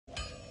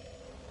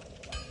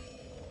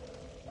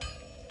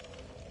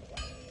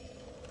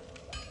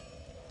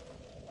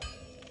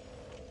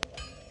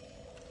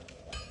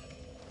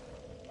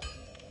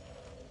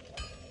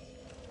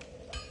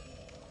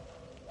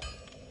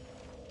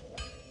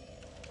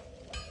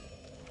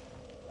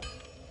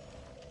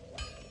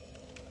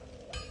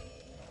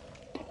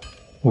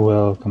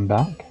Welcome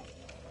back.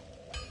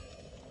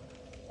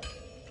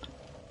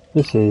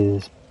 This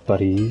is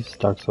Buddy's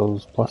Dark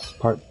Souls Plus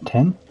Part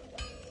 10.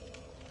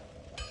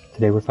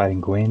 Today we're fighting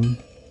Gwyn.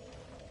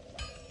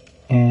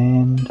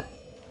 And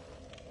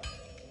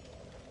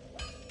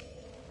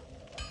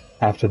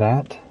after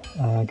that,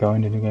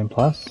 going to New Game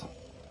Plus.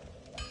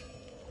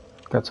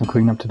 Got some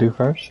cleanup to do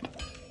first.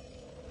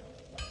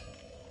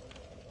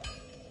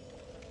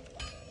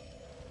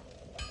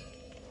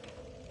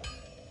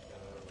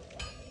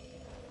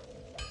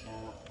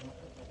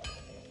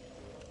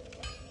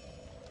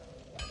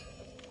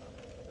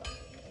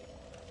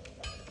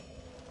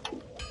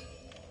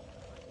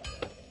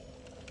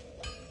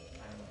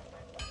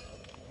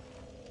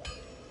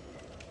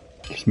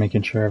 Just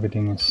making sure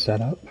everything is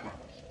set up.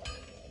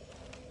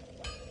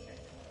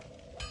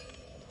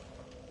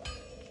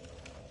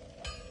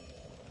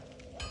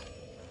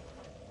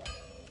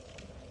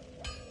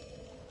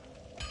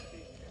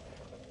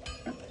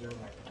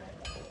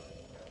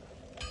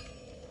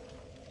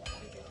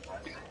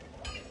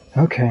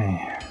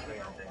 Okay,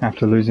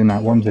 after losing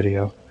that one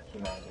video,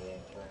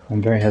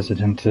 I'm very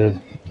hesitant to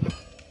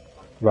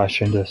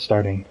rush into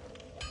starting.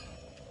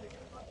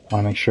 I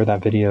want to make sure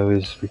that video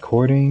is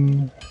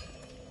recording,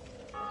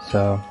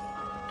 so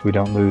we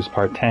don't lose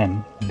part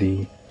 10,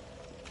 the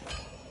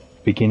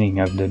beginning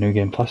of the New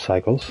Game Plus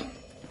cycles.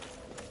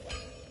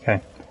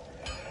 Okay,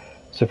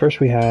 so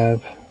first we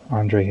have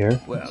Andre here.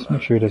 Let's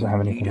make sure he doesn't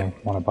have anything I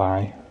want to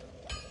buy.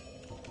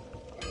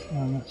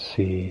 Let's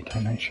see,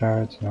 Titanite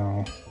shards,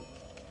 no.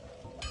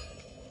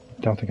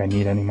 Don't think I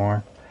need any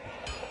more.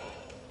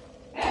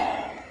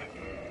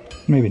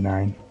 Maybe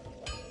 9.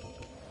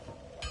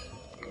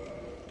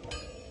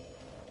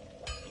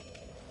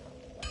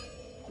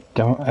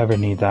 Don't ever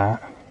need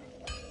that.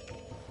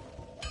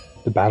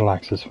 The battle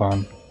axe is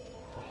fun,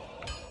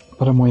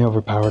 but I'm way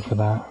overpowered for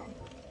that.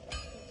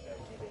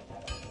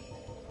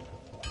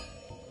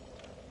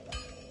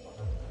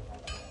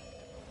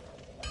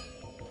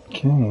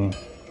 Okay.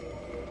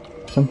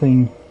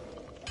 Something...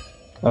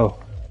 Oh,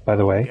 by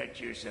the way,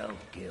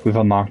 we've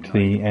unlocked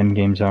the end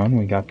game zone.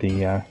 We got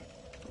the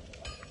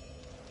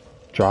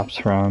drops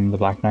from the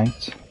Black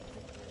Knights.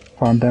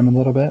 Farmed them a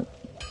little bit.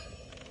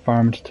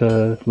 Farmed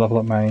to level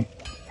up my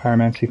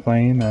Pyromancy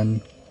Flame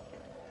and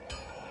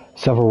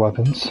several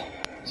weapons.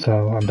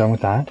 So I'm done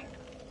with that.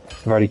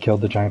 I've already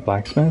killed the Giant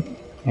Blacksmith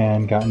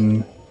and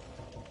gotten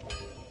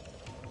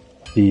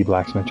the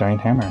Blacksmith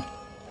Giant Hammer,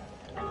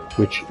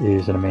 which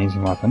is an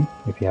amazing weapon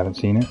if you haven't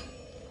seen it.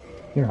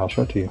 Here, I'll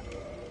show it to you.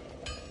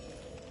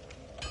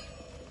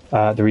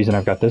 The reason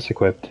I've got this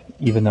equipped,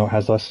 even though it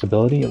has less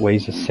stability, it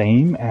weighs the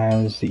same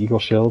as the Eagle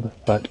Shield,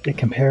 but it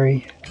can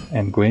parry,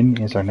 and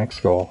Gwyn is our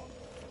next goal.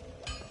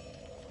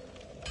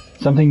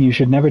 Something you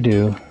should never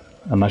do,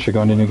 unless you're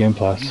going to New Game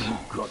Plus.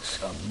 You've got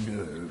some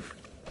nerve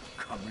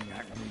coming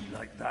at me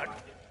like that.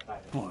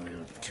 I'll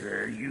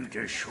tear you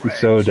to shreds. He's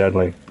so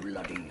deadly.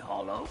 Bloody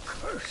hollow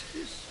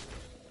curses.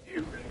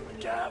 You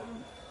damn.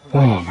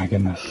 Oh my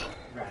goodness.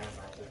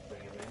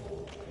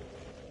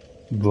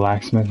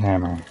 Blacksmith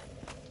Hammer.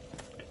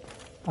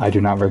 I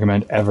do not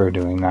recommend ever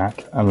doing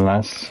that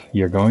unless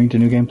you're going to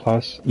New Game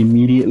Plus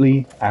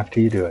immediately after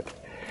you do it.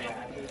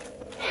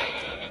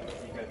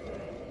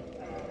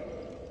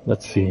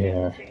 Let's see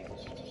here.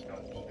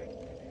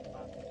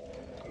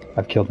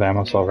 I've killed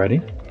Vamos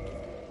already.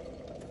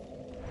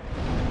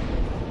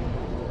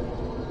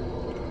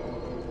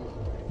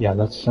 Yeah,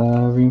 let's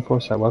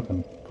reinforce that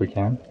weapon if we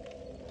can.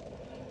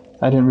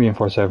 I didn't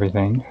reinforce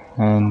everything,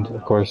 and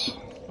of course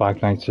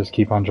Black Knights just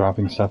keep on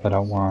dropping stuff I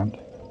don't want.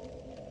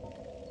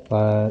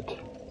 But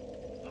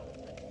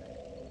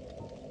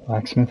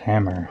Blacksmith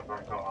Hammer.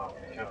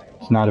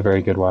 It's not a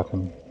very good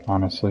weapon,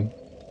 honestly.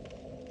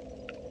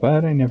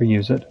 But I never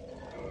use it.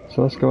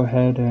 So let's go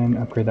ahead and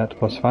upgrade that to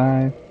 +5.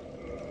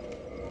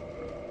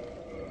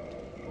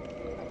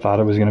 I thought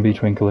it was going to be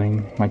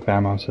twinkling, like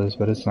Vamos says,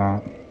 but it's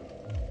not.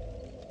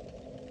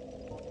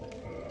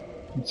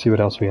 Let's see what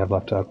else we have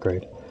left to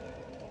upgrade.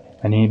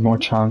 I need more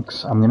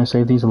chunks. I'm going to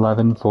save these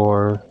 11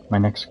 for my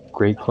next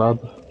Great Club.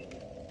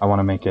 I want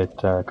to make it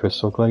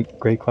Crystal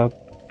Great Club.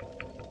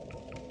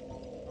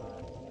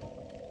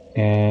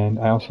 And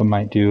I also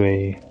might do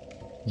a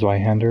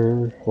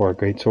Zweihander or a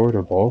Great Sword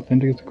or both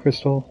into the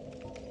Crystal.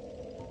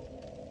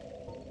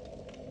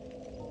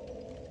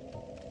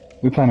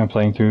 We plan on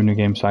playing through New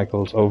Game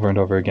cycles over and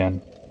over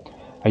again.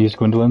 I used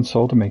Gwendolyn's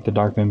Soul to make the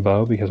Darkmoon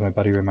Bow because my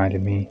buddy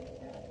reminded me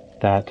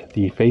that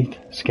the Faith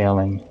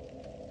scaling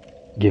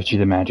gives you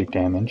the magic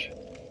damage.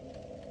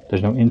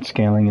 There's no int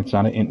scaling, it's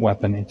not an int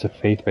weapon, it's a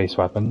faith-based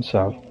weapon,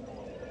 so...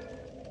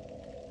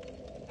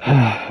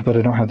 But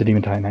I don't have the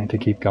Demon Titanite to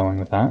keep going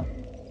with that.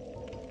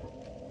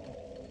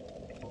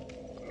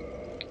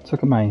 Let's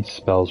look at my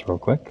spells real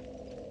quick.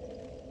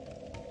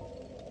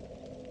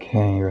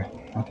 Okay,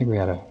 I think we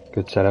had a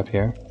good setup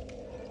here.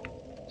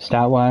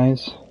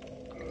 Stat-wise,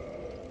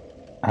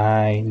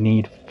 I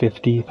need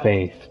 50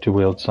 faith to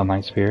wield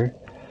Sunlight Sphere.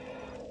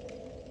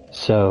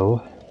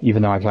 So,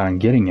 even though I plan on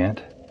getting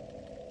it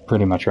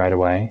pretty much right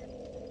away,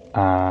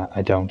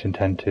 I don't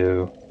intend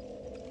to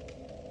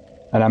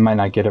And I might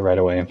not get it right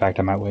away. In fact,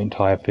 I might wait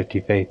until I have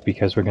 50 faith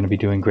because we're going to be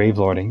doing Grave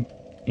Lording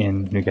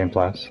in New Game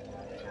Plus.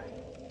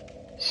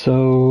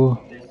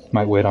 So,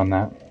 might wait on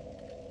that.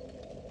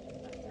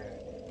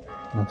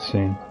 Let's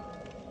see.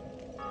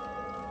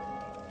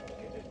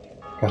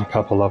 Got a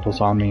couple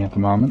levels on me at the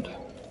moment.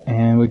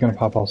 And we're going to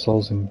pop all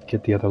souls and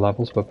get the other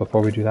levels, but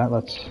before we do that,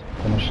 let's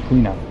finish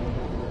cleanup.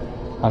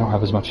 I don't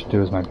have as much to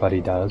do as my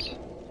buddy does,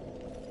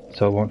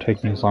 so it won't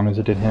take me as long as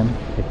it did him.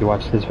 If you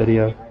watched his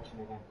video,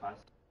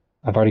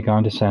 I've already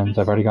gone to Sens,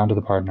 I've already gone to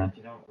the partner,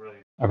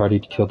 I've already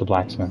killed the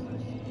blacksmith.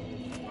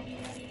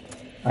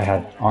 I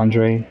had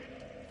Andre.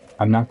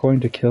 I'm not going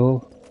to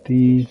kill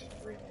the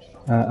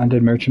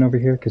undead merchant over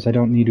here because I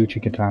don't need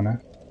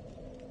Uchikatana.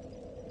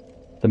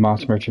 The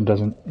moss merchant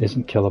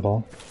isn't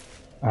killable.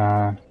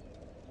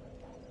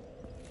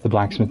 The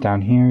blacksmith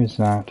down here is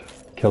not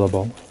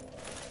killable.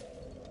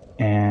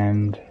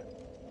 And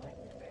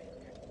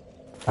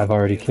I've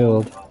already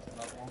killed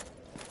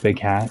Big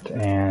Hat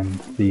and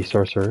the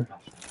sorcerer.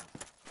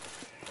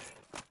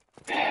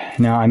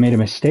 Now, I made a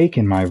mistake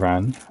in my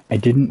run. I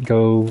didn't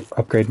go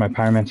upgrade my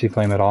Pyromancy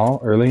Flame at all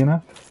early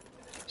enough.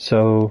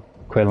 So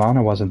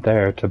Quelana wasn't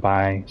there to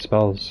buy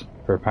spells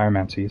for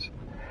Pyromancies.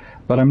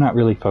 But I'm not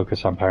really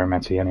focused on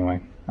Pyromancy anyway.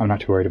 I'm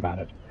not too worried about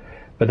it.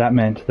 But that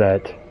meant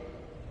that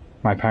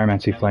my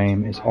Pyromancy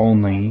Flame is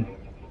only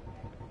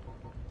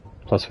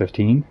plus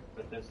 15.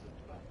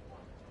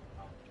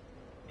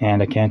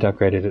 And I can't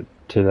upgrade it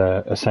to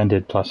the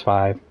Ascended plus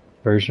 5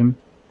 version.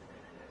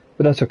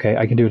 But that's okay,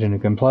 I can do it in a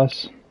Gun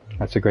Plus.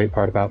 That's a great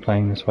part about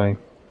playing this way.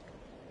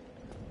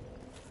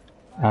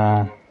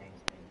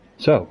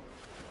 So,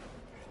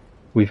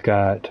 we've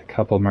got a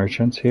couple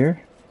merchants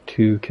here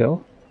to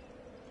kill.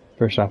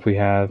 First off we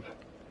have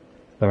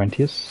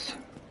Laurentius,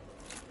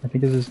 I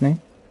think is his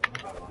name.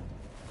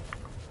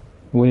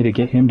 The way to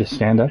get him to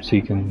stand up so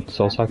you can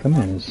soul suck him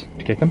is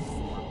to kick him.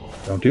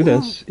 Don't do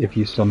this if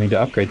you still need to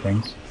upgrade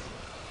things.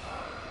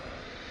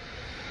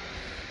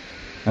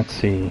 Let's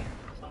see.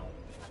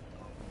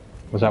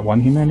 Was that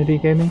one humanity he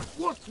gave me?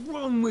 What's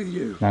wrong with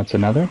you? That's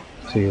another.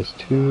 So he has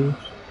 2.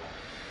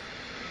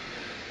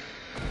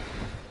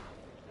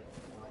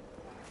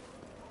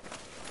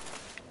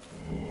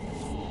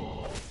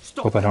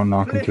 Stop. Hope I don't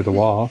knock him through the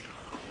wall.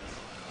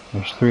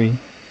 There's 3.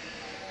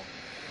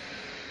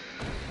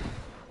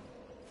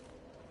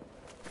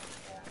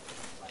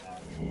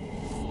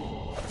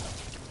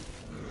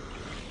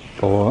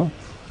 Four.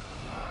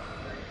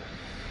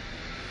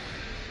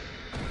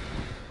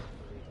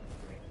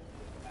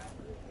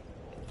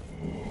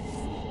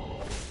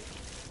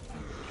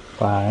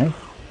 5.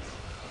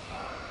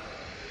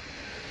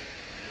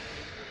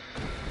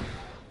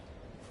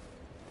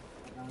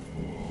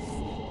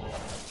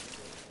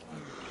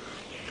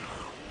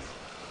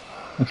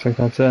 Looks like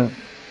that's it.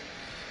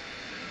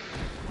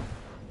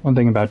 One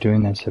thing about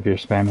doing this, if you're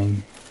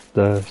spamming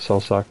the soul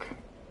suck,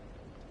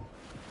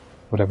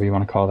 whatever you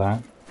want to call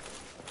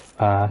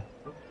that,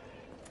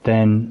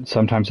 then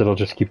sometimes it'll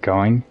just keep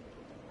going.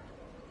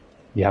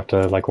 You have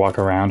to like walk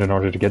around in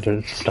order to get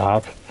it to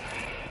stop.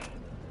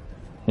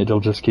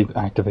 It'll just keep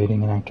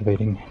activating and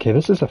activating. Okay,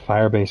 this is a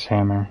fire-based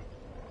hammer.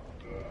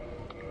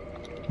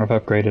 I've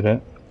upgraded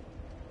it.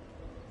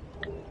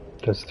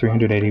 Does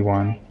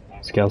 381,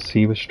 scale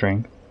C with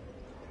strength,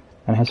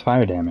 and has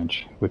fire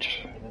damage, which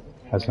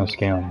has no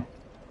scaling.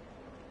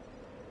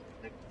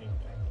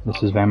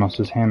 This is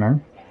Vamos's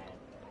hammer.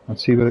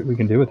 Let's see what we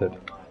can do with it.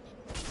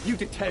 You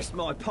detest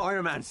my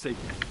pyromancy.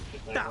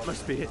 That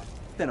must be it.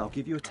 Then I'll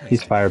give you a taste.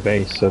 He's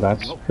fire-based, so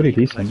that's pretty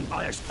decent.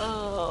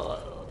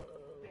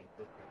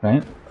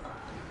 Right?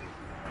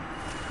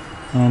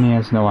 And he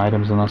has no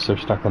items unless they're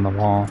stuck on the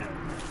wall.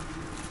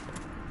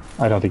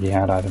 I don't think he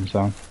had items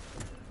though.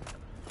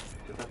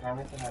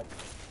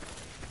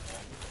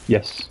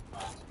 Yes.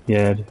 He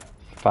had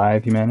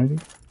 5 humanity,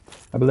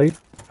 I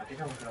believe.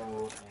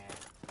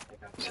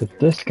 So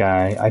this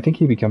guy, I think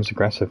he becomes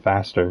aggressive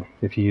faster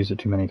if you use it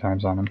too many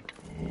times on him.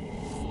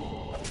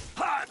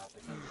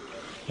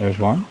 There's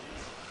one.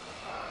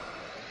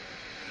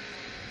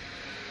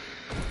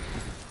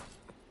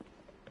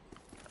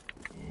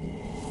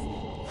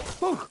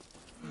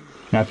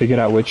 Now I figured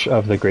out which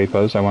of the great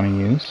bows I want to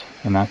use,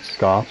 and that's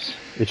Scoff's.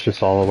 It's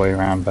just all the way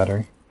around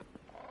better.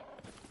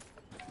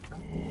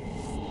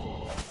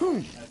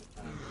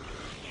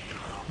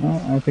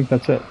 Well, I think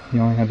that's it.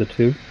 You only had the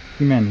 2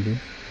 humanity.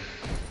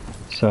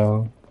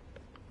 So...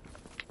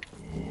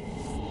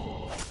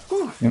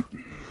 Yep.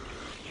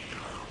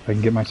 If I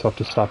can get myself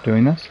to stop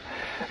doing this,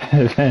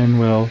 then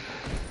we'll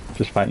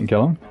just fight and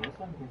kill him.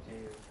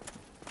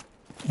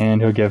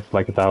 And he'll give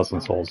like 1,000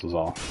 souls is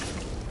all.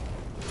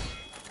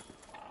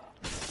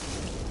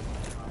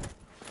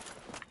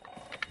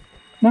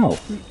 No.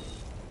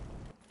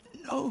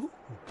 No.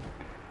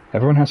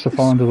 Everyone has to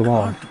fall into the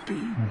wall.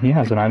 He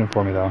has an item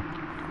for me though.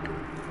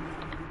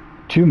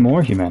 2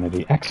 more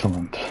humanity.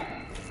 Excellent.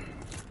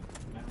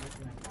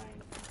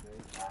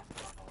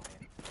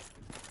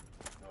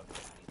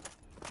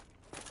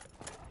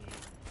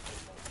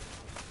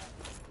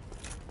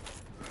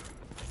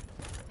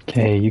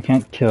 Okay, you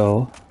can't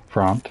kill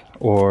Front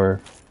or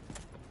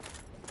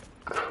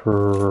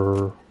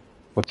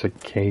What's a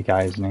K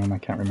guy's name? I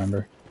can't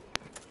remember.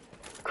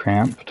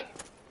 Cramped?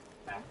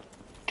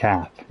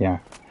 Cath, yeah.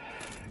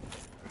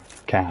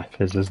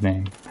 Cath is his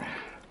name.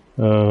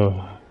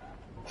 So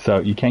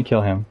you can't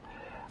kill him.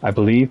 I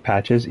believe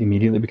Patches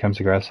immediately becomes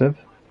aggressive.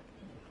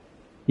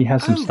 He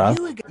has some stuff,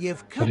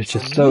 but it's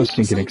just so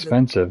stinking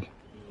expensive.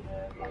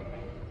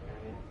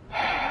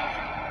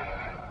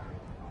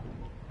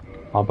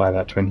 I'll buy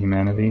that Twin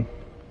Humanity.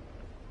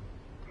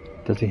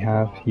 Does he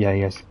have? Yeah,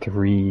 he has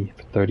 3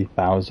 for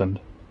 30,000.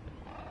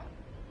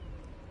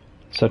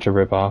 Such a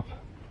ripoff.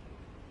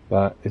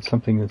 But it's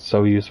something that's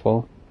so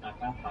useful.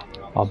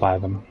 I'll buy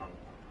them.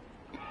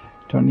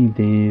 Don't need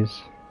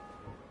these.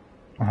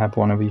 I have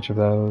one of each of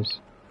those.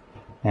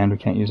 And we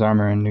can't use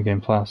armor in New Game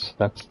Plus.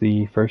 That's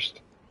the first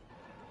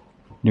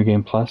New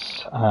Game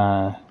Plus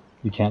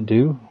you can't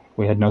do.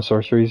 We had no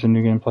sorceries in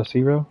New Game Plus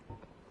 0.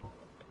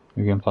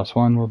 New Game Plus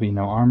 1 will be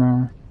no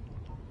armor.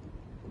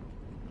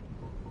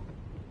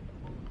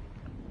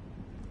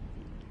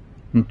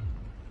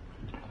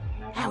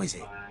 How is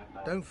it?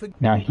 Don't forget.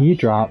 Now he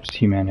drops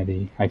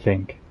humanity, I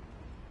think.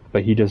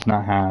 But he does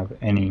not have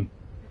any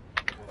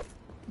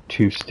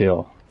to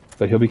still.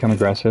 But he'll become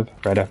aggressive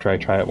right after I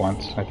try it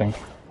once, I think.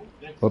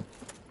 Whoop.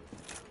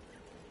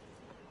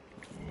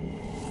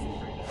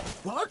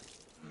 What?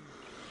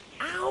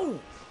 Ow!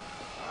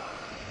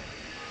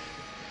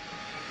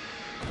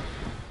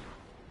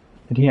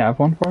 Did he have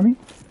one for me?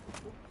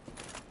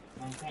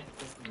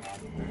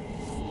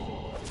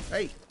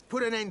 Hey,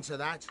 put an end to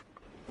that.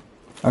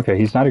 Okay,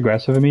 he's not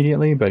aggressive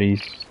immediately, but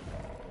he's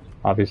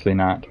obviously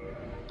not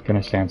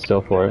gonna stand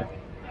still for it.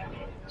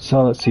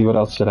 So let's see, what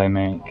else did I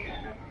make?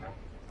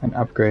 An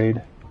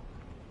upgrade.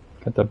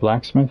 Got the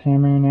blacksmith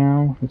hammer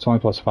now. It's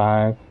only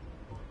 +5.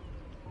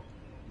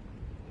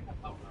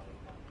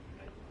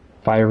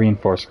 Fire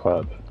reinforced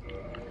club.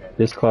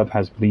 This club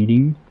has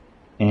bleeding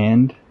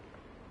and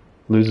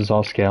loses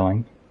all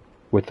scaling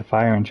with the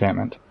fire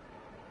enchantment.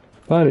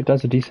 But it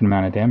does a decent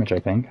amount of damage, I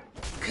think.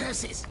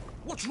 Curses!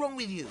 What's wrong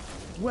with you?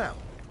 Well,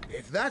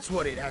 if that's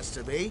what it has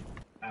to be.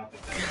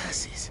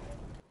 Curses.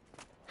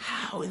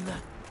 How in the...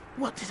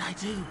 What did I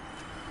do?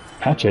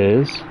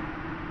 Patches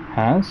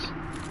has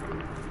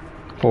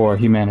 4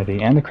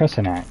 humanity and the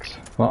Crescent Axe.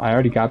 Well, I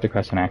already got the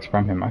Crescent Axe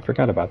from him. I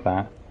forgot about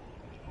that.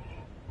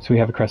 So we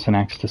have a Crescent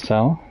Axe to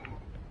sell.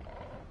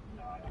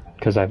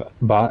 Because I've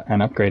bought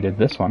and upgraded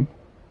this one.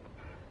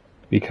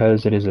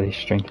 Because it is a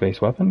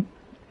strength-based weapon.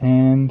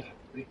 And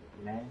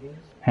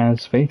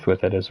has faith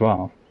with it as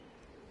well.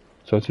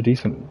 So it's a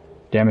decent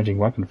damaging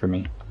weapon for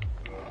me.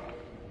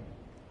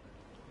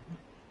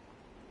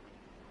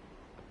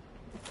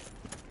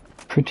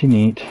 Pretty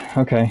neat.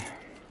 Okay.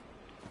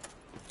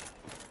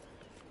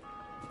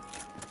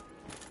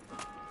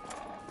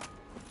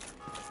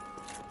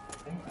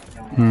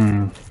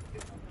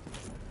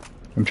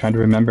 I'm trying to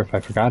remember if I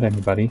forgot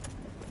anybody.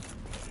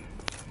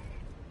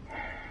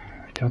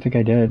 I don't think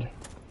I did.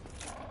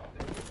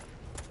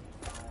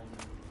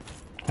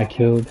 I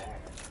killed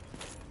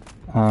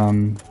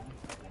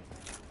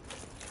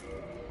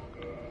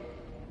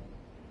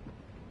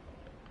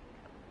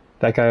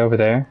that guy over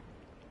there.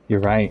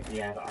 You're right.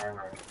 Yeah, the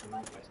armor.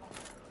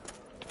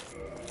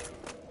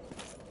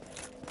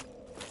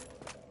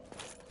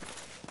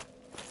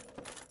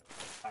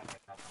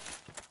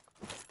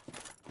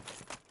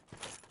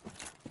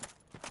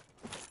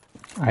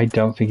 I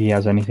don't think he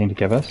has anything to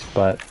give us,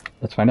 but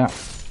let's find out.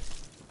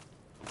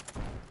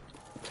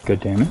 It's good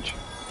damage.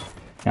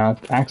 Now it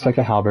acts like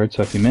a halberd,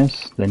 so if you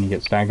miss, then you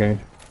get staggered.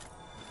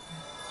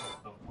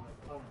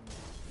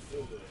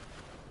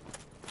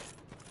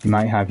 You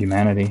might have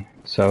humanity,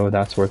 so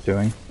that's worth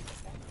doing.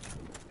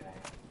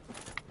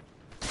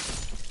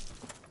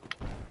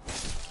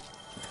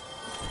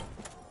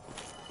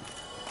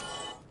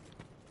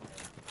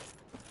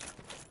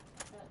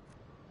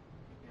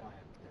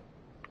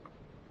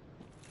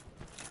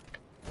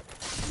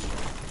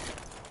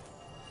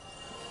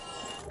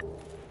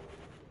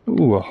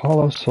 Ooh, a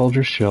hollow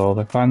soldier shield.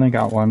 I finally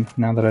got one,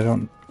 now that I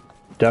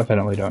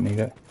definitely don't need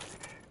it.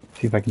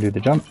 See if I can do the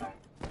jump.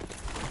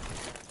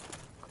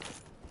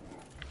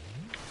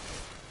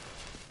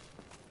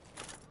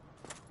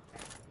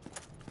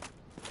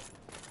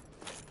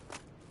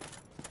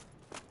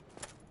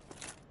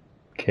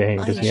 Okay,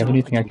 does he have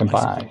anything I can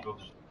buy?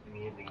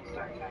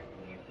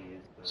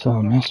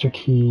 So, master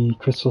key,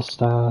 crystal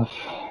staff,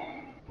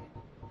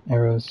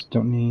 arrows,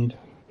 don't need.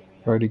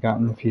 Already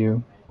gotten a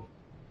few.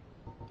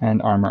 And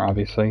armor,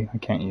 obviously, I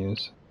can't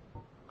use.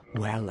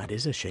 Well, that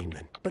is a shame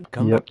then. But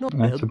come Yep, back,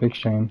 that's a big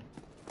shame.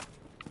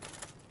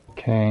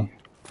 Okay.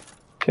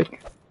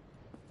 Tick.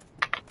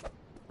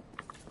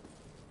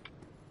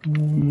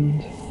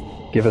 And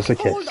give us a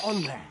kiss. Hold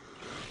on there.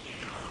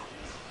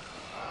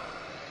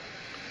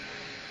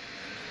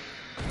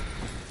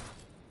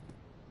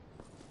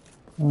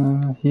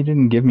 He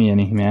didn't give me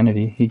any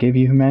humanity. He gave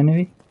you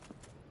humanity?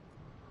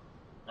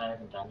 I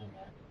haven't done it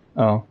yet.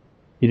 Oh,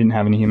 he didn't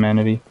have any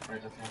humanity.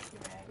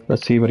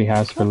 Let's see what he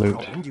has for loot.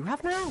 What problem do you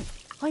have now?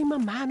 I'm a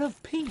man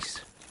of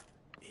peace.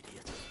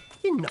 Idiot.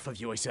 Enough of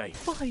you, I say.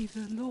 By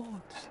the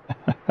Lord.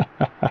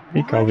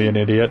 He called me an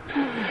idiot.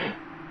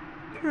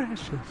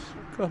 Precious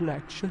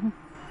collection.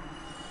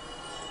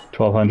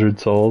 1,200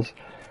 souls.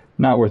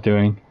 Not worth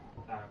doing.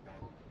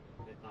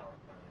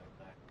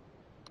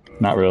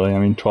 Not really. I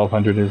mean,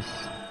 1,200 is...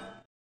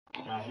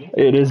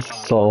 It is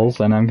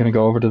souls, and I'm gonna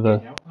go over to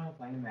the...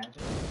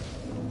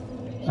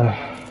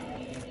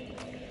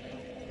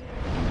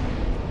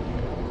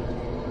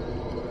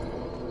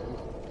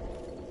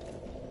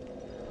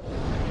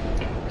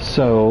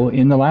 So,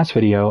 in the last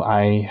video,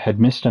 I had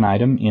missed an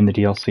item in the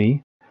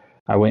DLC.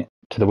 I went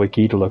to the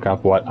wiki to look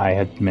up what I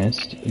had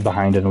missed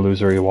behind an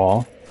illusory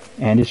wall,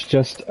 and it's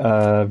just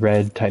a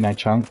red Titanite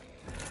chunk,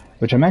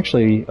 which I'm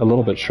actually a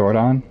little bit short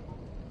on,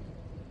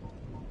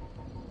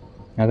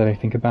 now that I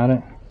think about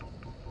it.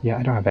 Yeah,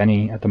 I don't have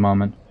any at the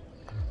moment.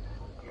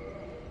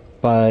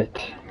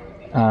 But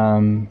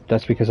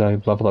that's because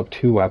I've leveled up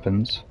 2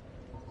 weapons.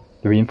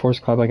 The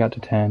Reinforced Club I got to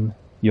 10.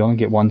 You only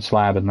get 1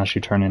 slab unless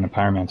you turn in a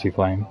Pyromancy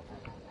Flame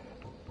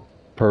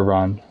per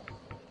run.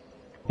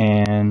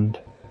 And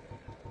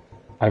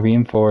I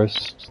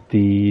reinforced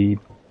the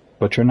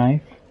Butcher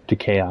Knife to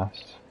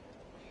Chaos,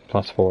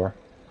 plus 4.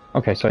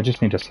 Okay, so I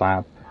just need a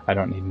slab. I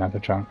don't need another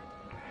chunk.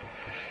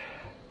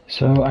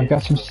 So I've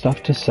got some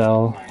stuff to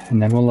sell,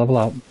 and then we'll level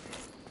up.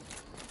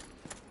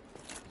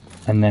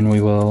 And then we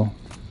will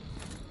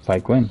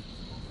fight Gwyn.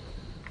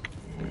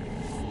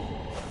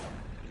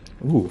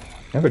 Ooh,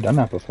 never done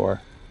that before.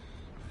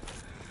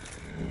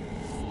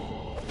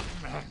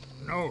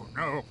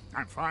 No,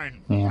 I'm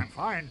fine. Yeah. I'm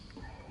fine.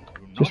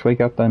 Just wake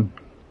up then.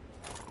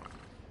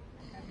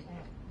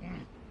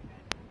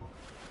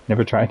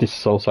 Never tried to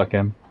soul suck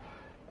him.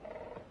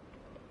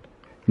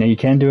 Now you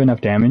can do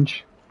enough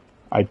damage.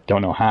 I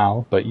don't know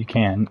how, but you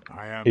can.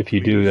 If you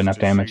do enough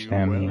damage to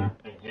him,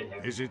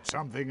 Is it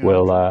something he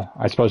will,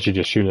 I suppose you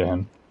just shoot at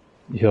him.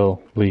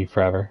 He'll leave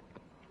forever.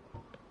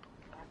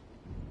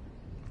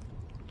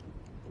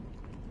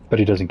 But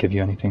he doesn't give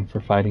you anything for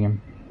fighting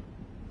him.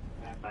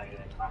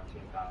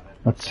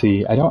 Let's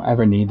see, I don't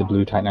ever need the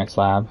blue Titanite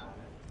slab.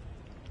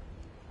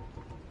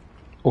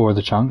 Or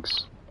the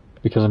chunks.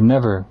 Because I'm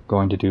never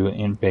going to do an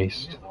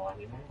int-based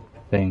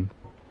thing.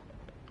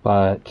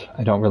 But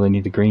I don't really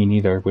need the green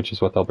either, which is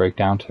what they'll break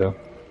down to.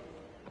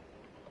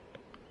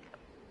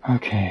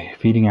 Okay,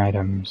 feeding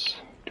items.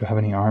 Do I have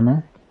any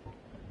armor?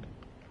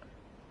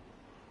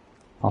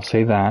 I'll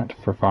save that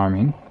for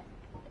farming.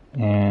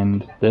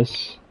 And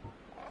this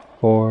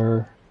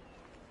for...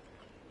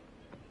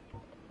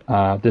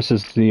 this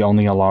is the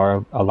only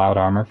allowed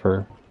armor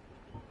for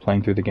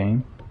playing through the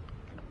game.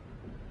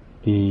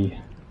 The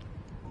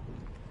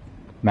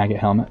Maggot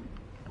Helmet.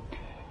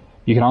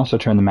 You can also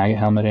turn the Maggot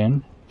Helmet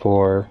in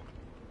for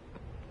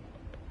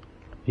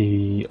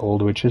the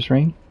Old Witch's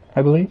Ring,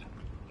 I believe.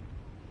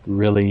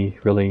 Really,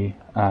 really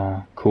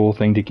cool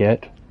thing to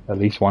get at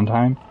least one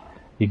time.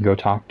 You can go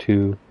talk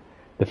to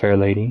the Fair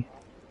Lady,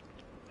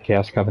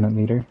 Chaos Covenant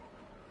leader,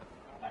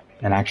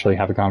 and actually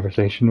have a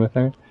conversation with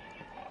her.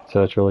 So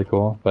that's really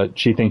cool. But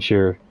she thinks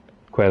you're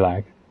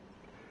Quelaag,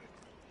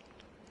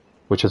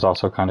 which is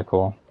also kind of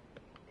cool.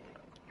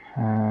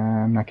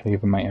 I'm not going to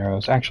give him my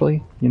arrows.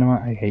 Actually, you know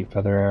what? I hate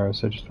feather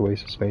arrows. They're just a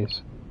waste of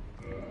space.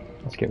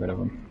 Let's get rid of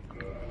them.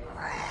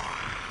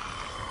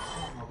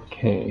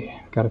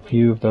 Okay, got a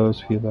few of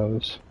those,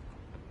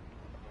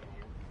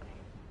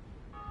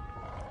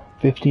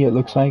 50 it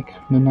looks like,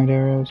 Midnight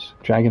arrows.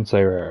 Dragon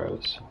Slayer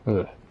arrows.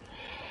 Ugh.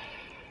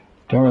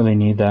 Don't really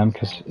need them,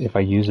 because if I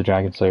use a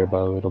Dragon Slayer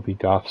bow, it'll be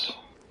Goth's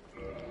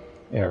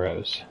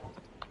arrows.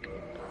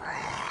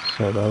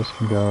 So those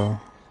can go.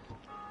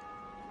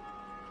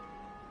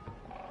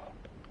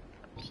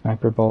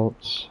 Sniper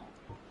bolts.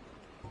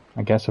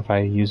 I guess if I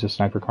use a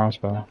sniper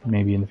crossbow,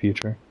 maybe in the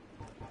future.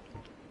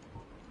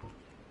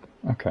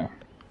 Okay.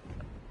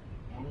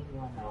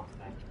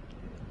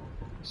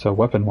 So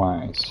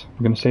weapon-wise,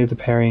 I'm going to save the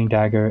parrying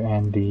dagger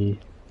and the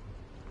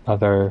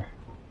other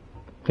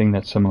thing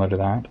that's similar to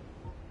that.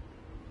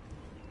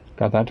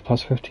 Got that to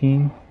plus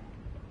 15.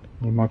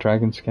 Need more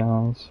dragon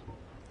scales.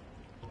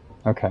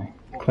 Okay.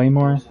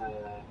 Claymore.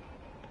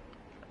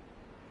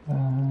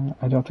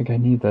 I don't think I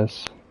need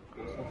this.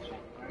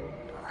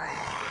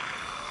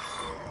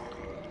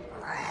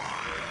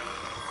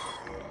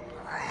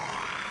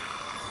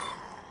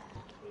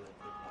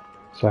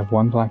 So I have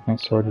 1 Black Knight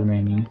sword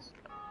remaining.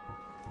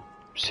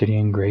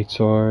 Obsidian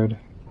Greatsword.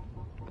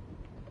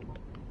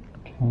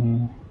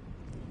 Okay.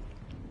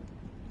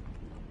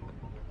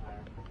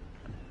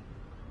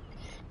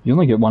 You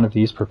only get 1 of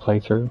these per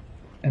playthrough,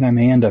 and I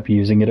may end up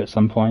using it at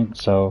some point,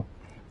 so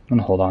I'm going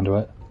to hold on to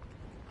it.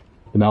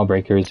 The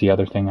Mailbreaker is the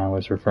other thing I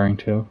was referring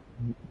to.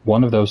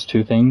 One of those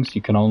 2 things,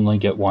 you can only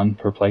get 1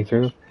 per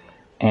playthrough,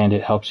 and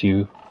it helps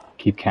you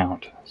keep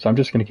count. So I'm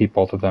just going to keep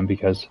both of them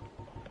because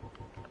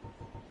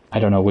I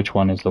don't know which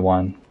one is the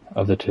one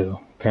of the 2.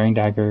 Parrying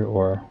Dagger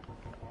or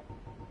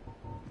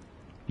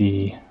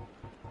the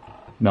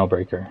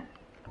Mailbreaker.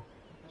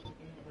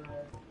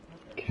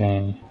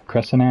 Okay,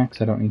 Crescent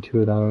Axe, I don't need 2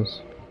 of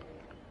those.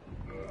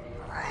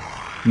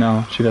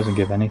 No, she doesn't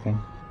give anything.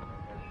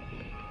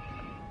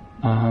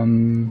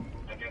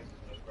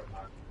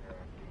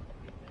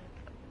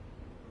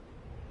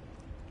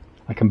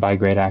 I can buy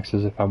great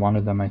axes if I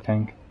wanted them, I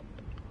think.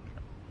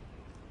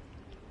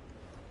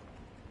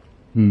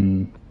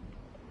 I'll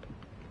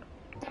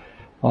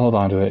hold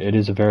on to it. It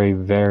is a very,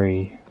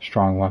 very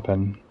strong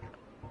weapon.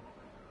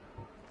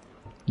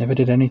 Never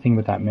did anything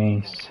with that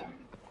mace.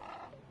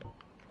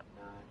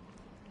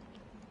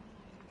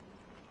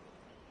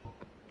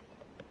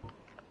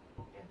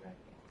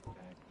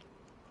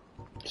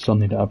 Still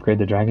need to upgrade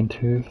the Dragon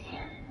Tooth.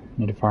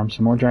 Need to farm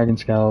some more Dragon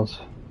Scales.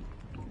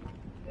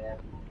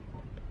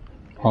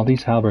 All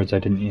these halberds I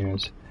didn't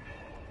use.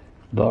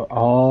 They're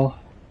all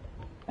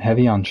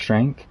heavy on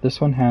strength. This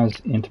one has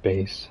int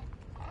base.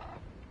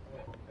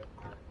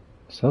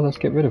 So let's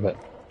get rid of it.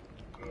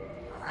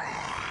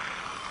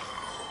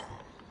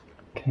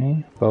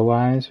 Okay,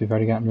 bow-wise, we've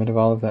already gotten rid of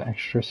all of the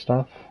extra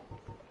stuff.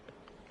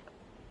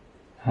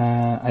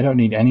 I don't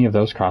need any of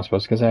those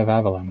crossbows because I have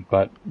Avalon,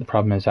 but the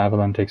problem is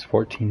Avalon takes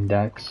 14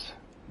 dex.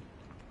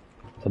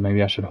 So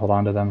maybe I should hold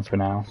on to them for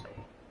now.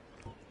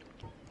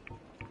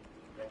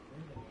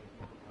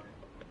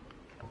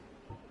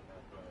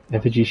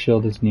 Effigy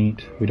shield is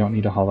neat. We don't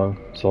need a hollow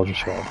soldier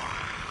shield.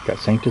 Got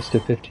Sanctus to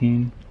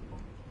 15,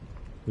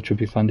 which would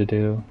be fun to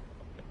do.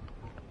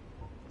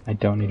 I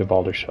don't need a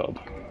Balder shield.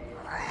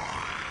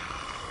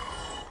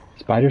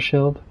 Spider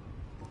shield.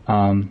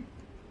 In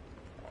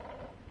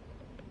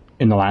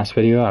the last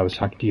video, I was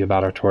talking to you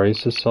about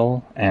Artorias'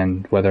 soul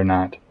and whether or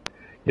not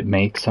it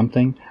makes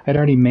something. I'd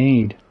already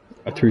made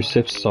through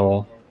Sif's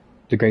soul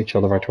the Great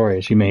Shield of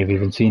Artorias. You may have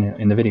even seen it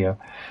in the video,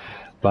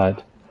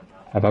 but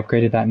I've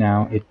upgraded that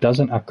now. It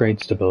doesn't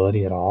upgrade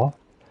stability at all,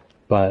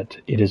 but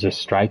it is a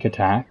strike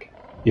attack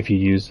if you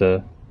use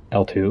the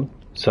L2.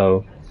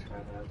 So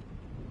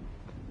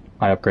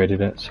I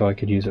upgraded it so I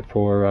could use it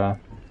for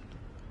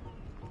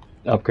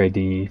upgrade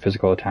the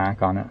physical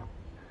attack on it.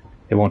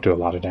 It won't do a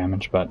lot of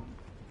damage, but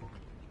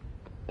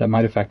that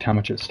might affect how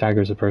much it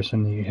staggers a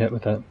person that you hit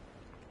with it.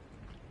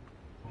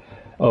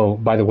 Oh,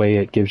 by the way,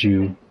 it gives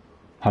you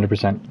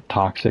 100%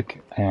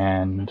 toxic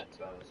and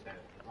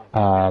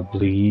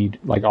bleed,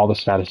 like all the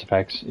status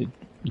effects. It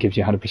gives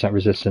you 100%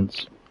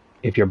 resistance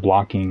if you're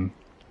blocking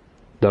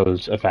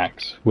those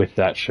effects with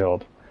that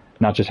shield,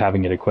 not just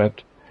having it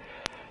equipped.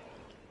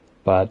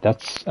 But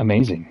that's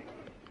amazing.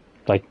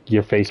 Like,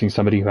 you're facing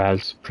somebody who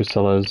has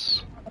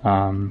Priscilla's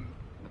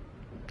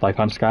Life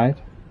on Sky,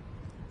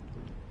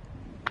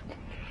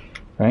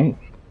 right?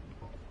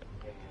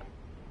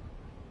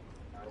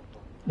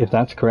 If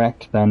that's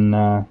correct, then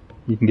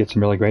you can get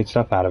some really great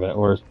stuff out of it.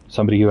 Or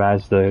somebody who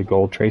has the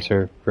Gold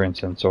Tracer, for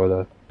instance, or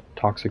the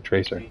Toxic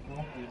Tracer.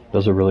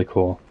 Those are really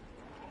cool.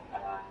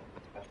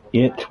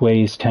 It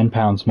weighs 10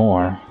 pounds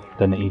more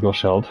than the Eagle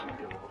Shield,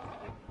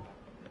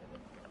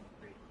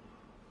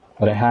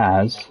 but it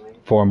has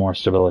 4 more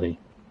stability.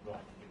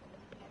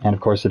 And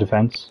of course the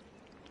defense.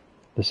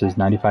 This is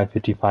 95,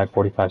 55,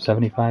 45,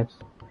 75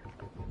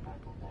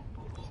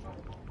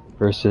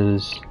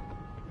 versus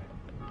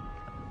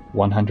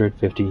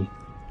 150,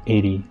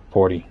 80,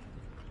 40.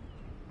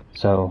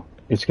 So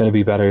it's going to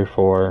be better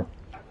for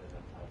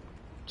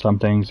some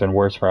things and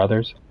worse for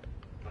others.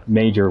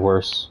 Major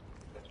worse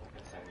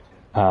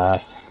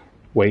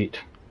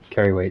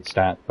carry weight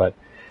stat, but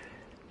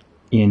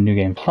in New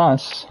Game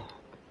Plus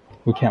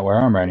we can't wear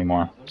armor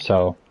anymore,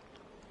 so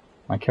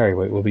my carry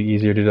weight will be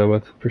easier to deal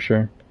with for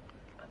sure.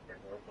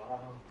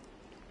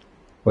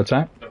 What's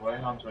that?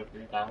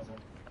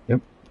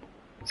 Yep.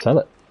 Sell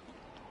it.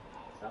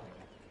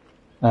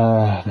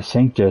 The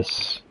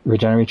Sanctus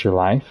regenerates your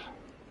life.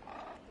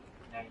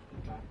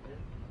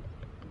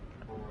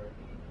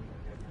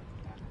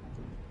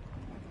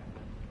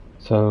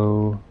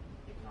 So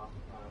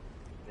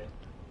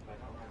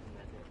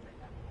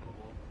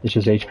it's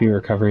just HP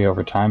recovery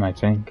over time, I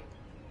think.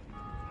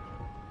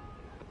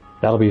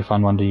 That'll be a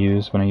fun one to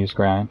use when I use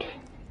Grant.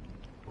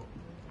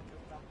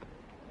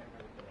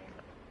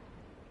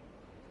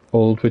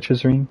 Old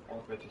Witch's Ring?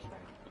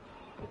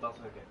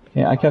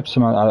 Yeah, I kept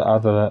some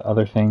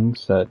other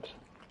things that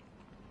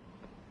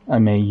I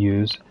may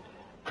use.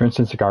 For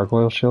instance, the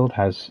Gargoyle Shield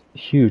has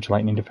huge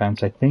lightning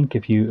defense. I think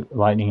if you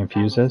lightning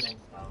infuse this,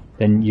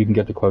 then you can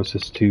get the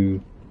closest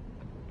to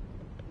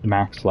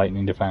max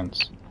lightning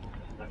defense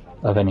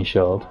of any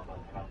shield.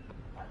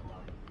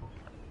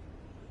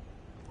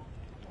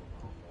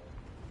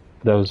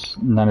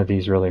 None of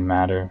these really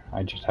matter.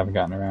 I just haven't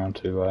gotten around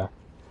to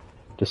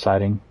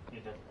deciding.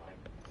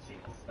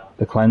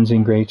 The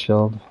Cleansing Great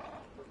Shield,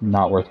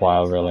 not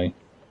worthwhile really.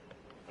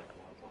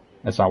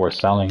 It's not worth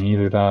selling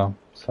either though,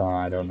 so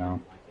I don't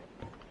know.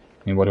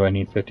 I mean, what do I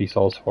need 50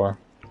 souls for?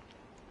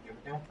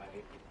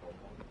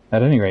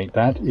 At any rate,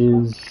 that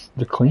is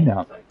the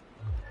cleanup.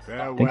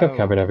 I think I've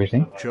covered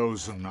everything.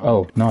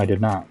 Oh, no I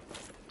did not.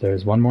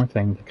 There's one more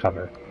thing to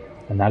cover,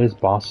 and that is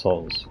boss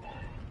souls.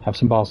 Have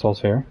some boss souls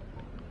here.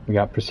 We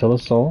got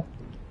Priscilla's soul.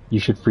 You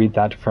should feed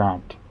that to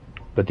front.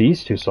 But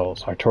these two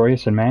souls,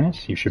 Artorias and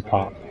Manus, you should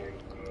pop.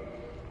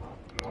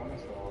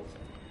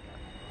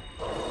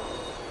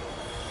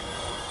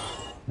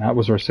 That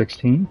was our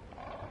 16.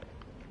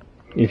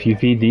 If you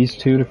feed these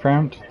two to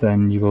front,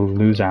 then you will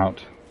lose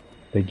out.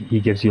 He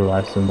gives you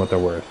less than what they're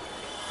worth.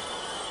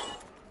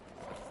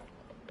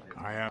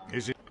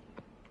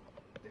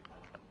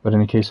 But in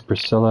the case of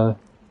Priscilla,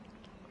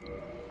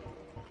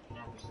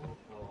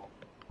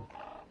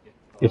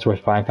 it's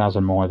worth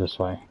 5,000 more this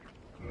way,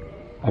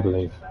 I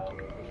believe.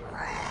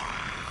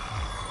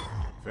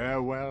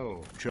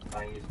 Farewell.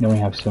 Then we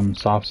have some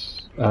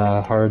soft,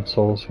 hard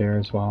souls here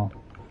as well.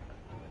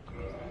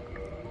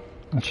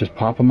 Let's just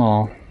pop them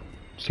all,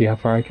 see how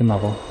far I can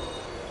level.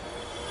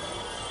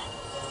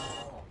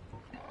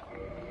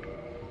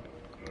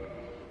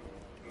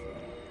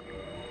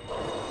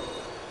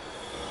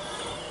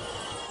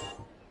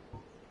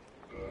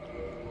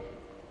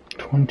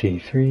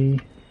 $23.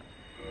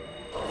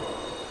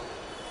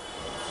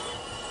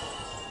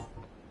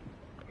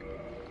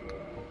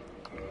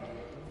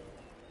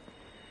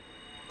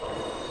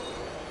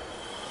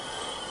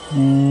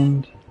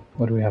 And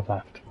what do we have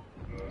left?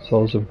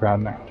 Souls of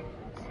Proudmount.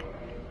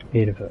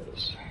 8 of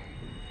those.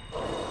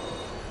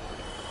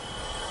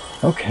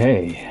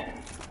 Okay.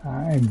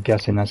 I'm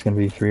guessing that's going to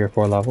be 3 or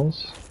 4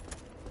 levels.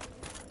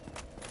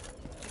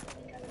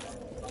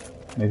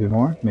 Maybe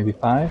more? Maybe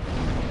 5?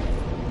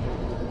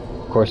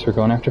 Of course, we're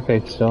going after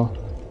Faith still.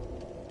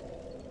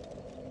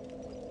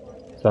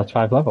 So that's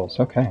 5 levels.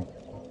 Okay.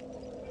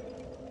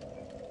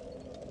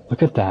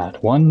 Look at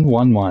that.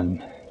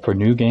 111 for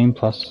new game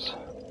plus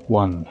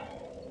 1.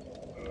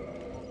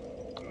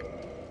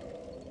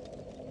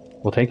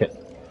 We'll take it.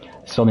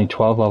 Still need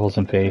 12 levels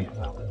in Faith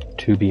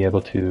to be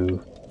able to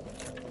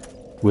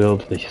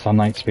wield the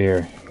Sunlight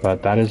Spear,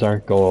 but that is our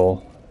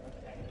goal.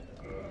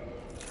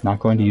 Not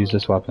going to use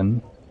this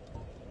weapon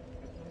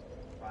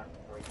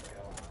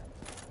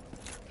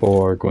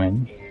for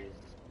Gwyn.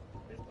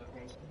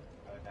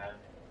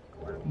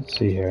 Let's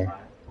see here.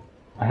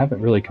 I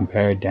haven't really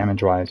compared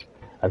damage-wise.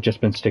 I've just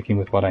been sticking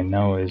with what I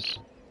know is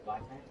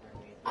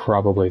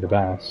probably the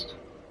best.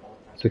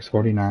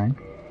 649.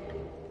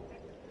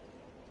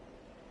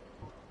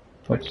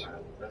 Whoops.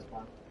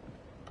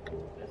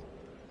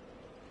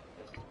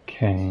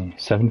 Okay,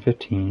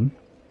 715.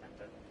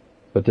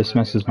 But this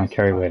messes my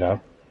carry weight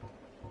up.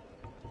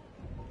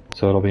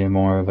 So it'll be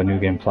more of a New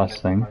Game Plus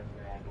thing.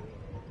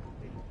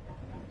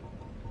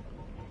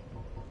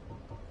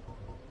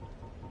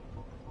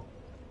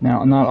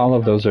 Now, not all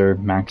of those are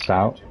maxed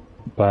out,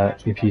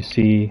 but if you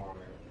see,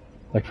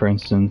 like for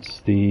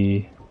instance,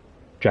 the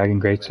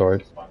Dragon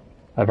Greatsword,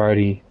 I've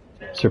already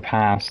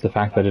surpassed the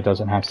fact that it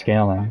doesn't have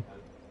scaling.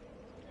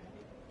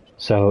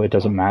 So it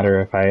doesn't matter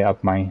if I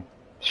up my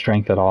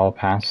strength at all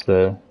past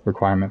the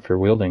requirement for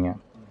wielding it.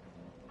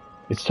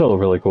 It's still a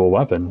really cool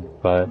weapon,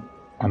 but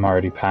I'm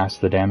already past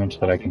the damage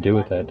that I can do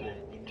with it,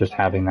 just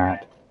having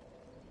that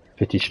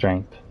 50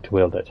 strength to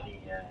wield it.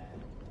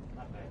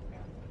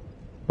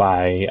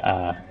 By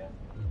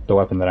the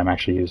weapon that I'm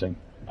actually using.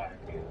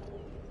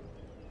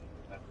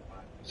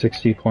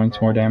 60 points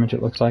more damage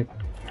it looks like.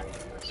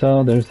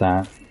 So there's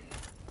that.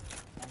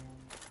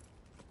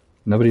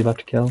 Nobody left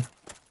to kill.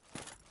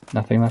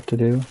 Nothing left to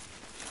do.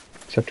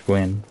 Except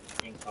Gwyn.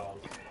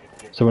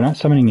 So we're not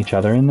summoning each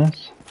other in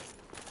this.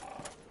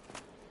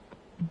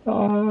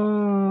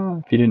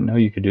 If you didn't know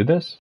you could do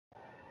this,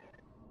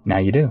 now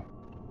you do.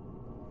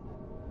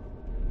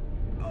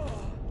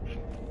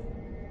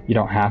 You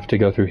don't have to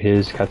go through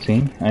his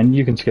cutscene, and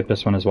you can skip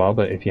this one as well,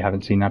 but if you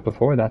haven't seen that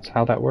before, that's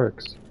how that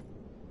works.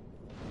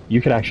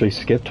 You could actually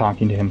skip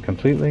talking to him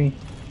completely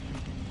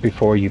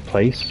before you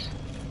place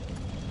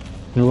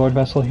your Lord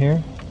Vessel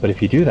here, but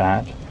if you do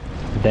that,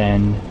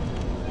 then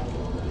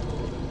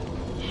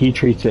he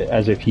treats it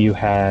as if you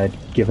had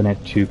given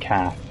it to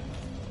Kath.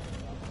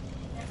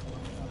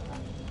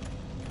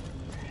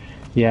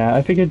 Yeah,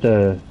 I figured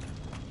the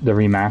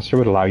remaster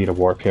would allow you to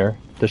warp here.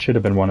 This should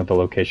have been one of the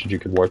locations you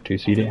could warp to,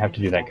 so you didn't have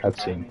to do that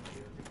cutscene.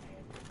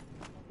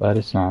 But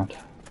it's not.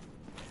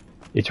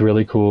 It's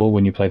really cool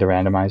when you play the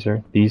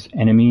randomizer. These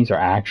enemies are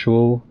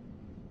actual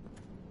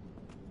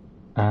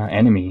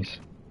enemies.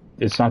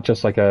 It's not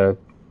just like a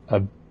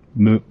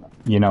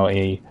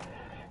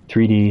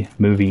 3D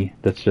movie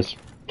that's just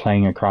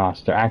playing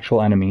across. They're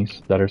actual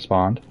enemies that are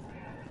spawned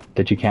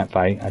that you can't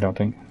fight, I don't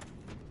think.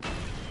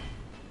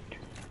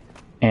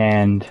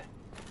 And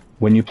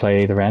when you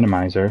play the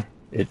randomizer,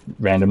 it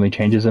randomly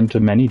changes them to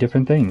many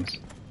different things,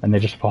 and they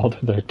just fall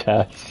to their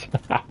deaths.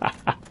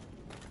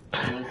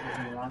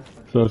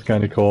 So it's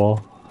kind of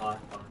cool.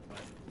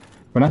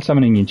 We're not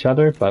summoning each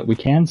other, but we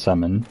can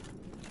summon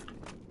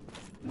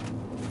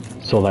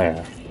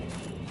Solaire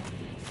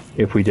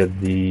if we did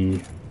the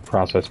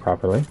process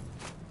properly.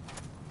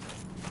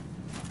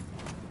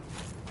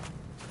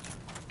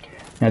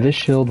 Now this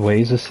shield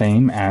weighs the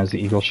same as the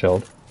Eagle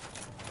Shield.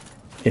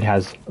 It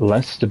has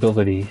less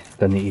stability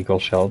than the Eagle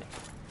Shield,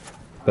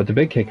 but the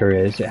big kicker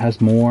is it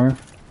has more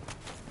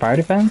fire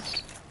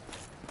defense,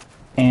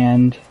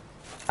 and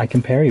I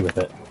can parry with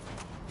it.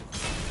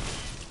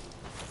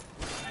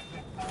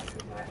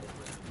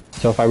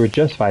 So if I were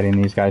just fighting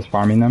these guys,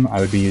 farming them,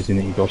 I would be using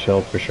the Eagle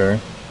Shield for sure.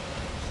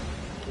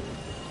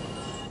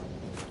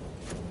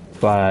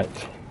 But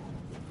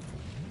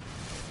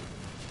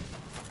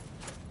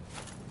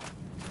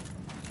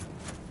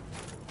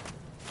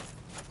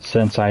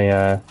since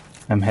I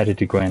am headed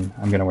to Gwyn,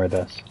 I'm going to wear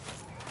this.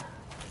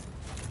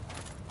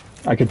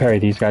 I could parry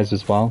these guys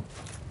as well,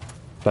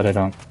 but I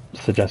don't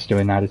suggest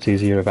doing that. It's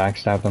easier to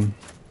backstab them.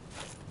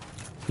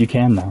 You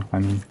can though, I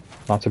mean,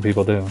 lots of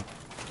people do.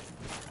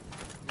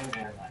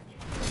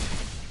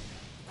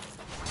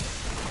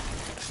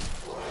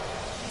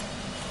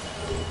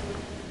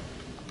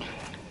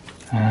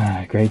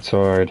 Ah, great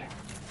sword.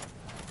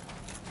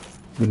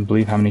 Wouldn't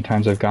believe how many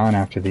times I've gone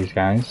after these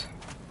guys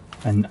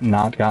and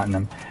not gotten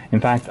them. In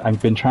fact,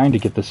 I've been trying to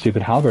get the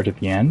stupid halberd at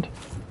the end,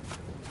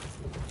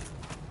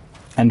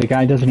 and the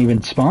guy doesn't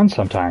even spawn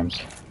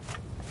sometimes.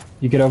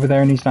 You get over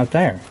there and he's not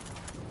there.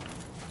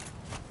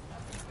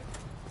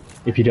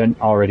 If you didn't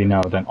already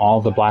know, then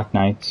all the Black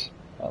Knights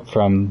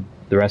from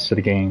the rest of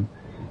the game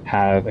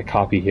have a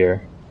copy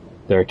here.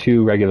 There are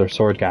 2 regular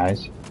sword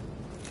guys,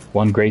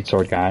 1 great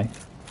sword guy,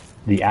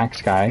 the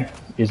axe guy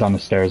is on the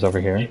stairs over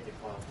here,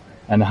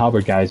 and the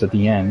halberd guy is at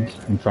the end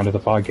in front of the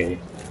fog gate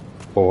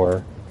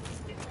for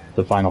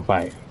the final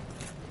fight.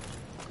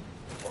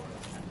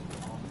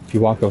 If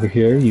you walk over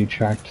here, you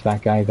tracked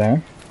that guy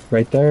there.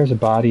 Right there is a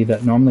body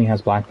that normally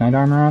has Black Knight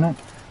armor on it,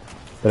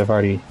 but I've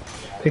already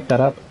picked that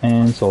up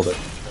and sold it.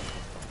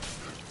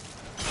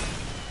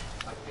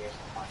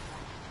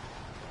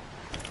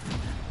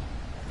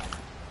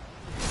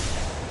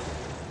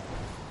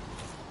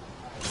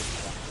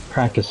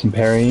 Practice some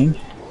parrying.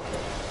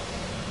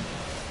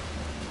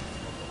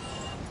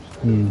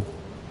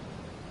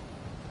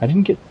 I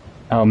didn't get...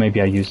 Oh,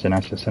 maybe I used an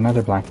Estus,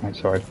 another Black Knight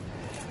sword.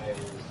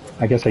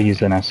 I guess I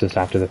used an Estus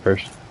after the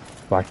first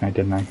Black Knight,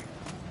 didn't I?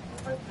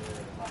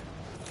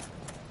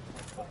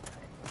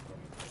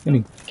 I'm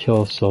gonna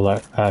kill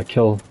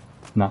kill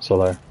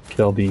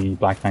the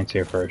Black Knights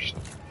here first.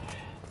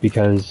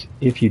 Because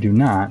if you do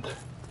not,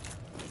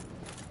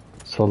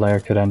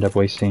 Solaire could end up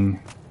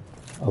wasting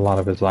a lot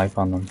of his life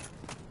on them.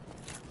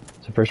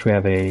 So first we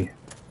have a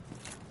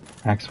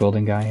axe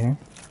wielding guy here.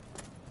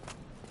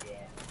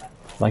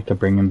 I'd like to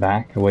bring him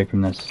back away from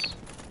this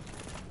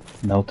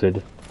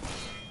melted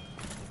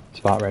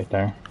spot right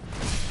there.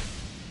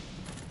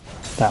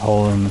 That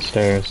hole in the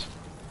stairs.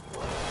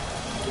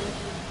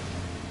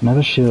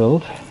 Another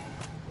shield.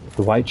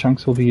 The white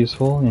chunks will be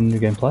useful in New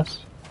Game Plus.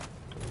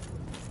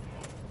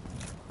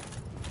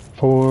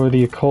 For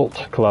the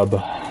Occult Club.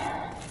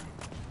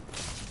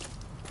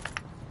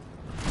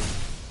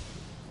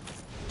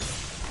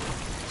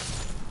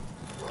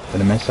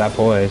 Gonna miss that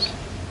poise.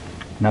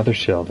 Another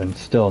shield and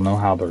still no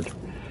halberd.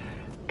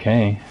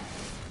 Okay.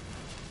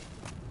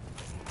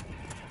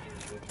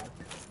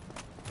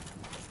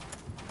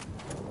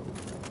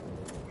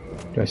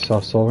 Do I still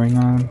have Soul Ring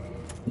on?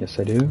 Yes,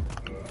 I do.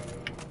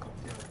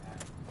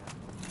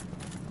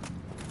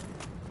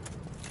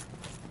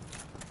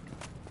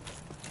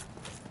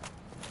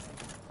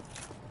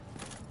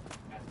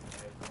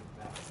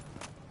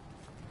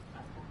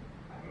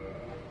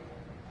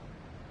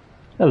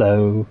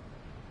 Hello.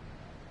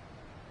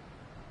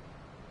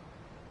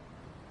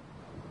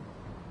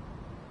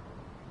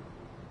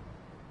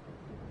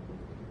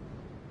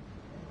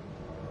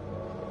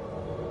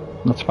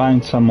 Let's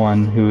find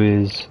someone who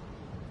is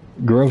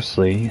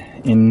grossly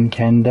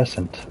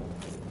incandescent.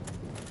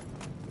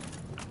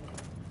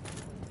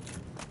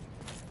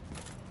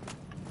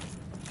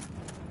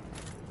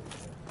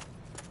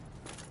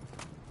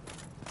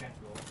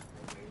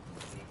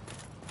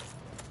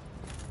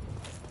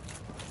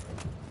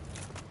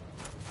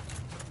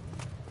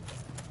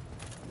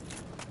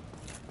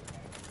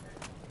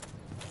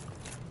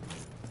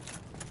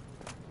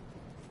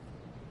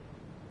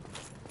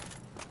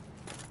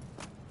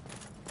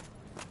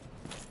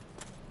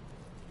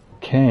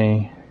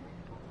 Okay.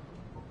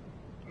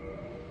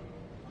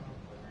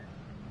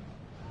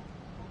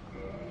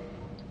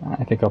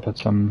 I think I'll put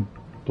some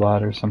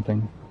blood or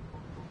something.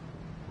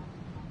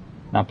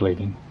 Not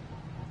bleeding.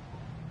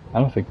 I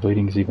don't think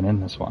bleeding's even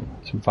in this one.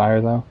 Some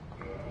fire though.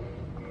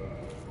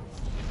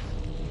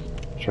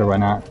 Sure, why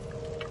not?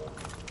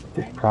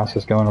 Get the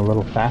process going a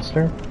little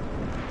faster.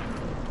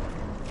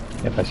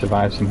 If I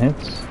survive some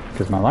hits,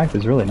 because my life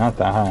is really not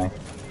that high.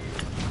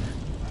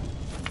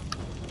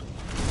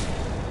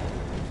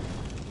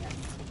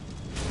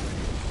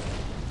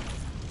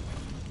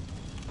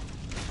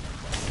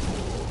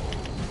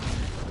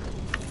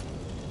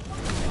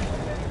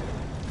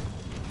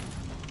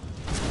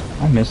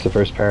 I missed the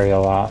first parry a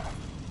lot.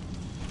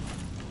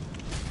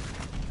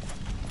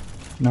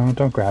 No,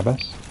 don't grab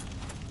us.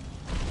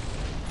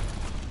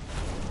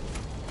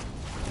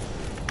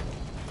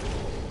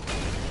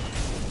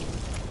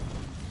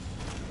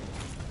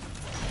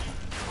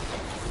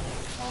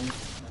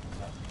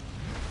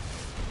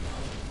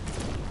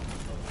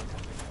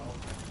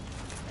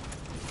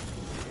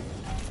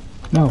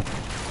 No.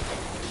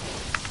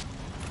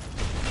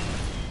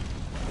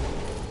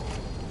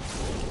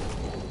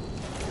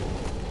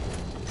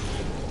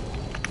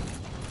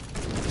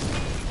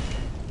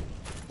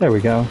 There we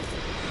go.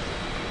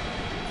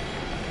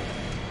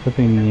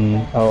 Flipping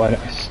the... Oh, I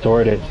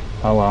stored it.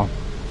 Oh well.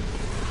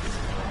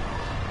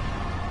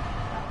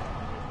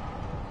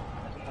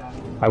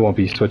 I won't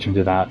be switching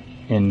to that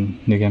in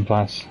New Game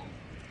Plus.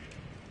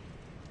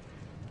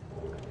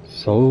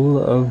 Soul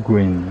of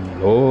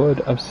Gwyn,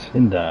 Lord of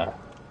Cinder.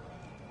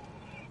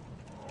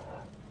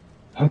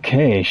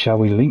 Okay, shall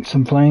we link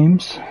some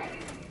flames?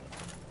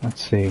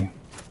 Let's see.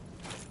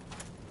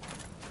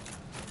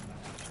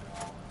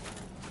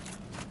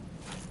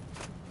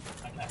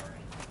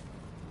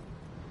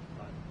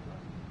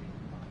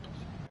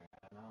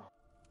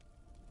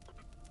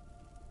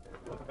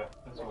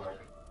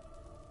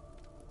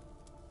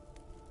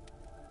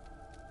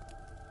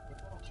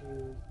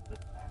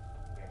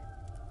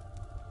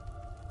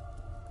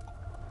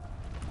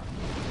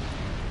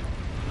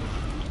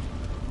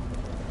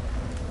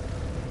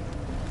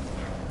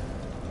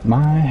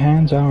 My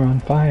hands are on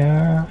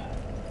fire.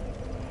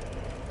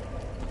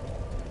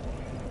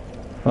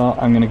 Well,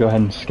 I'm going to go ahead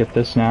and skip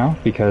this now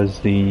because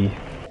the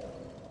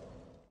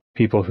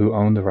people who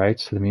own the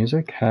rights to the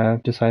music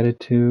have decided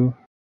to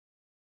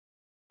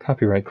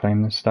copyright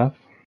claim this stuff.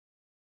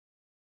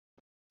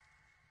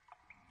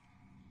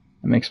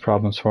 It makes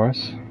problems for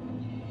us.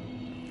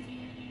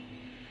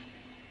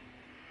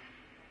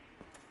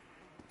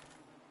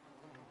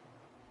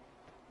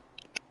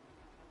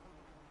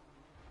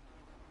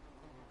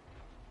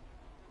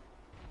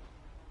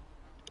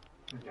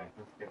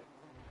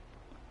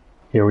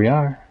 Here we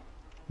are.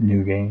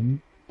 New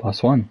game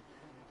 +1.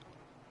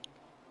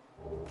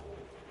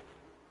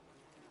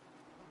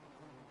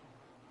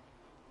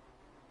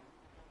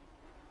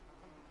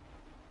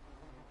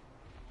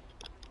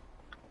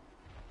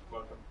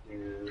 Welcome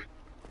to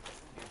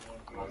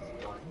 +1. Our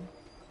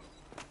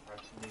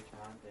new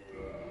challenge is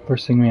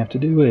First thing we have to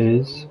do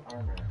is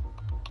armor.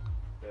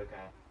 So we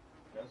got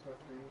no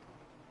sorcery,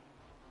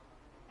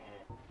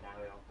 and now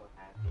we also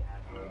have the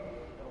add-on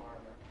no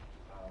armor.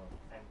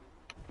 And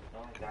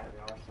not only that, we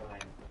also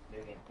have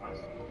New Game Plus.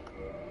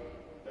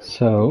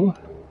 so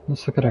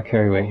let's look at our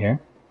carry weight here.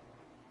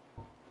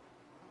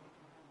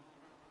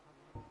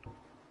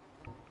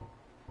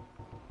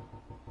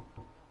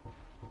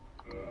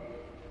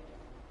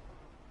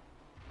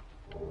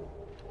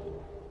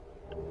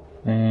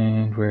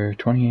 And we're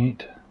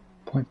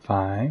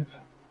 28.5.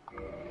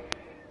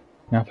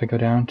 Now if I go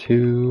down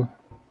to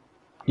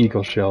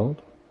Eagle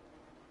Shield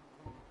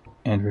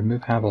and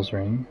remove Havel's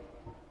Ring,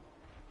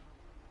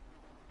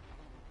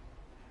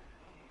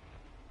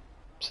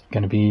 it's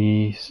going to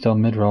be still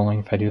mid-rolling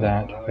if I do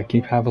that. If I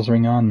keep Havel's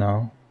Ring on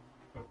though,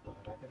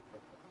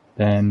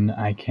 then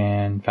I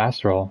can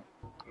fast roll.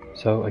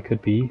 So it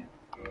could be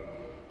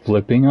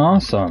flipping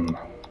awesome.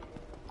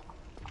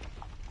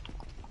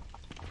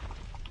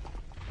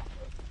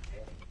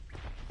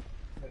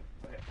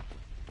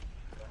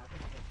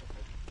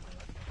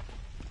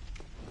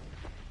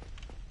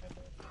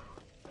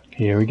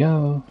 Here we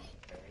go.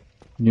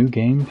 New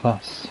Game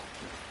Plus.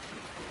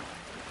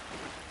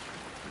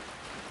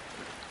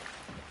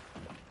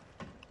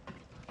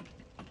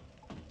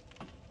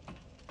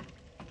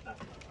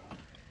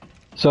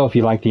 So if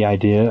you like the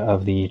idea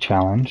of the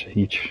challenge,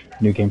 each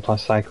New Game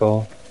Plus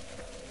cycle,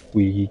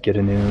 we get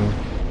a new...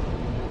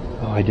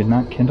 Oh, I did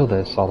not kindle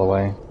this all the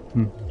way.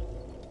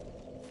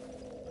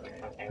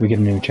 We get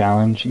a new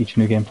challenge each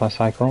New Game Plus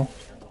cycle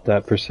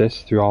that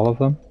persists through all of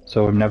them.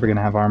 So I'm never going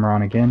to have armor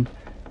on again,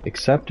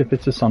 except if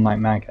it's a Sunlight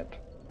Maggot.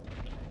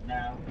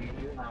 Now, we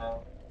do have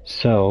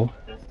So,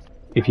 this.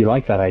 if you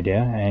like that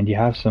idea and you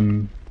have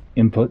some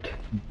input,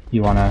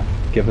 you want to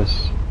give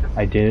us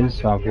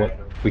ideas of what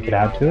we could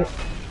add to it,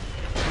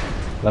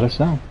 let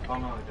us know. Oh no,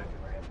 we don't do it.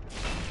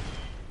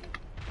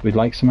 We'd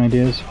like some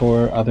ideas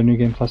for other New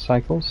Game Plus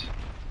cycles.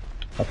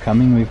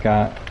 Upcoming, we've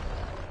got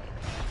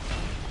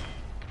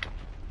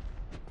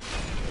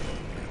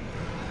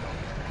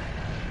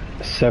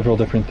several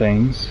different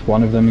things.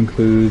 One of them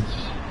includes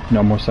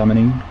no more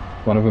summoning.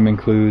 One of them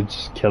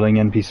includes killing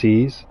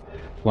NPCs.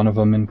 One of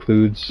them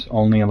includes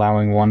only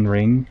allowing one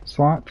ring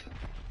slot.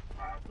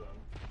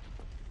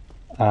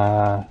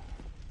 Yeah,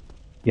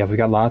 we've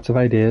got lots of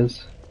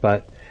ideas,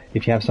 but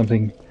if you have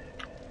something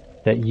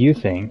that you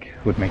think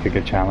would make a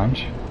good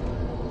challenge,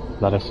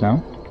 let us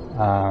know.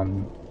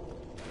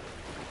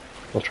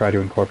 We'll try to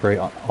incorporate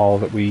all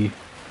that we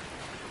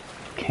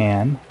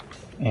can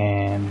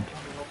and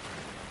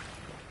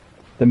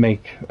that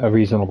make a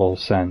reasonable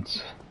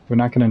sense. We're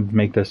not going to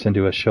make this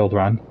into a shield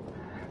run,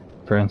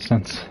 for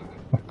instance.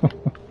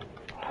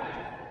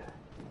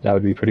 That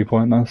would be pretty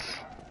pointless.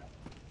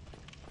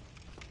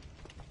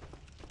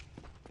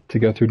 To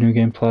go through New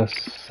Game Plus,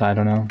 I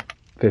don't know,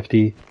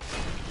 50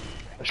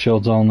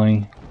 shields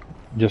only,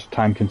 just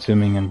time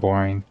consuming and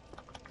boring.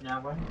 Now,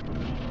 what?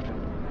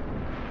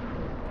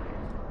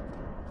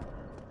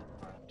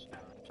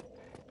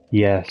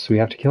 Yes, we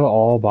have to kill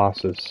all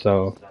bosses,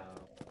 so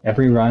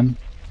every run,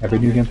 every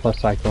New Game Plus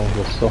cycle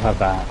will still have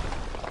that.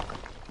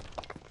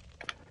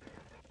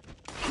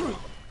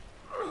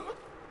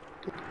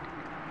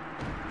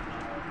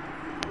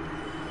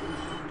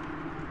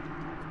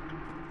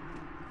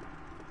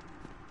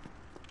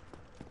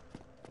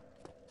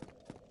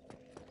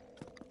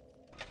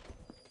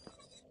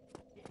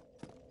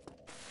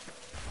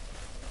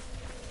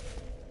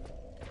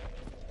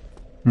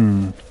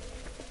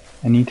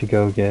 I need to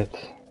go get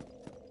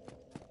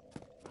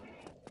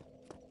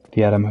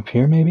The item up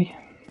here, maybe?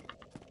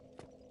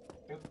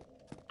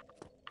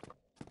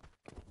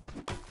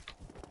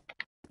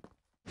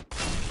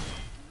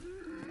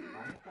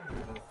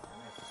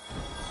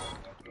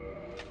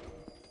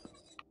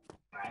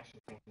 I'm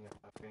actually thinking of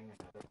upgrading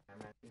another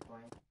pyromancy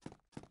flame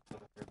for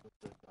the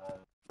purposes of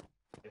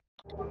if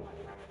one of my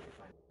pyromancy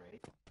flames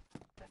breaks,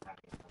 then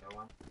having another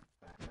one.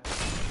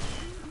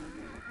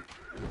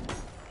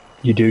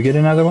 You do get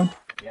another one?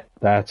 Yep.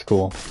 That's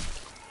cool.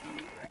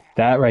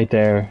 That right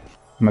there,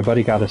 my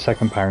buddy got a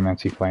second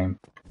pyromancy flame,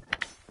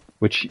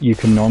 which you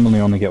can normally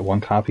only get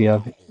one copy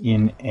of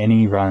in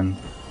any run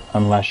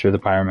unless you're the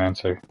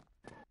pyromancer.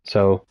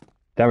 So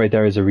that right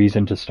there is a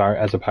reason to start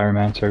as a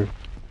pyromancer,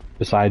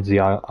 besides the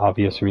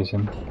obvious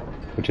reason,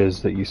 which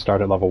is that you start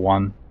at level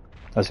 1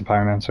 as a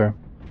pyromancer.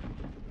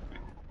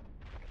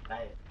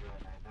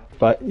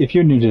 But if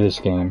you're new to this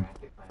game,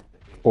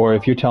 or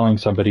if you're telling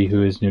somebody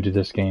who is new to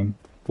this game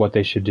what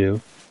they should do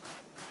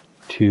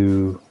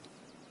to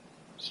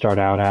start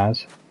out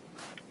as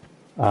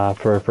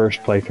for a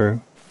first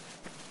playthrough,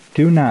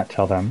 do not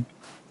tell them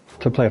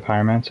to play a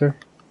pyromancer.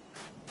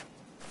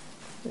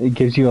 It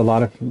gives you a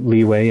lot of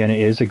leeway and it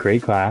is a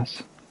great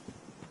class.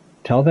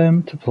 Tell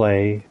them to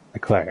play a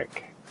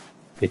cleric.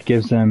 It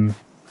gives them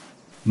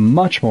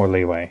much more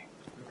leeway.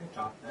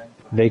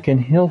 They can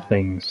heal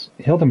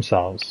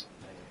themselves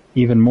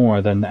even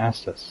more than the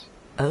Estus.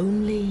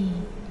 Only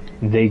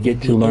they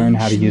get to learn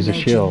how to use a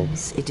shield,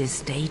 it is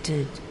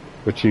stated,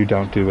 which you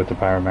don't do with the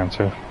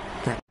pyromancer.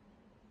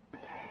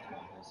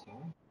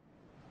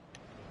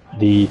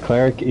 The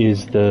cleric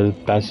is the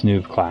best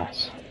noob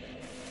class.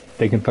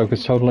 They can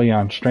focus totally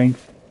on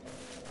strength,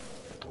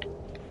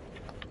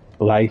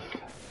 life,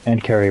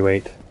 and carry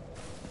weight,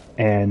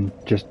 and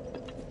just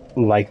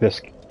like this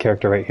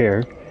character right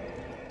here,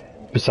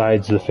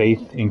 besides the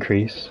faith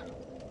increase,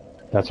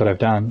 that's what I've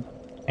done,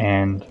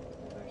 and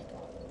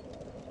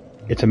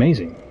it's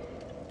amazing.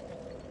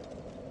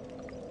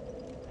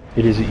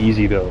 It is an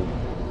easy build.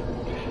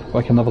 Oh,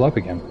 I can level up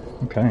again.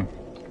 Okay.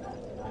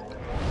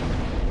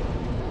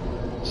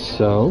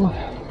 So,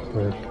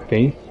 for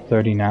faith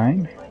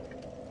 39,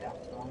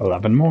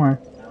 11 more.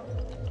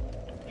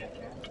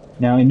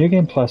 Now, in New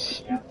Game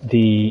Plus,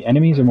 the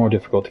enemies are more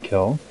difficult to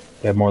kill.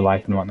 They have more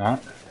life and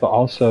whatnot, but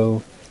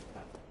also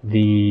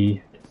the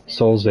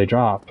souls they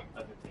drop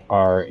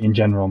are, in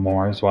general,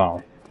 more as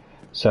well.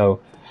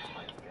 So,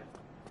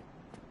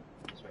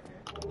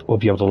 we'll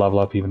be able to level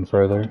up even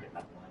further.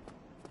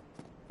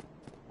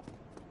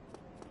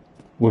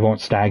 We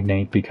won't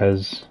stagnate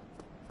because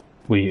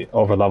we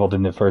over-leveled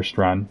in the first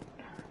run,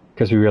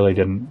 because we really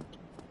didn't.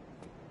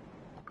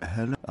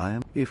 Hello, I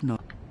am, if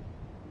not.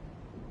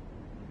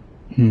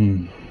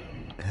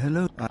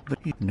 Hello,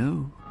 but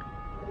no.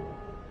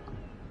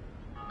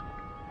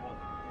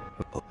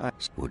 Oh, I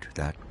would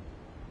that.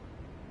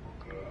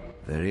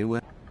 Very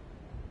well.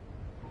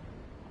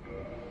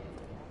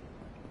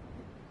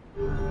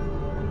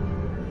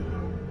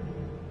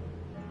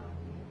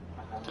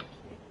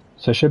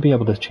 So I should be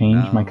able to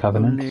change my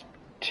covenant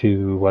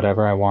to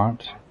whatever I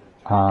want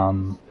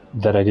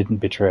that I didn't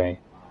betray.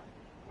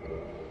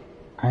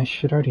 I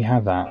should already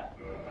have that.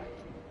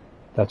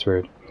 That's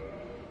weird.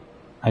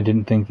 I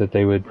didn't think that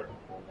they would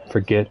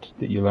forget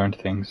that you learned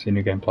things in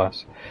New Game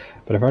Plus.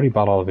 But I've already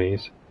bought all of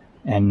these,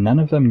 and none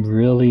of them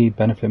really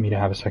benefit me to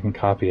have a second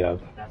copy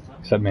of,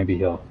 except maybe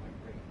Hill.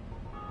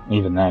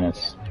 Even then,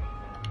 it's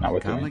not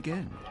with me.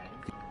 Again.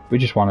 We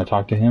just want to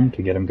talk to him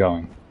to get him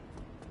going.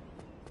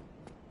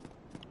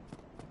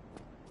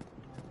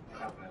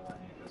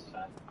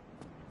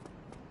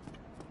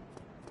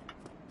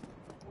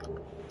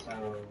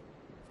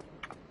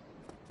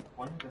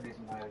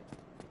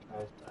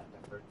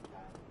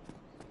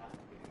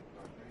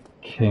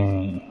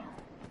 Okay.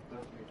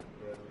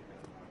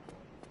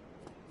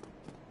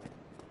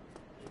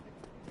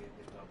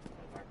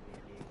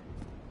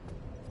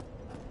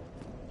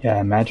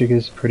 Yeah, magic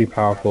is pretty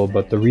powerful,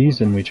 but the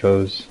reason we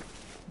chose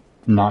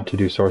not to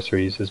do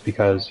sorceries is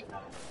because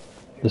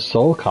the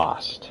soul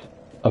cost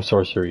of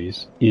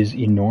sorceries is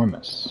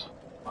enormous.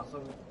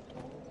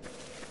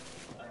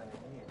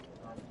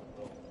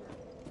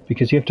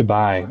 Because you have to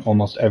buy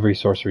almost every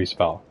sorcery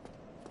spell.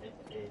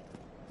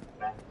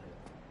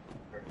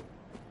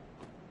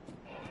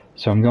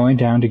 So I'm going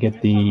down to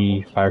get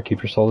the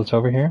Firekeeper soul that's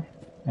over here,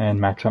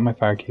 and max out my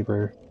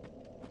Firekeeper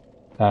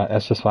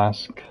Estus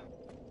Flask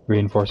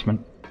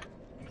reinforcement.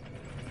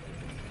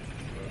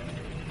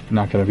 I'm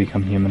not going to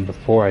become human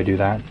before I do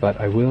that, but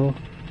I will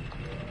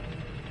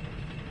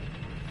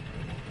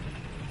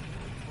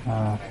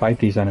fight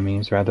these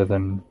enemies rather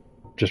than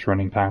just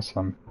running past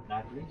them.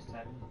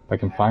 If I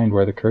can find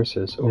where the curse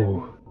is.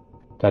 Oh,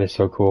 that is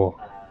so cool.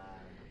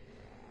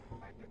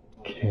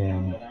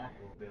 Okay.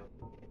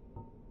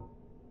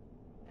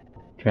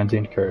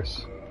 Transient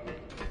curse.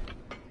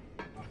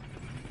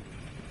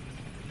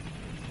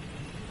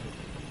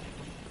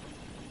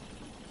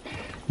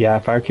 Yeah,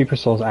 Firekeeper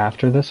souls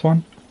after this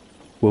one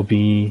will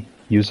be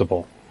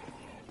usable.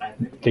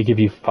 They give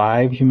you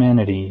 5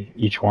 humanity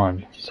each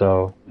one,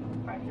 so...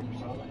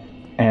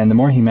 And the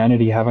more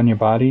humanity you have on your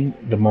body,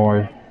 the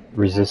more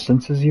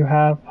resistances you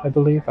have, I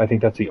believe. I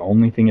think that's the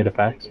only thing it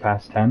affects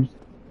past 10.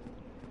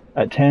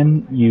 At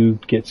 10, you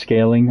get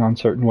scaling on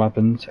certain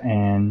weapons,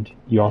 and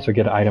you also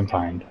get item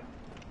find.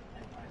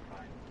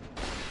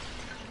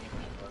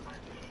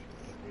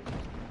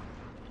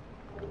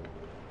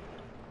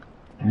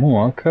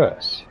 More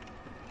curse.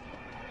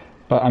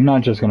 But I'm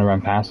not just going to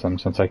run past them,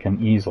 since I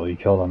can easily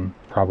kill them,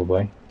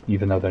 probably,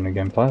 even though they're New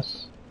Game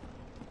Plus.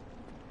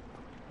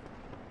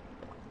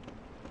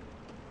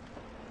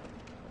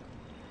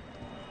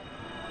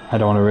 I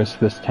don't want to risk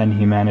this 10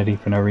 humanity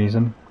for no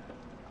reason.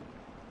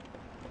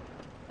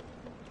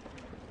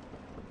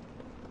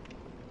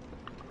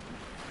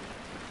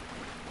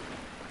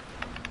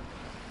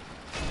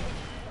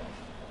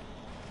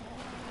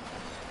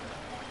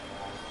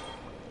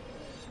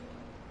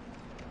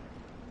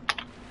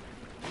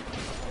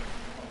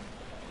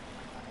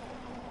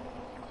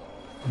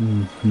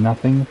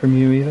 Nothing from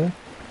you either?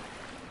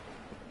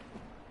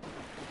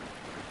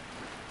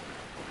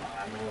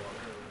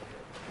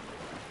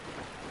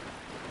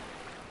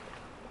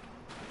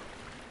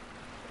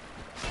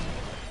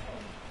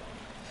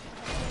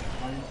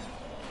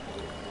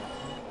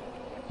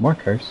 More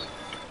curse.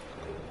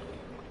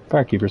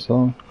 Firekeeper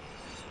soul.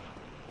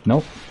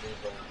 Nope.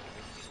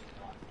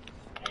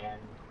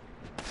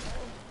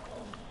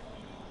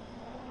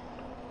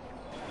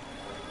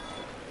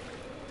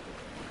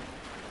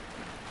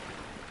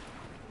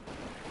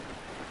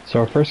 So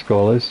our first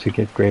goal is to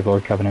get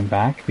Gravelord Covenant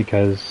back,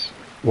 because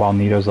while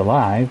Nito's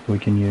alive, we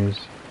can use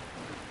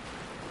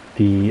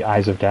the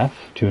Eyes of Death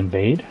to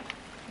invade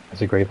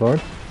as a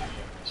Gravelord.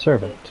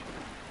 Servant.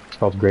 It's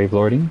called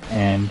Gravelording,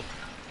 and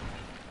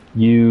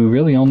you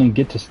really only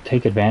get to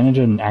take advantage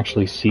and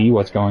actually see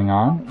what's going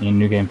on in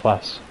New Game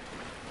Plus.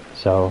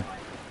 So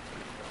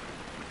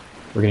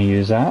we're going to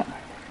use that.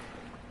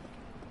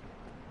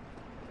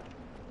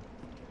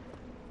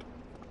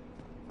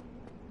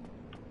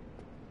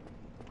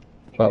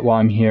 But while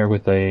I'm here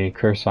with a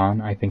curse on,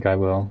 I think I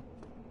will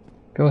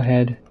go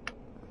ahead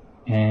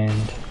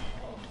and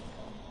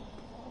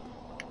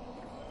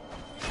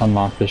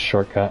unlock this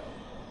shortcut.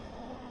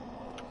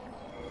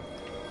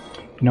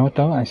 You know what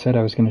though? I said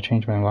I was going to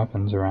change my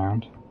weapons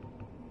around.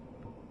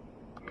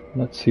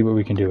 Let's see what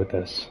we can do with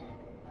this.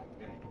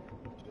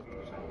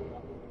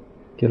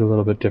 Get a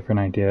little bit different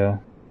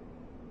idea.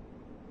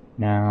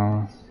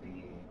 Now,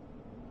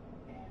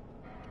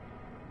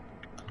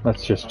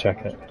 let's just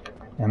check it.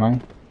 Am I?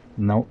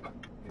 Nope.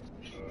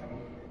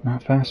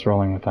 Not fast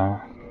rolling with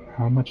that.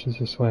 How much does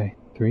this weigh?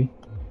 3?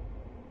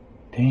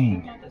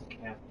 Dang.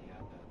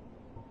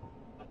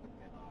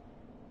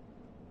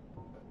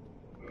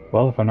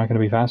 Well, if I'm not going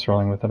to be fast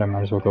rolling with it, I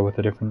might as well go with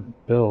a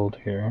different build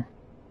here.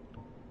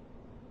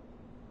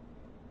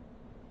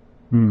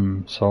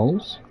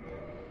 Souls?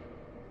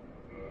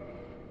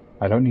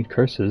 I don't need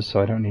curses, so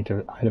I don't need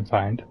to item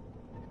find.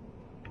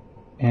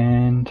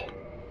 And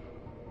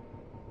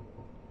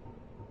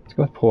let's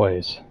go with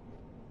poise,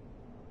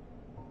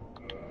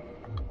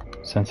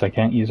 since I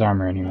can't use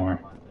armor anymore.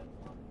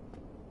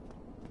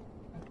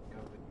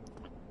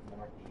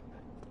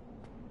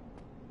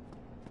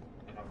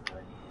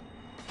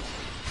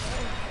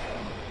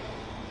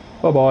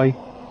 Oh boy.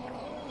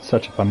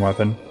 Such a fun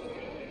weapon.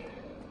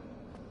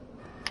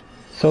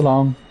 So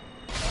long.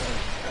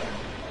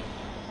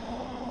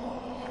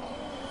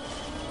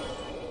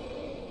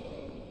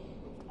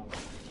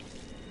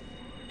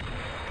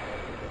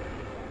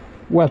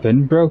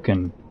 Weapon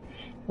broken.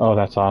 Oh,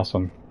 that's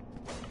awesome.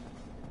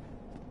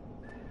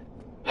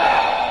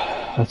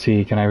 Let's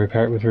see, can I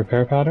repair it with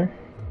repair powder?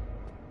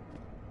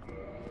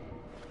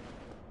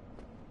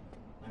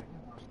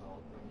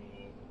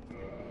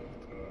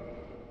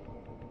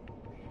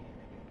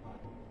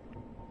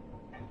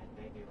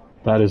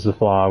 That is the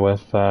flaw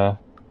with the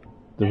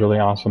really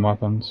awesome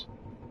weapons.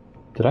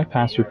 Did I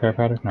pass repair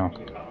powder? No.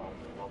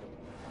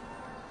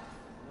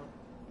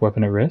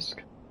 Weapon at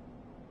risk?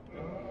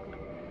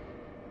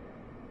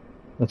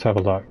 Let's have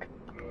a look.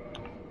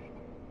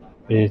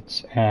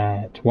 It's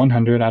at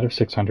 100 out of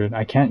 600.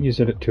 I can't use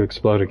it to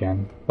explode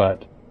again,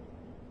 but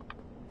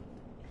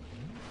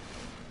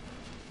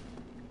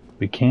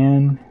we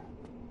can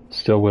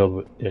still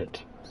wield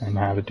it and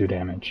have it do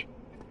damage.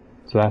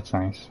 So that's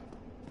nice.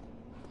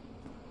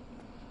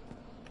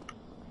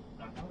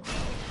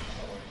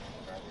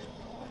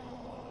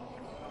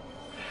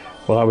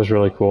 Well, that was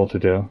really cool to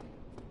do.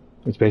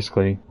 It's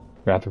basically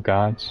Wrath of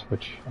Gods,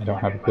 which I don't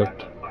have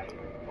equipped.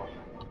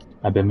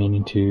 I've been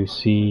meaning to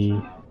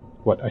see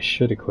what I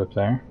should equip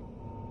there,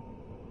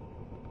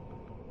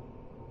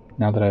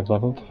 now that I've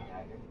leveled.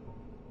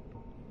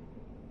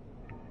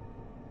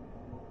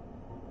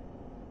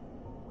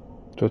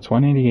 So it's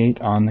 188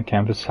 on the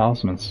Canvas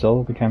Talisman,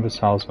 still the Canvas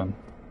Talisman.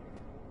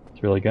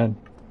 It's really good.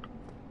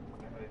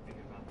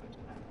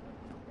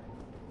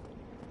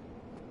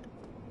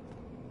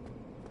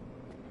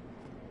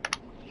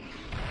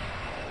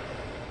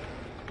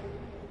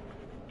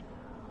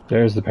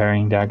 There's the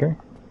parrying dagger.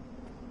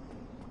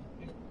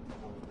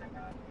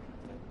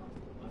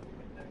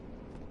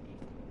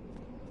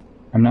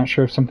 I'm not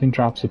sure if something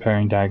drops the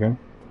parrying dagger,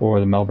 or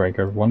the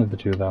Mailbreaker, one of the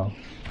two though,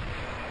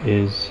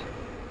 is...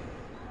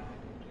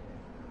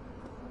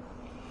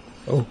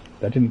 Oh,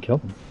 that didn't kill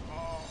them.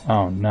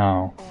 Oh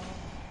no.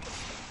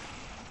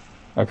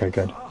 Okay,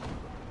 good.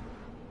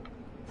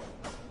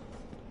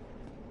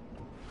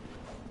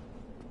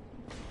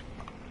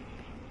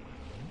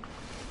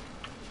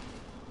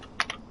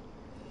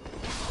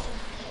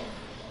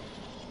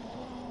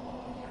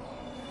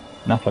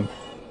 Nothing.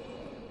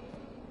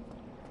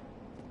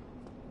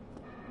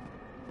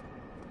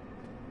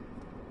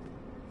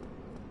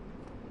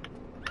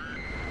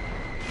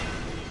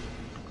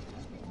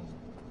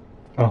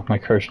 Oh, my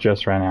curse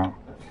just ran out.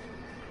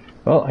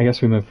 Well, I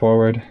guess we move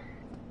forward.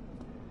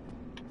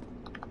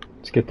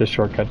 Let's get this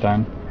shortcut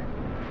done.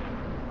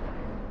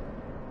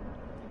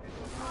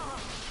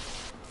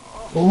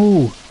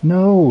 Oh,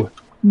 no!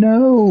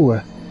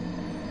 No!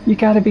 You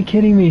gotta be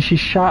kidding me, she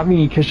shot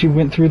me because she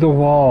went through the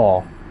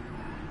wall.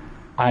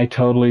 I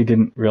totally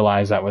didn't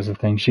realize that was a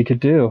thing she could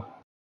do.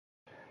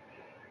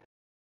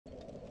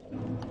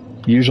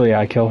 Usually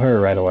I kill her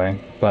right away,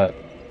 but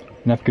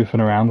enough goofing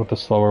around with a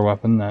slower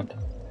weapon that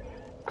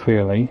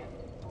clearly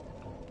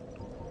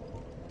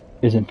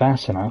isn't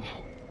fast enough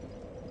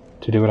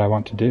to do what I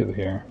want to do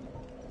here.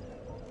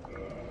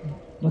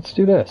 Let's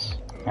do this,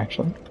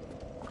 actually.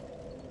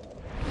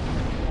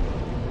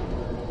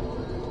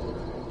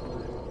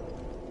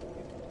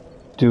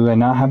 Do I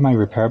not have my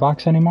repair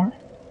box anymore?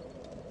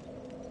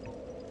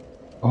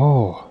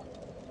 Oh,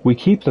 we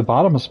keep the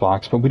bottomless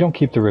box, but we don't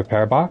keep the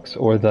repair box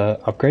or the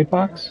upgrade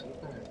box?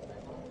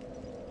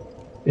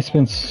 It's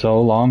been so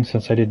long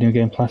since I did New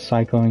Game Plus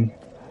cycling.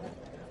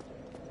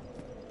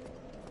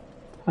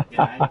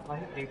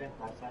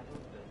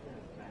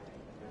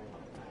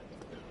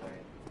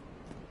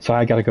 So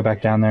I gotta go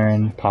back down there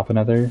and pop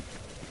another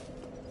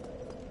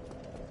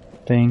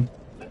thing.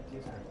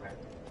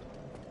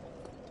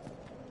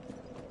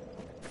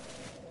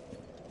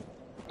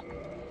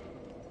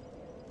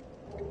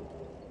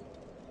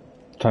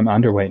 So I'm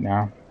underweight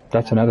now.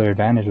 That's another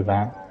advantage of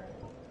that.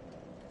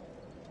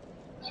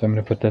 So I'm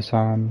gonna put this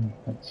on.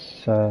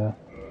 Let's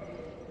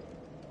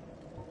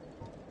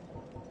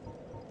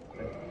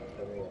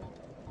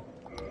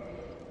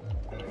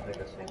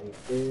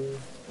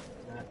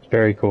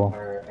very cool.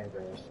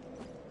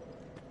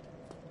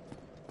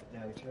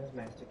 No, we chose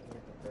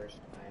Masticator the first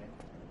time.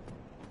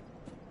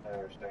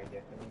 Or starting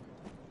Yesterday.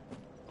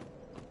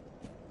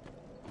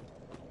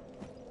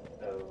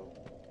 So,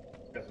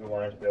 because we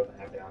wanted to be able to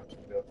have the option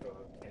to go for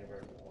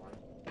anywhere we want.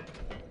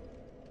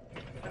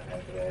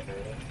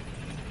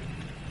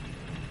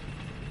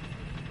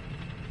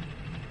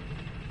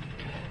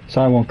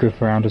 So I won't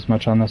goof around as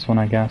much on this one,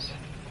 I guess.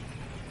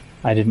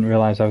 I didn't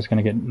realize I was going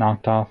to get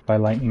knocked off by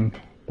lightning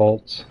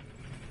bolts.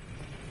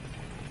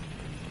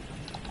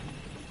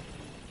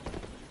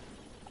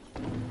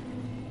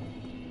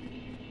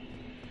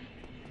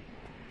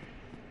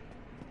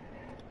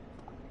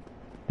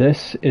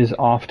 This is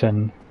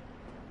often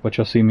what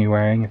you'll see me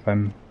wearing if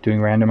I'm doing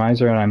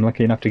randomizer and I'm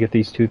lucky enough to get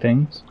these two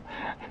things.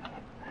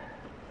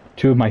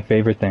 Two of my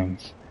favorite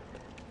things.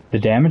 The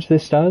damage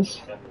this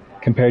does,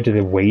 compared to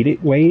the weight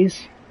it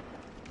weighs,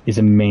 is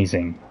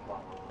amazing.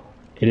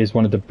 It is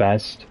one of the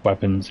best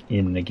weapons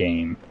in the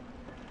game.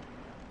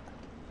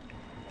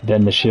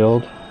 Then the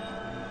shield,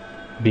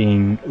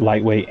 being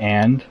lightweight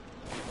and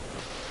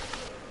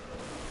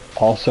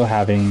also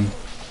having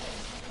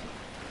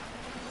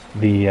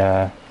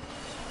the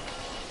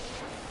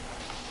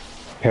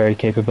parry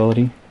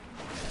capability,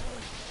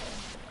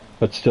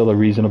 but still a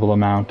reasonable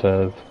amount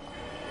of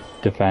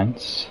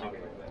defense.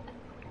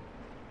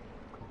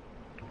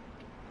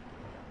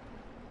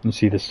 You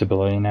see the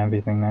stability and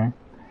everything there.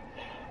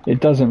 It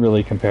doesn't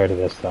really compare to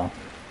this though.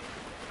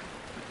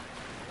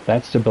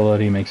 That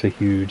stability makes a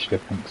huge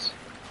difference.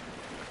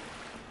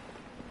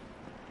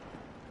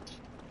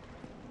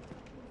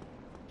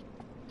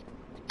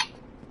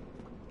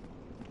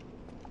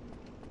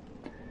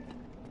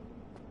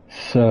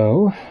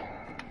 So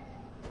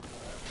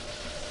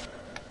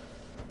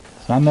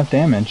it's not enough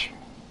damage.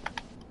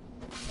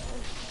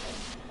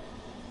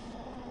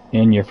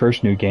 In your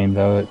first new game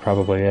though, it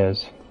probably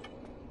is.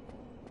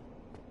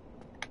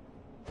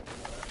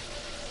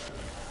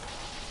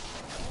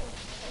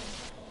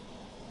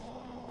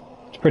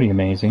 Pretty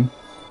amazing,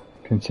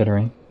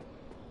 considering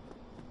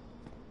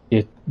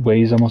it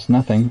weighs almost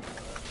nothing.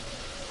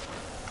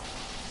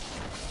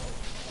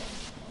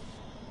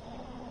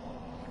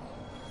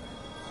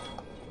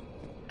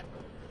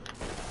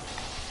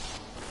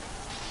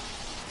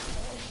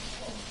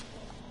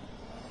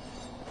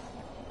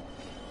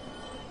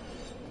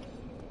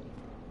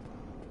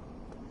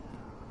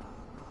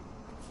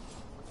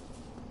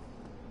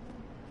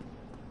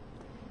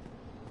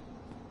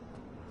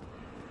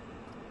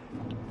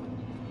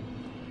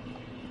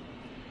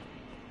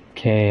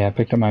 Okay, I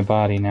picked up my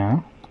body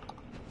now.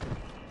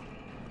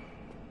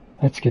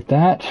 Let's get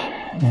that,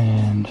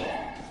 and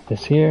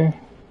this here.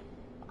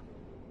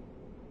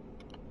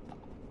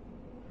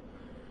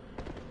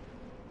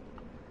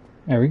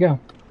 There we go.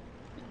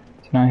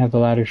 So now I have the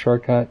ladder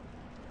shortcut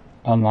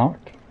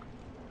unlocked.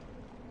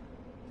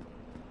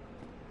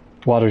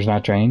 Water's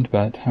not drained,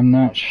 but I'm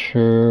not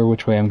sure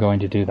which way I'm going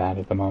to do that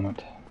at the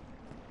moment.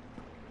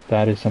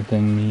 That is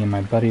something me and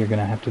my buddy are going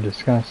to have to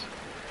discuss.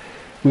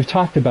 We've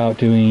talked about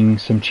doing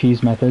some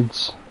cheese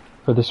methods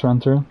for this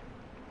run through.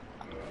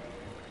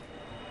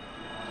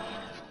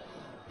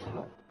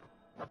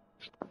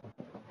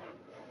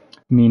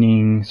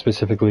 Meaning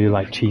specifically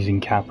like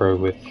cheesing Capra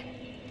with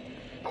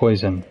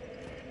poison,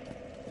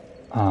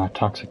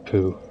 toxic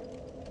poo,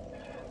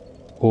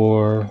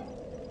 or,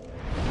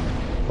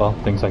 well,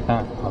 things like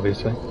that,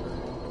 obviously.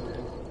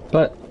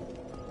 But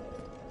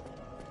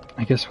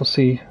I guess we'll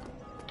see.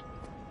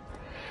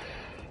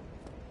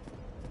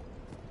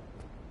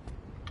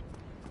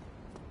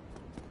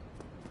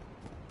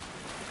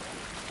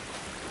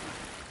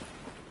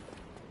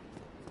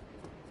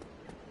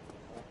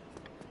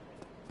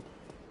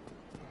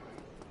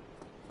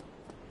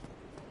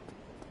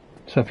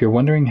 So if you're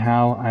wondering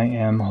how I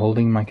am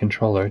holding my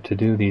controller to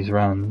do these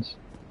runs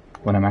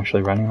when I'm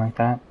actually running like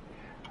that,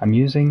 I'm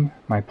using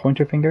my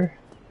pointer finger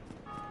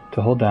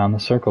to hold down the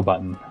circle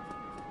button,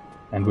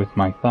 and with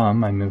my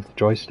thumb I move the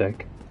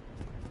joystick.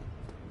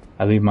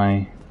 I leave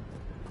my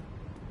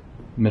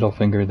middle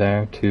finger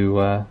there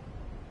to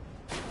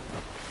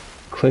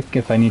click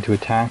if I need to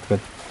attack, but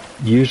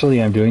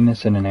usually I'm doing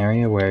this in an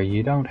area where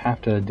you don't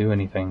have to do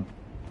anything.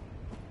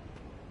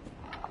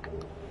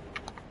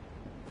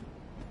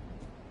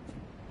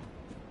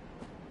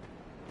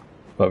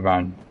 But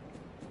run.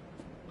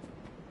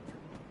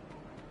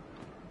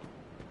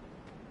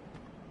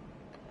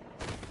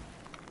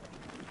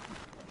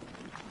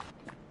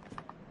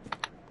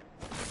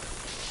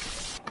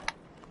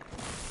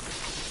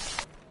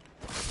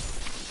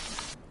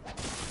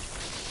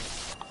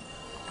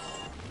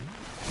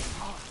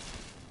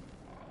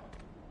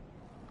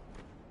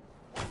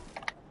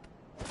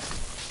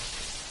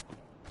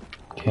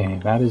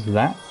 Okay, that is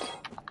that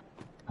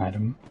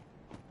item.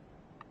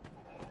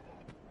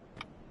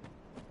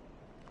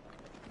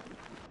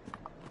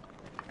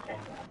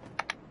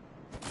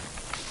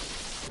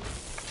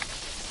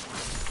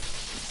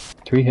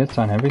 Three hits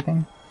on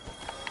everything?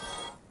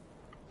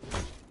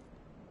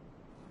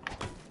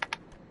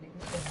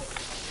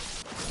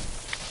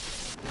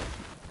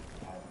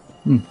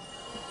 Let's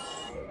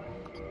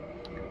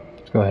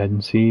go ahead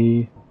and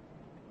see.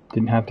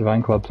 Didn't have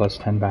Divine Club plus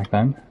 10 back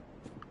then.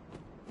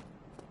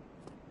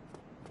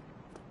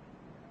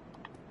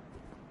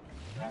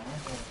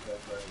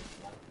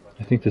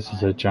 I think this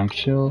is a junk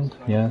shield,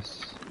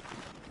 yes.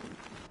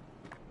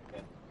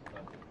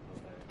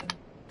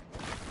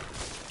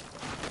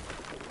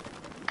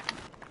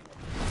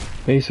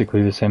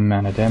 Basically the same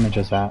amount of damage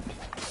as that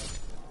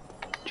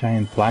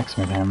giant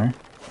blacksmith hammer.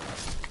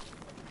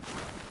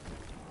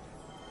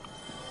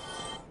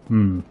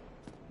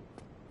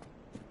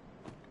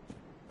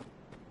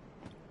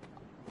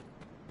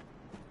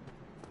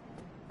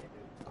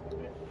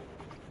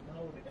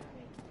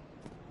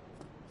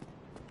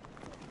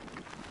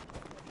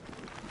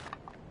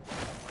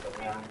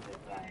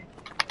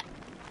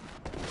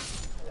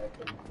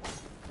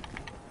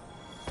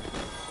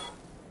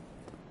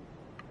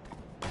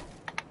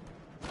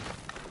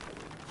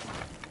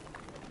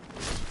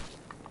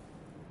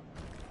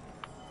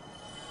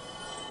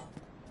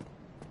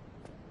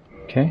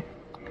 Okay.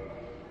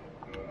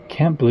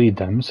 Can't bleed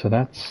them, so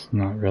that's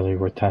not really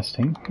worth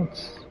testing.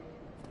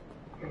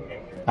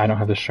 I don't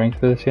have the strength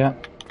for this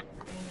yet.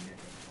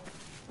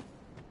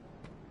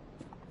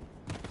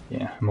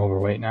 Yeah, I'm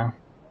overweight now.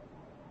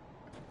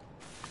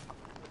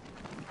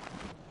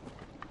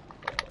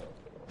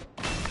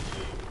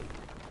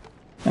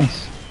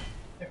 Nice.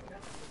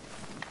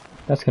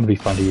 That's gonna be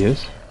fun to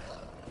use.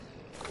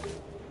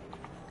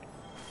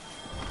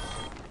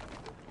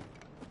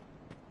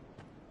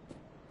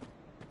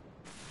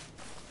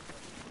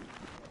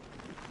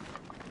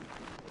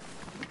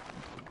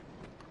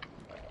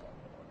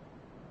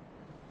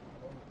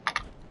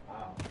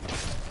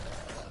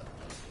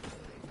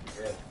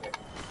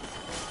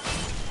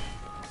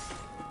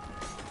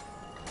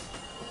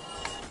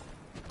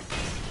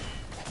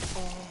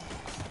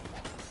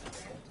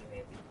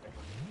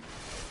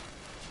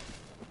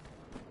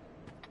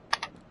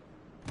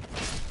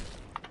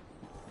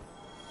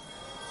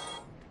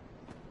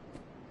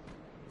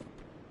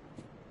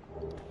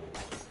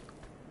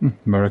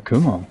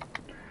 Murakumo.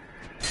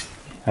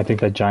 I think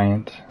that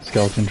giant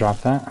skeleton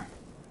dropped that.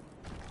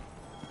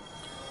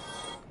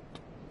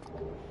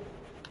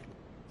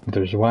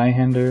 There's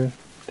Zweihander.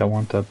 Don't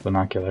want the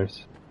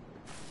binoculars.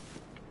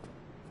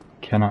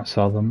 Cannot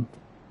sell them,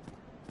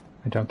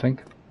 I don't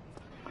think.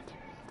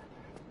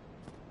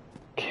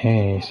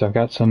 Okay, so I've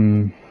got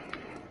some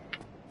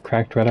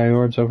cracked red eye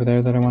orbs over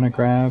there that I want to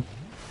grab.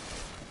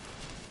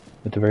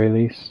 At the very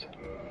least.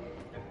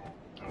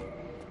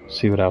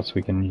 See what else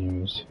we can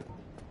use.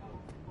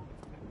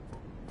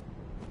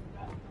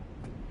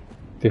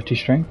 50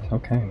 strength?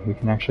 Okay, we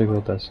can actually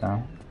build this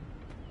now.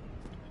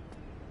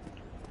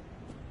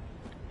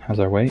 How's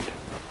our weight?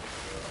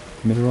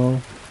 Mid-roll.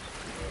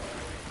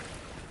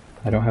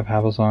 I don't have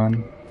Havels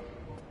on.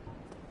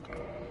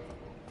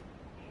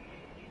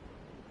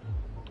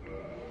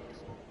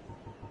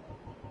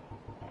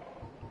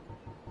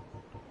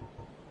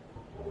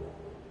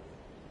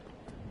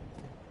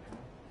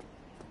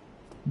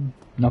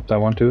 Nope,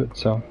 that won't do it,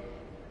 so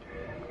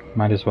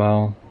might as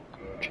well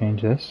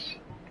change this.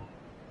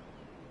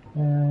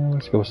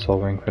 Let's go with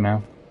Soul Ring for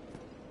now.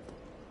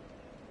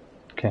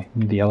 Okay,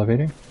 need the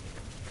elevator.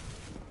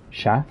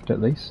 Shaft,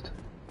 at least.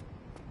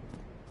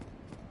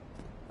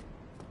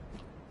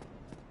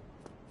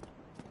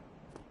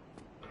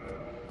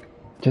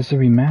 Does the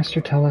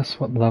remaster tell us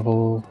what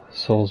level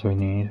souls we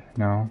need?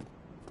 No.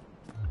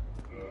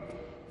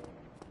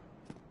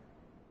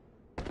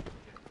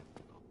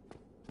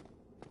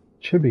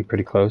 Should be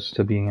pretty close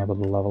to being able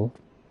to level.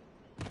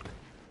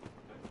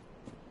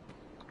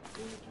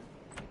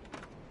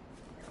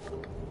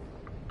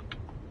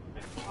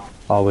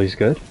 Always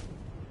good.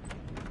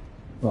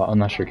 Well,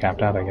 unless you're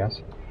capped out, I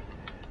guess.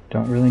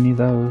 Don't really need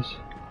those.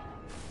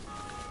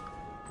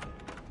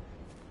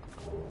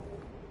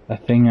 A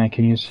thing I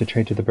can use to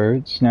trade to the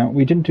birds. Now,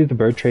 we didn't do the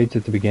bird trades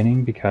at the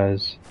beginning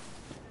because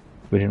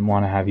we didn't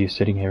want to have you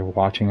sitting here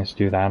watching us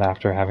do that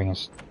after having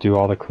us do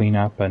all the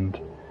cleanup, and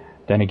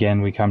then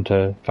again we come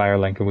to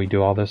Firelink and we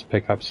do all this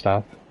pickup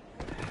stuff.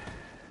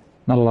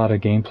 Not a lot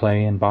of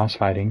gameplay and boss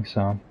fighting,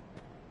 so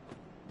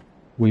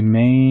we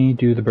may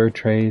do the bird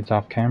trades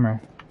off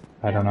camera.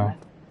 I don't know.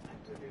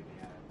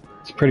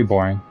 It's pretty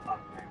boring.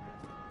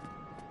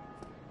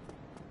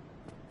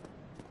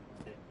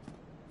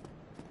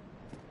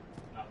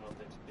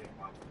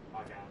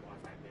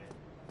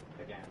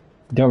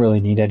 Don't really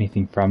need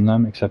anything from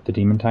them except the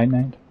Demon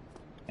Titanite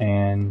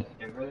and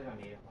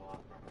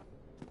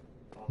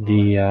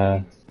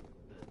the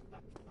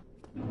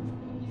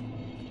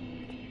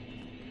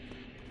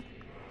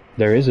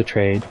there is a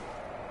trade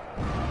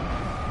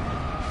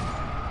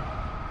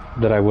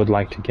that I would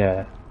like to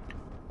get,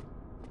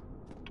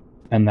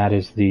 and that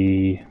is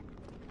the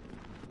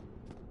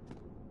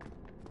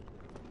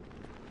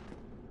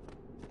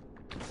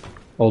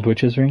Old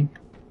Witch's Ring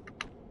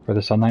for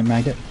the Sunlight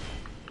Maggot.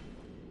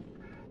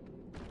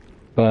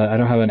 But I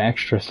don't have an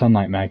extra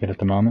Sunlight Maggot at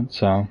the moment,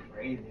 so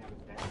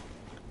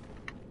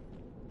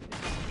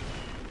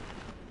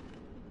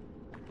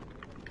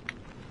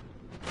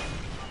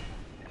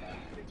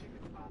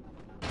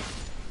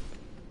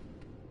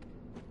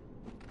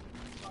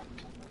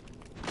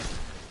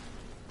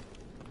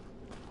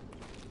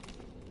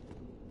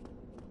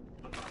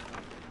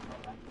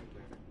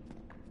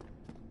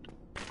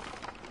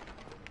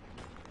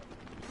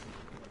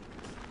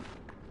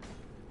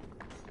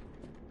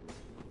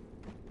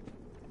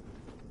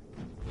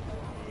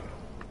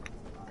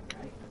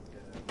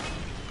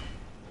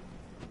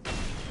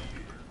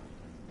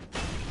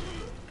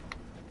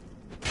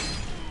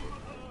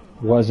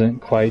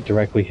wasn't quite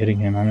directly hitting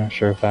him. I'm not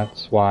sure if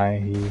that's why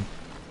he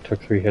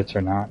took 3 hits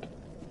or not.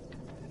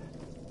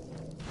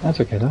 That's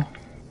okay though.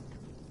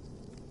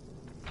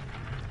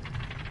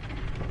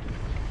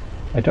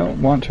 I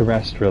don't want to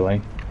rest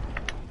really.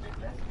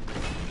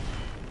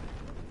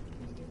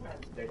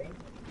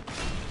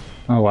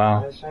 Oh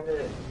wow.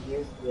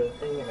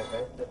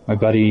 My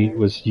buddy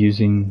was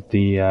using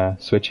the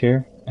switch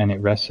here and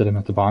it rested him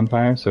at the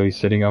bonfire, so he's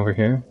sitting over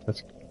here.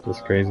 That's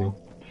crazy.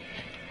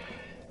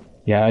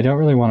 Yeah, I don't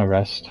really want to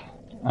rest.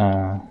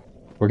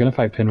 We're gonna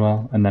fight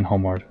Pinwell and then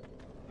Homeward.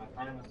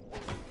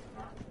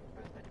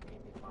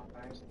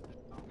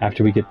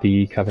 After we get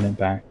the Covenant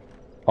back.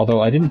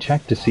 Although I didn't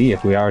check to see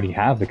if we already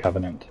have the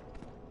Covenant.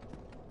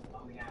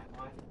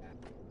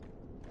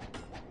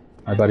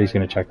 My buddy's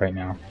gonna check right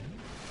now.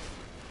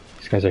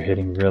 These guys are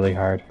hitting really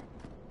hard.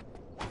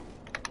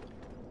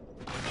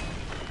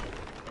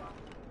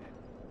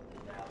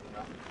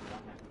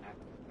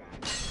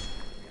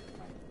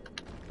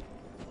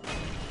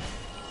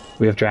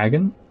 We have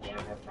Dragon,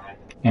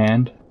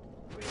 and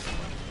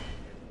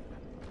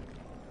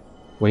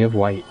we have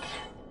White.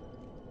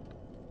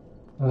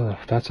 Ugh,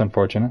 that's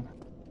unfortunate.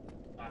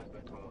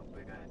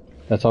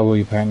 That's all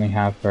we apparently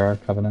have for our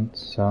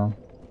Covenants, so...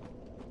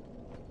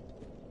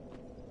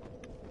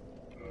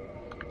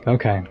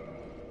 Okay.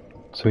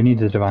 So we need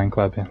the Divine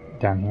Club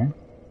down here,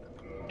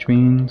 which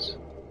means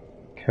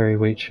carry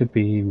weight should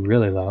be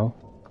really low.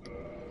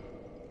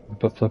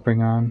 Put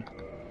Flippering on.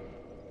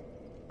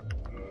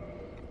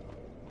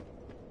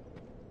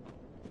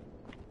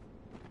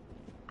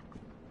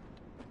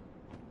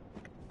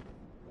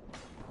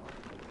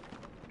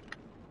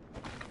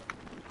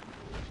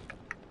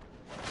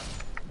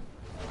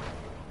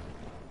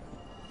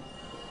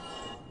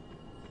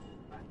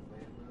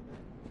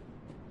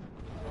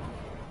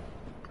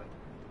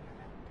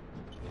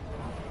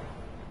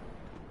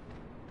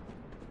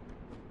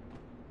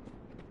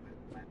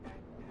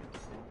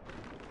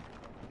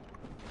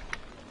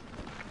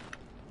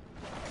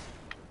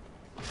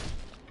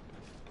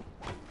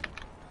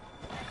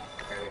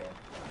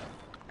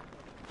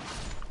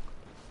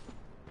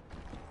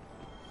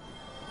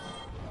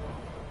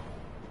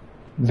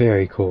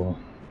 Very cool.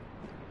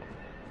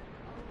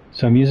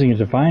 So I'm using a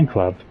Divine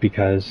Club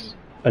because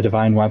a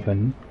Divine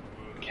Weapon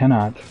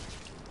cannot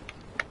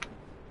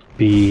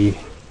be...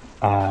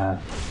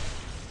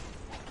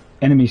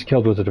 enemies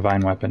killed with a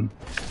Divine Weapon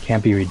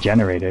can't be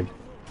regenerated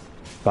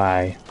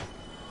by...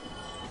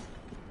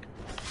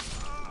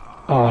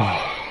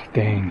 Oh,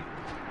 dang.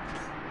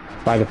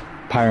 by the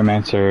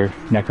pyromancer,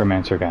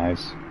 necromancer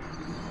guys.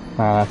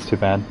 That's too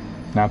bad.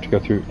 Now I have to go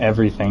through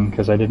everything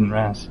because I didn't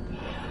rest.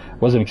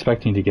 Wasn't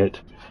expecting to get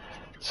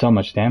so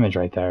much damage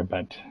right there,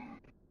 but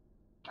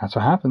that's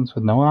what happens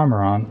with no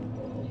armor on.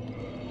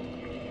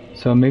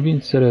 So maybe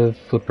instead of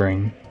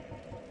flippering,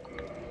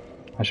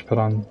 I should put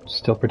on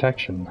steel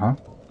protection, huh?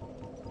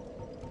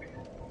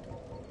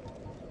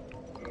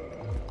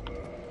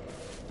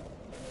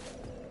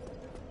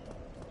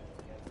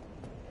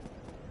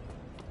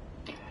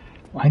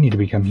 I need to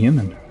become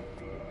human.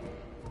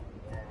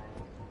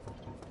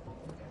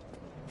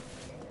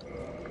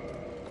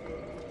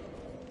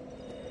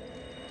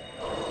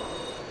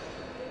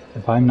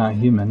 If I'm not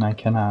human, I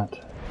cannot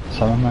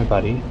summon my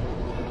buddy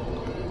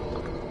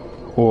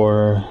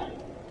or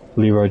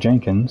Leroy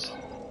Jenkins.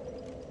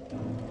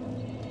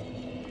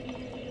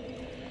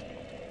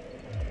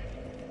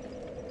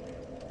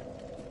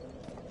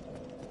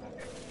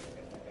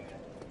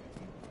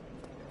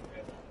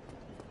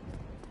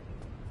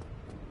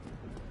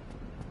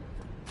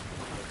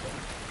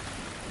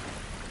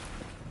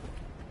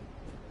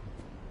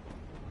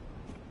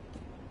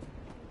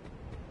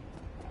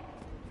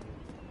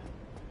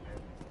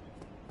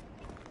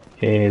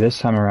 Okay, this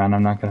time around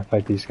I'm not going to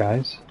fight these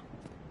guys.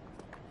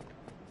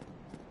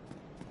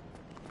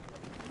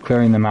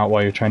 Clearing them out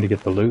while you're trying to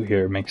get the loot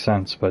here makes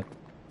sense, but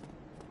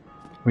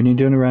when you're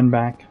doing a run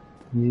back,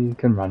 you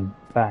can run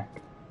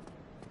back.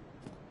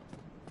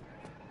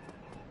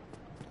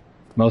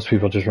 Most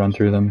people just run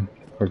through them,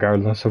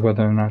 regardless of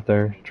whether or not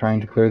they're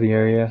trying to clear the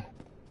area.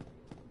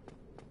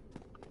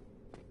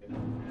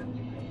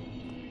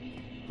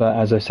 But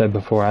as I said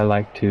before, I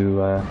like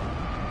to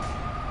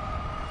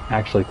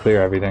actually clear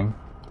everything.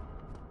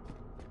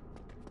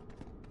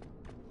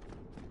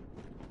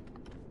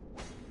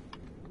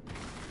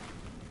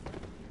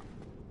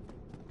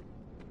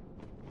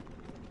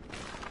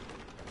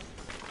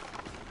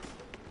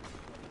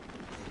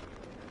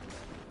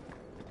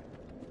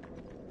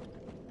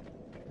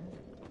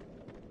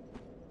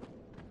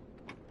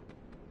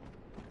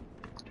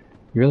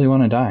 You really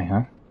want to die,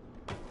 huh?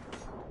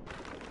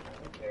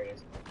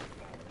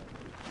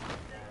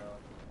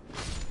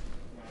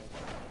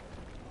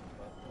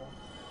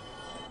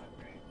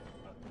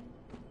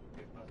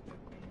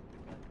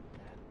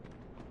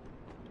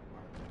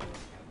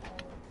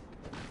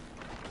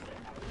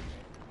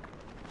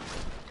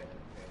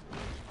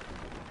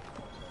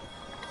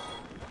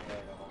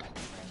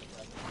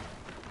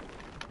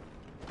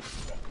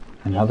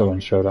 Another one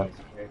showed up.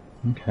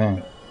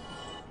 Okay.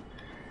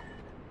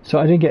 So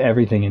I didn't get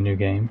everything in New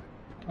Game.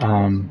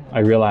 I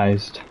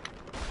realized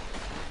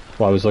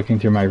while I was looking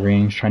through my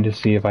rings, trying to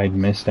see if I'd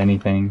missed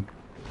anything,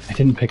 I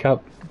didn't pick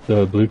up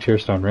the blue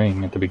tearstone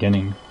ring at the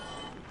beginning.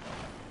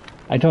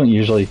 I don't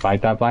usually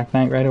fight that Black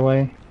Knight right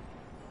away.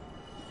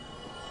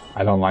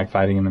 I don't like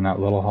fighting him in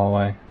that little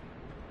hallway.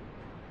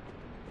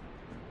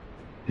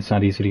 It's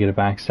not easy to get a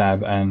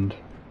backstab, and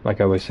like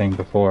I was saying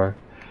before,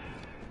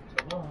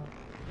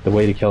 the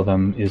way to kill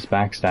them is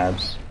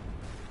backstabs.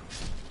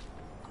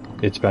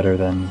 It's better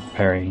than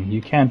parrying.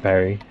 You can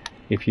parry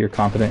if you're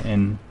confident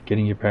in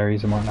getting your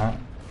parries and whatnot.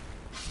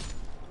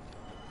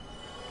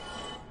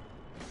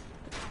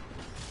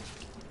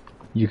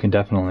 You can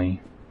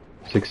definitely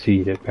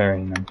succeed at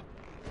parrying them.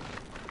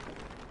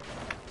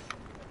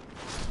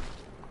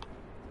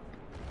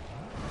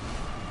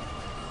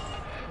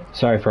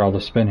 Sorry for all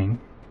the spinning.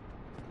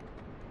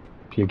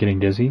 If you're getting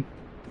dizzy.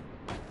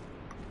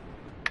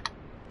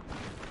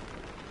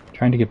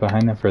 Trying to get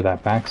behind them for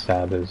that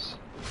backstab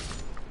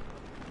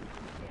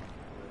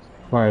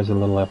requires a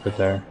little effort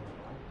there.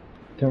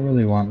 Don't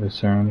really want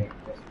Lucerne.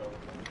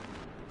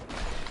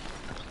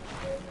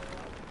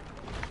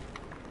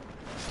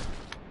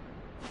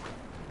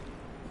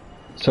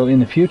 So in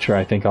the future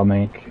I think I'll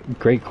make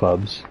great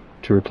clubs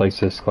to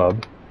replace this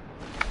club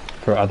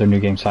for other New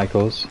Game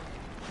cycles.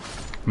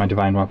 My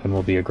Divine Weapon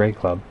will be a great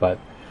club, but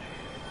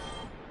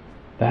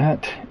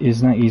that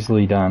is not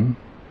easily done.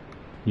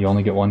 You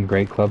only get one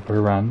great club per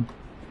run.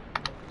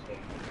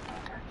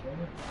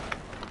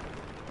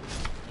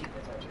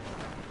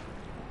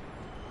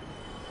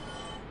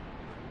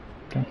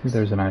 I think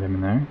there's an item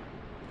in there.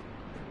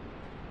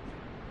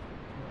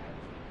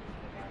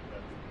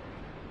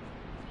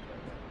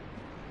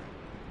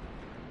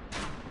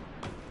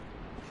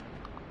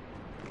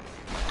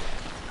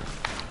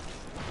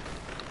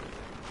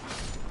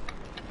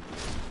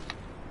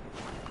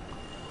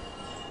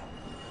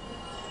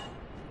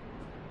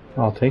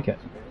 I'll take it.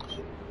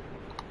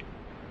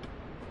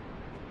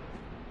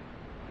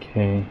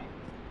 Okay.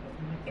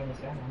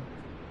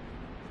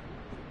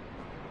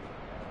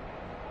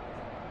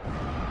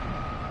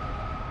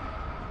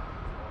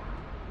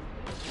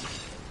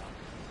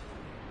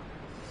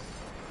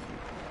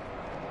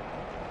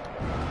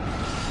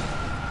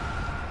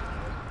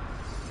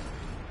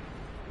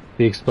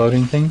 The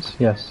exploding things?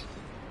 Yes.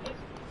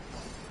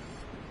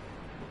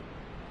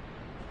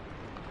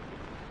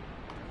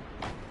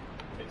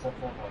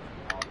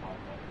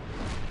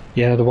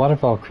 Yeah, the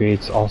waterfall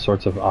creates all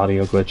sorts of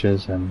audio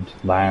glitches and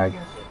lag.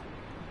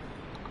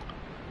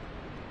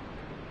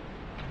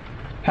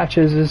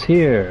 Patches is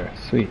here!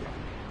 Sweet.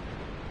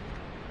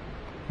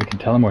 We can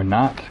tell him we're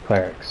not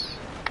clerics.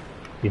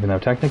 Even though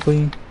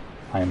technically,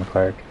 I am a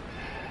cleric.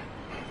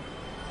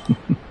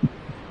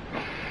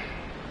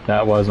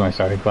 That was my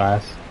starting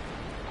class.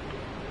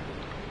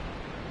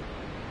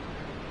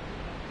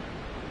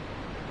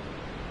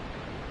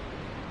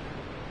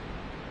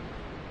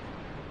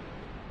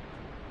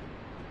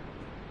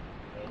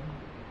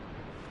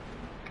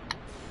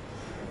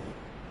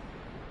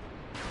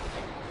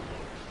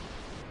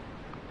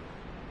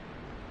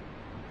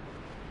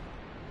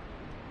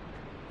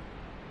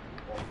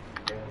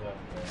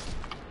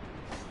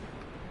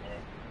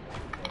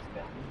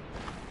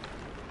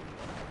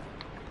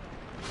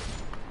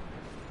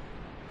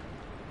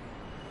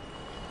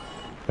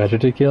 Better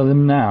to kill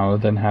them now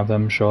than have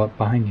them show up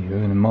behind you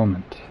in a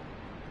moment.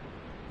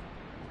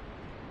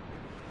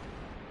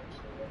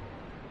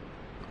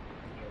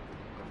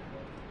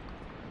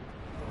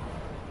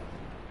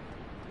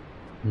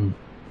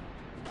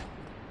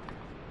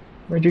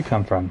 Where'd you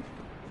come from?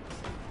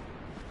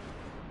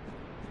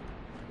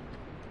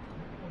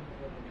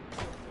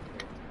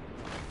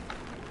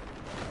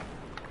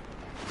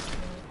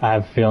 I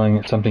have a feeling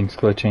that something's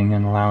glitching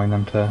and allowing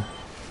them to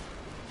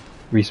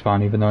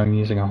respawn even though I'm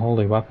using a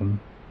holy weapon.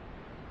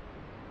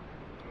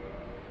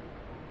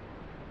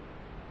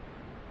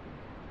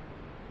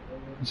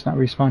 It's not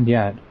respawned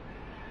yet.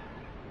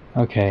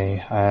 Okay,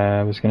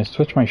 I was going to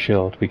switch my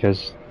shield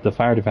because the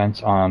fire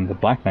defense on the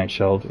Black Knight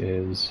shield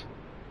is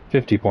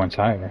 50 points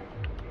higher.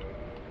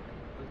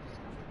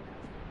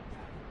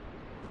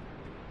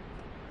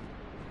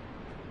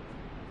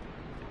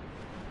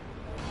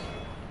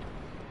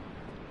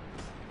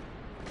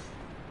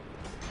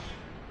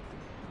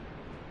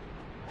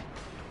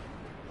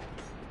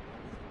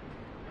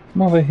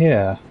 Come over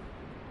here.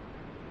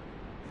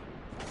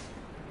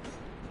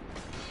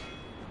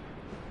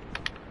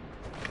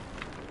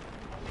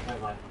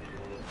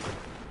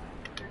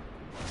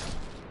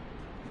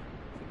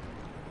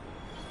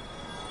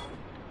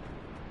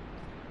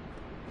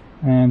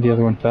 And the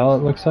other one fell,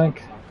 it looks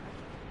like.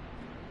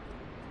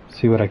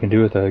 See what I can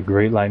do with a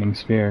Great Lightning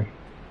Spear.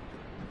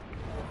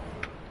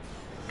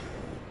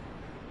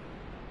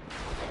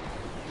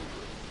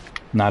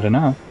 Not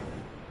enough.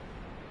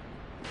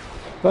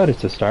 But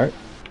it's a start.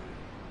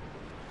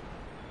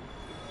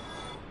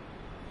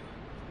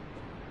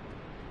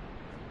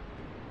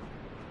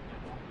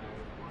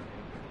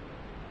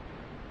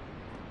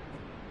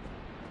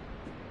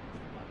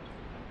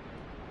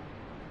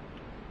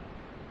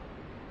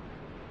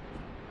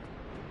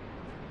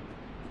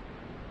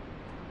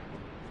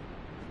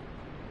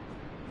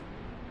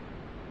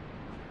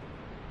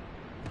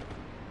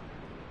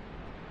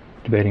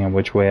 Debating on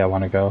which way I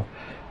want to go.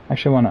 I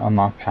actually want to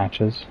unlock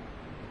patches.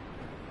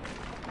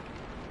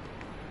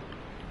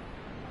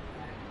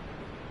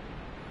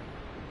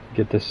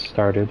 Get this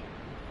started.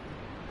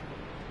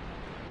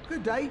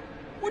 Good day.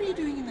 What are you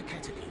doing in the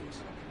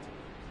catacombs?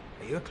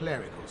 Are you a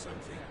cleric or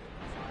something?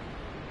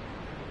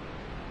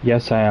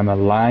 Yes, I am a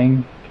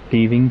lying,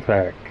 thieving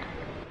cleric.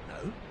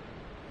 No?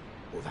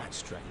 Well, that's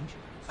strange.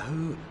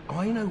 Oh,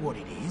 I know what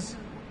it is.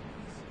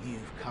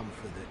 You've come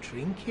for the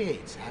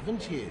trinkets,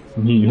 haven't you?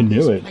 You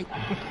knew it.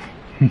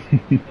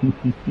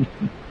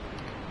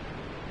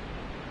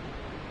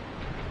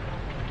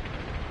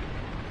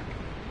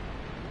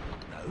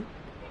 No?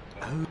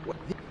 Oh, what?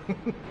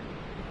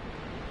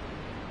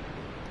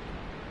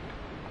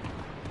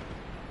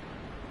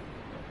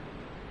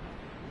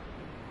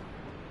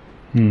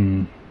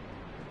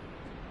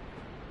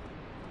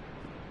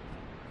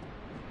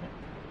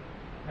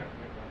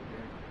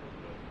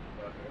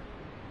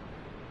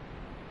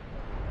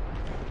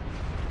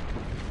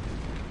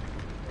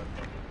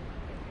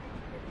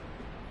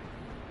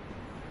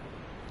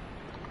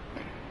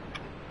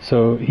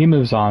 So he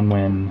moves on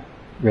when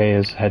Ray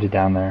is headed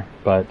down there,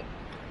 but...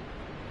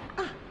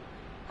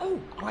 Oh,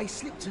 I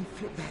slipped and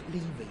flipped that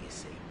lever, you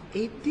see.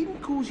 It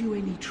didn't cause you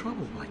any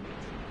trouble, mate.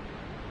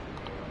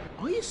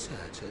 Are you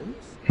certain?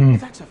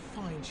 That's a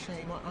fine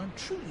shame. I'm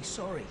truly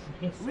sorry.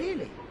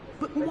 Really.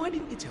 But why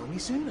didn't you tell me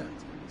sooner?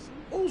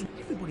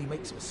 Everybody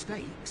makes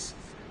mistakes.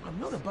 I'm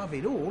not above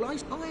it all.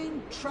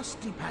 I'm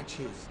Trusty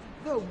Patches,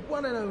 the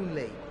one and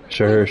only.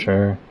 Sure,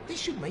 sure. This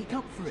should make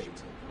up for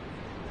it.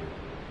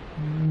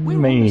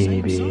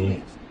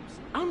 Maybe.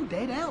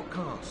 Undead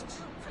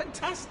outcasts.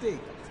 Fantastic.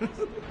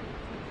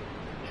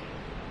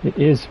 It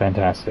is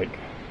fantastic.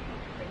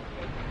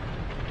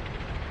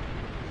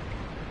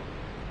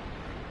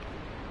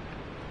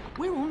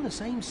 We're on the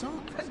same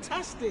side.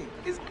 Fantastic.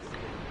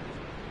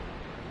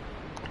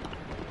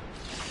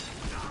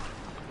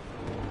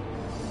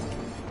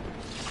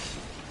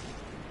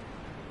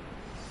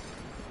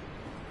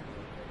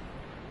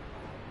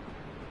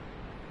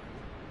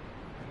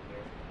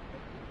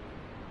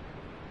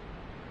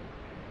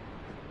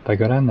 If I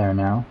go down there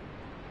now,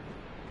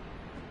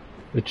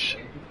 which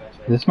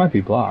this might be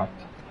blocked.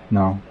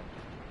 No.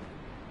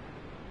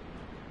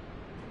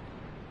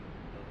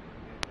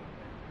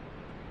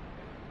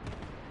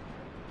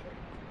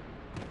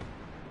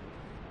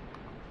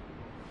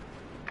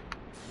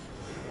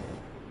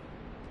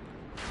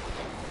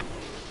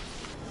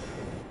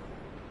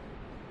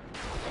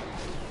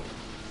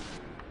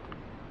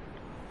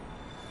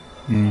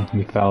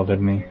 He fell,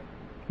 didn't he?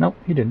 Nope,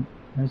 he didn't.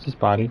 There's his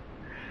body.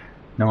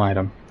 No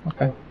item.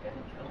 Okay.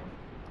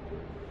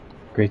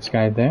 Great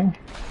sky there.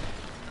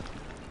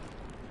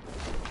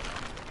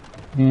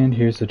 And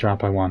here's the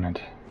drop I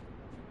wanted.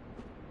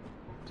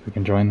 So we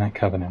can join that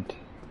covenant.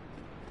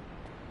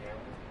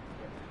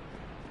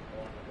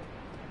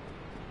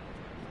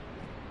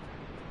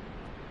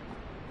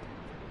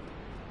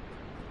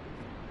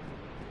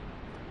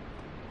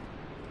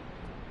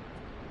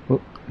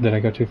 Oh, did I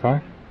go too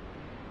far?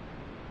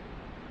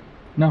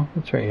 No,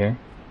 it's right here.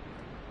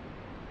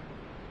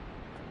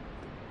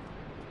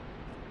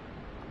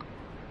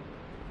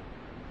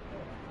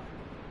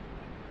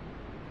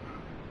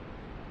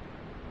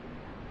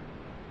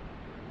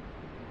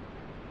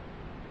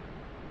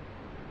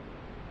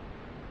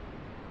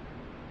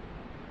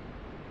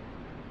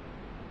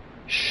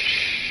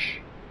 Shh.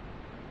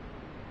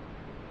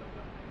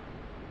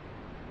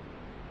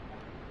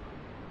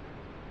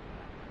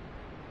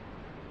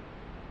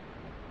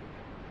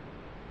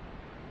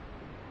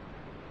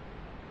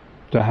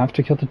 Do I have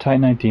to kill the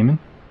Titanite demon?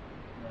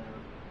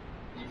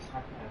 You just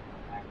have to have an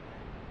attack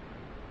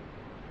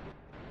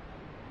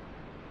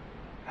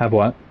Have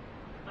what?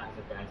 as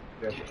a guy.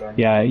 You have to join.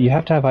 Yeah, you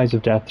have to have Eyes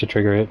of Death to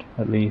trigger it,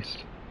 at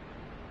least.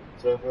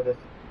 So for this,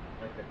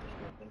 like the first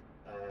weapon,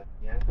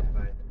 you have to have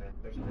eyes of death.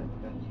 There's no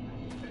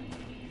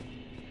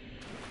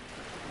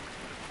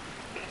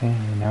Okay,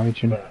 now we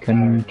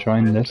can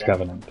join this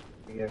covenant.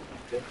 We have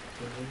 15.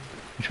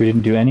 Which we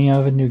didn't do any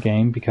of in New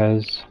Game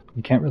because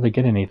you can't really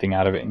get anything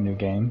out of it in New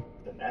Game.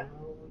 So now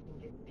we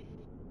can get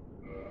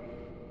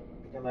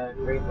the become a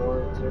great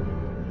lord surgeon.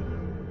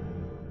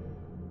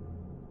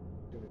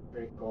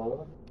 Pretty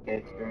cool. Get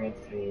experience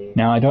the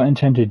Now I don't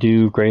intend to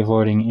do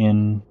Gravelording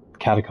in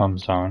Catacomb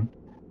Zone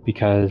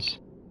because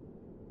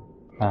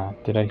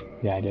did I?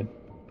 Yeah, I did.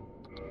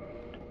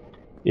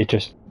 It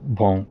just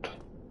won't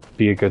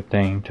be a good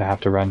thing to have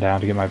to run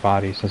down to get my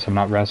body since I'm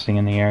not resting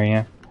in the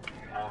area.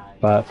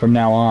 But from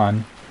now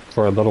on,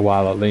 for a little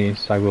while at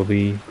least, I will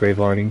be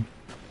Gravelording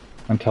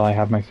until I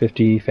have my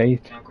 50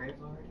 faith. now great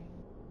lording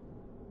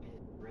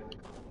is really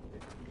cool.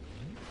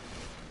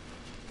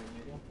 When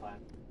you're doing flat,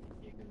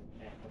 you can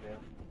avail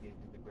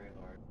using the great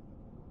lord,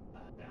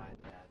 the eyes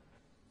that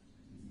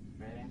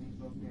red enemies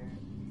will appear,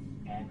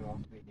 and will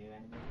also be new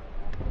enemies.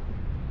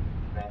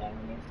 Red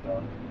enemies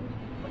so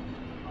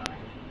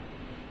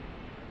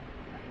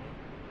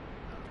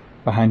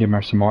Behind him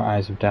are some more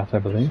Eyes of Death, I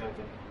believe.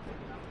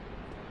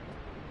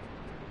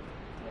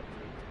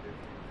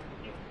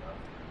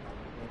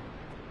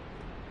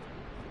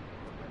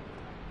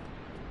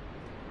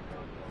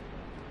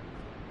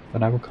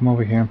 But I will come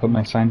over here and put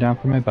my sign down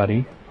for my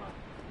buddy.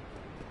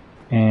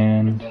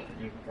 And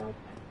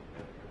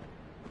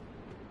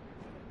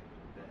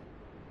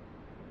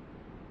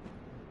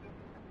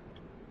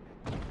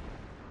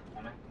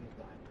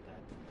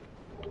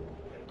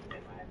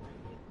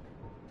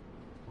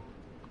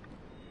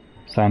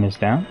sign is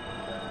down.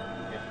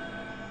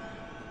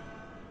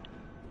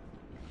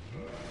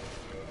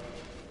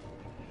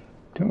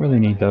 Don't really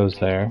need those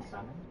there.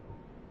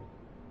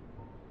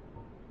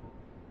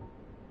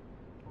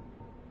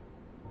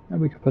 And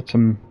we could put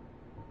some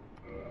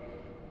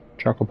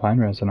charcoal pine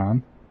resin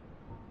on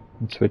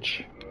and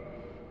switch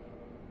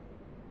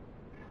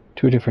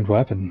to a different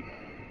weapon.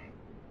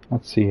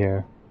 Let's see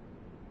here.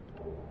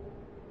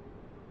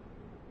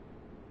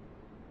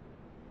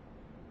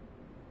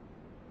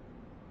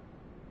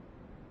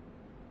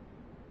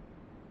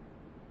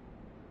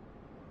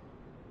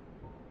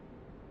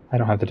 I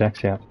don't have the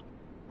dex yet.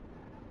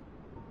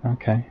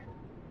 Okay.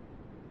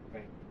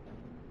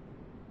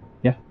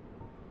 Yeah.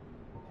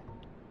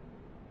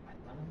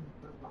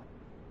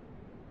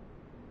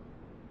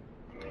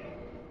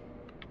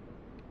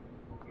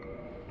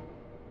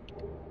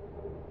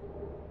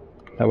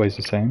 That weighs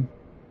the same.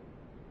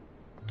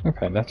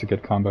 Okay, that's a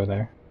good combo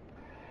there.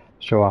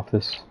 Show off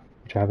this,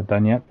 which I haven't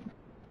done yet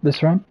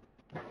this run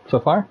so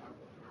far.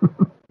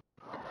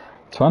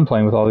 It's fun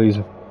playing with all these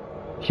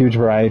huge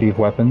variety of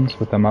weapons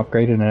with them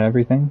upgraded and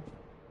everything.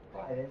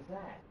 What is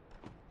that?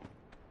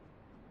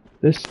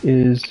 This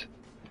is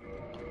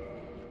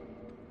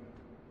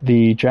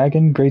the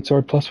Dragon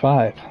Greatsword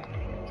 +5.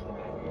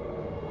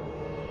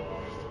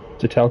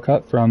 It's a tail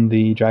cut from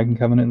the Dragon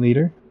Covenant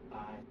leader.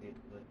 I did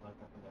look up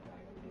in the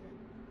dragon leader.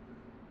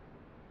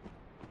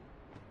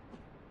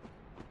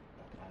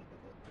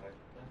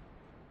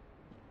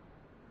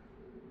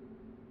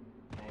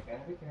 I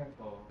gotta be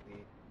careful. We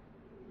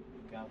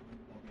jump and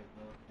get a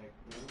little tick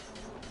through.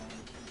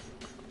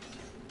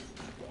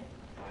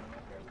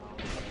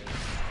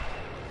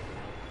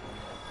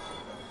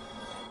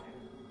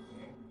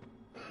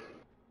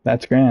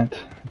 That's Grant.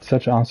 It's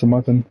such an awesome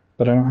weapon,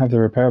 but I don't have the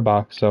repair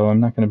box, so I'm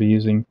not going to be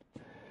using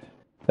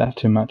that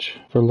too much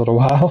for a little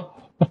while.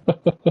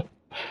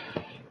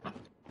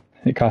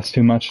 It costs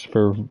too much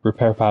for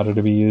repair powder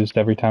to be used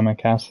every time I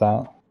cast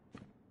that.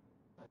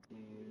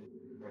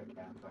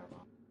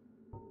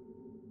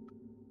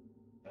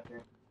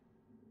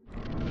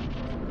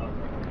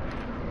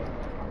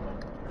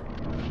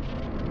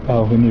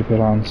 Oh, we need to put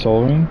on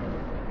Soul Ring?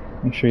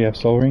 Make sure you have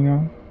Soul Ring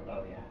on.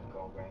 Oh yeah,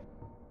 gold ring.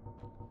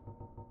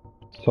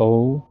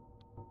 Soul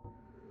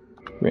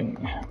Ring.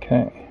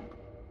 Okay.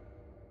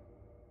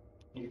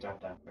 You can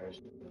drop that first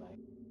if you like.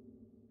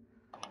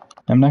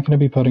 I'm not going to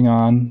be putting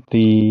on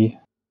the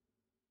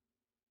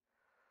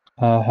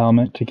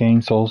helmet to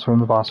gain souls from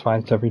the boss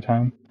fights every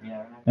time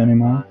Yeah, I'm not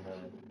anymore. on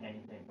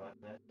anything but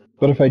this.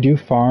 But if I do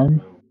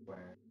farm,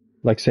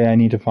 like say I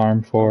need to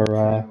farm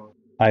for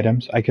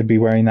items, I could be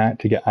wearing that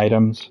to get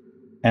items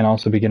and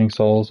also be getting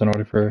souls in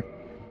order for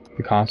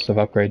the cost of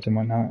upgrades and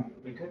whatnot.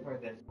 We could wear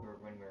this for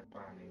when we're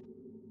farming.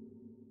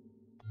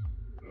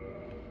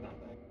 Not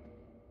bad.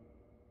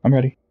 I'm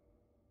ready.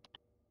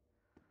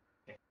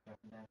 Okay,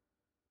 dropping that.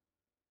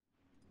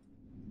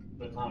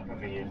 But it's not gonna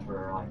be used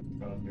for like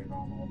going through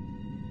normal.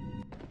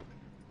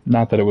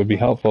 Not that it would be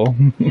helpful.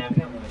 Yeah, we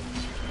don't really.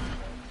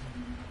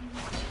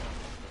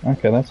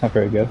 Okay, that's not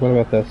very good. What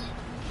about this?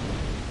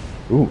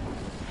 Ooh.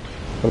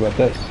 What about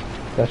this?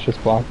 That's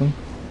just blocking?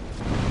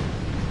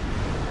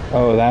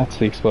 Oh, that's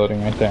the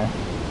exploding right there.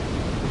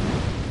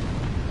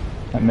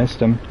 I missed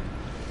him.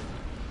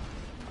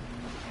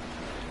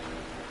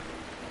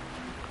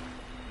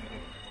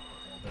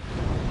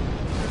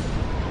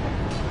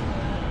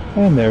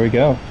 And there we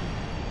go.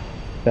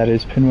 That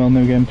is Pinwheel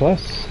New Game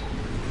Plus.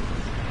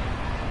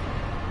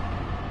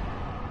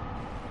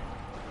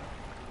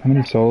 How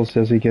many souls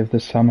does he give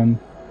this summon?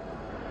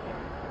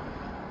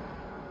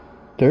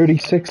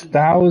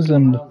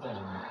 36,000!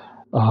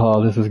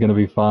 Oh, this is gonna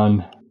be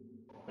fun.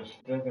 But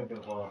still gonna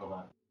do well a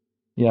lot.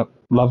 Yep,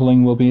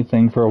 leveling will be a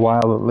thing for a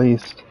while at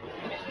least.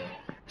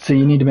 So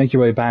you need to make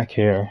your way back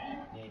here.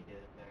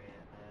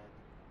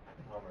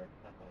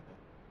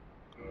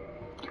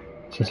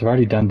 Since I've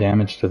already done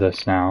damage to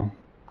this now,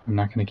 I'm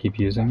not going to keep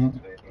using it.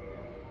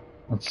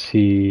 Let's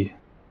see.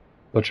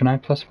 Butcher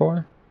Knife plus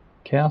 4?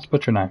 Chaos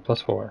Butcher Knife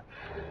plus 4.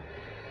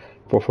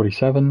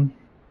 447.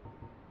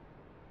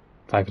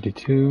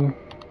 552.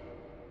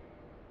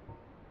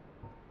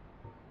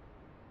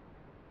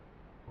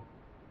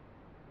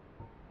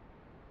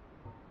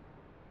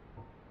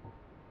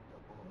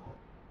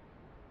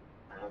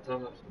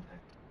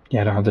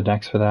 Yeah, I don't have the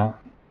dex for that.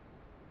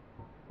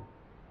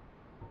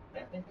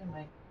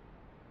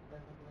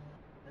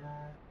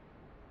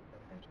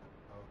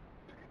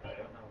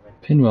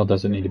 Pinwheel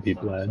doesn't need to be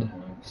bled,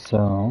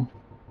 so...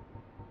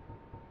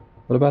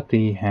 What about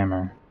the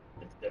hammer?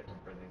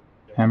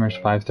 Hammer's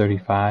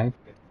 535.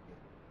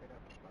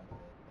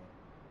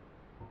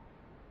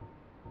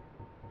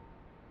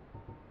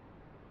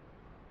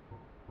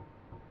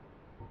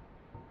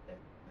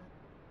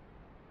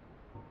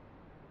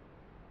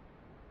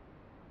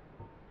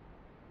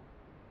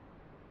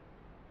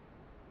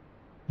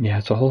 Yeah,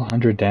 it's a whole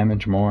 100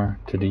 damage more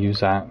to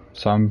use that,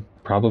 so I'm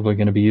probably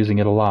going to be using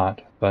it a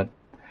lot, but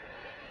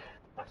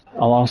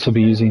I'll also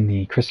be using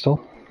the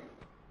crystal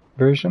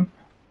version.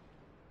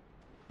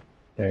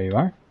 There you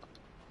are.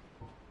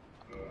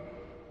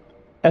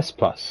 S+.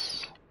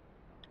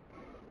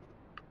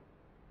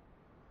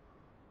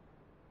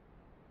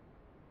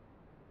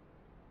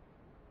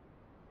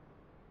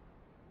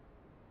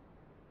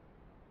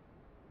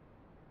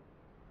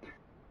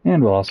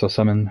 And we'll also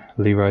summon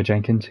Leroy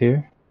Jenkins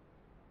here.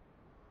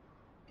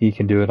 He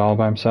can do it all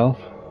by himself.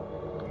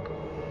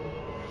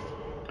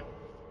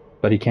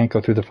 But he can't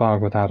go through the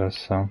fog without us,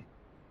 so...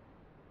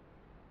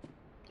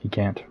 He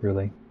can't,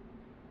 really.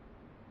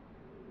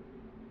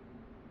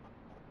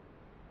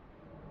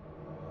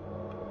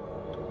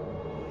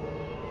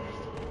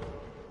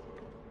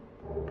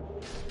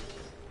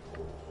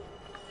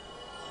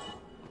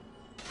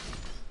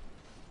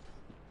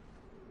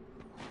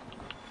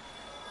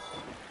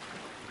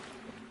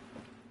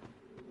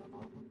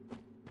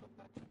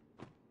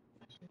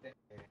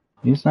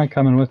 He's not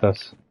coming with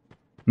us.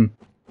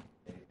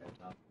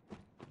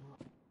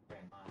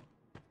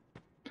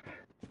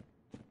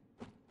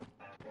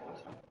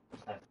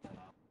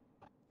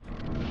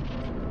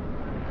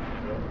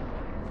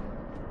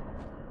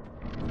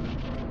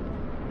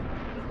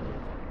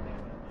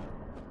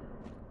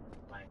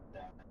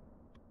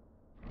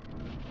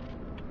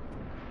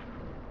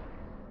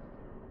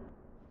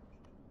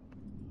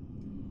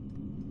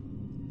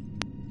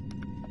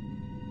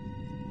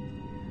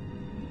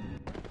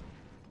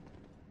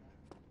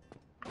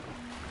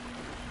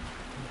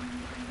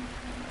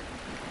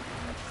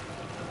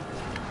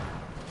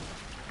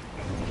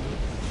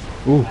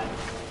 Ooh.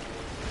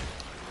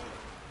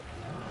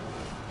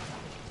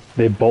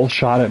 They both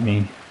shot at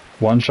me.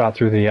 One shot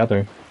through the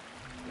other.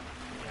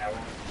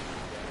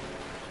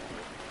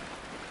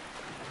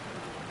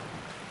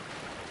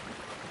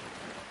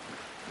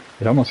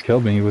 It almost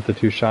killed me with the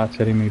two shots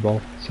hitting me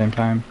both at the same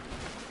time.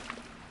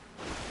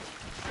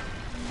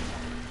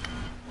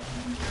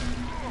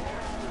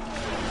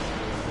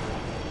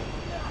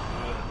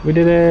 We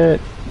did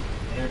it!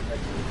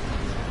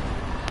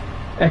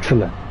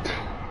 Excellent.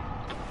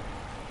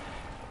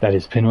 That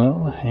is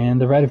Pinwheel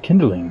and the Rite of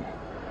Kindling.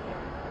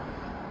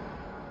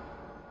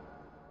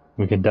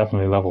 We can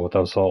definitely level with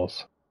those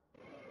souls.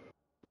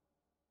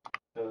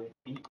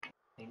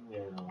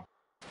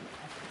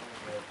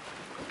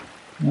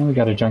 Now we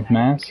got a junk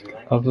mask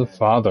of the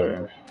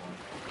father.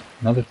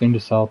 Another thing to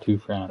sell to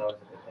friend. It's always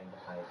a good thing to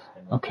hide.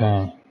 And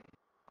Okay.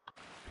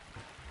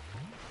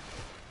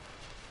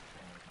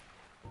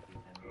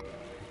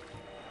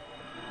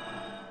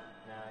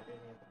 no, I do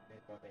need to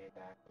go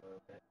back a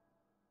little bit.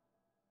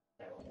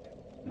 That will do.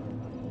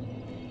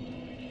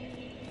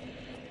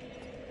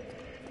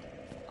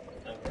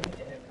 I'm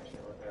really in it, I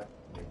should look it up.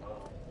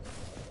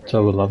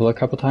 So we'll level a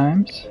couple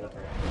times.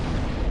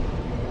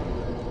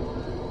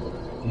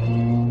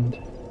 And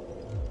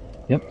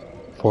yep,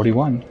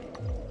 41.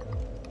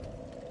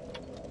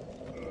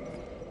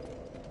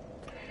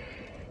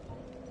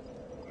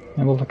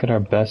 And we'll look at our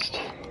best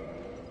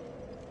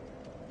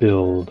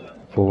build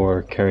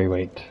for carry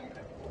weight.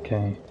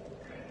 Okay.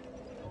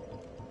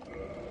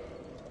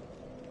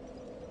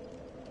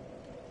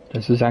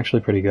 This is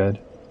actually pretty good.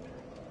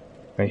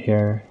 Right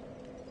here.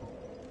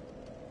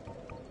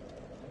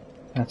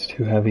 That's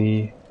too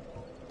heavy.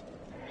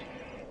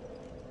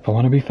 If I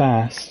want to be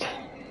fast.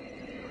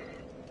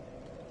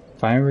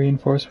 Fire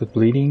reinforced with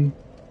bleeding.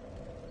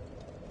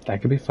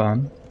 That could be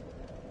fun.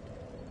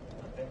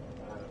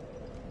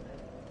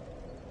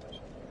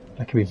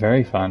 That could be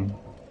very fun.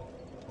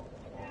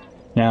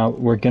 Now,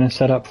 we're going to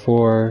set up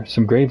for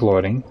some grave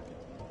lording.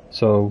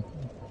 So,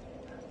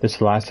 this is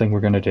the last thing we're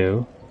going to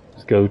do.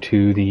 Is go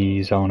to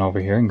the zone over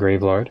here in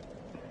Gravelord.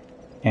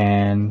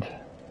 And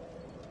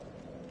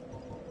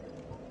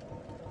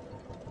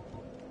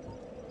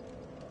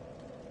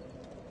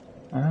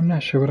I'm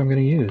not sure what I'm going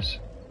to use,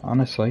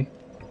 honestly.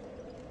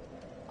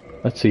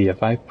 Let's see,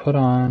 if I put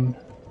on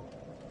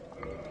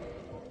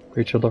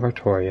Great Shield of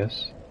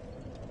Artorias.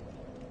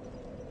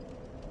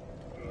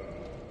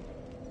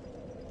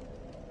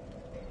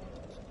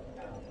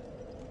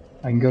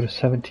 I can go to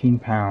 17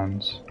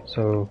 pounds,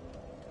 so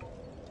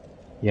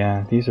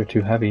yeah, these are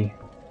too heavy.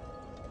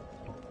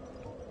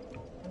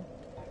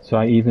 So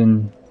I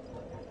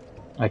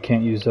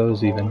can't use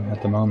those even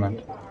at the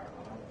moment.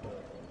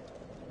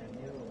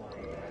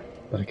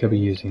 But I could be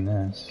using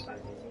this.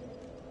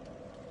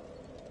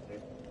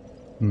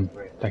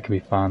 That could be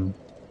fun.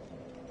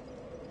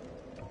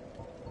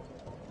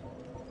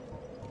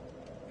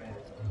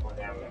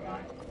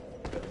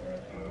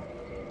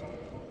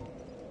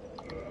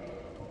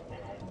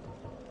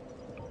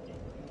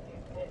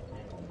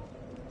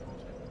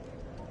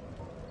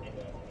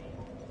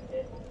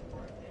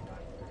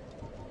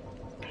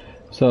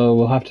 So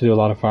we'll have to do a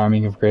lot of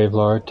farming of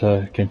Gravelord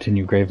to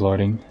continue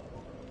Gravelording.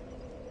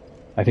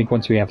 I think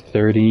once we have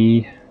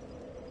 30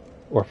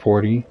 or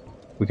 40,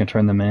 we can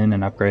turn them in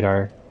and upgrade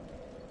our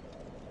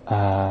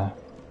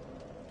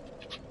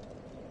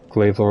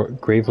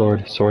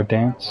Gravelord Sword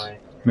Dance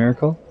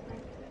Miracle.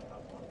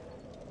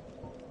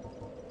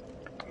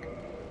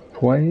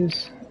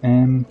 Poise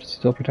and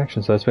Steel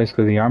Protection, so that's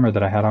basically the armor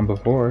that I had on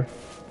before.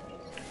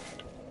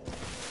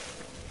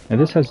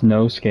 And this has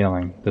no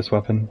scaling, this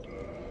weapon,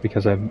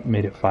 because I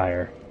made it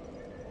fire.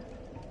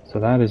 So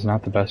that is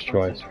not the best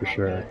choice for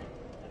sure.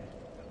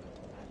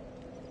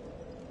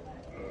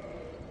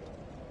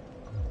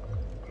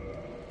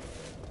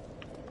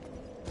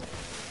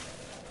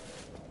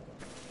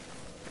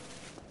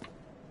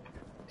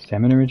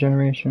 Stamina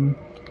regeneration?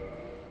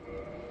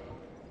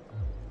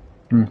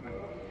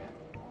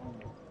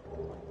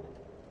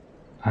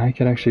 I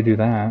could actually do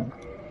that.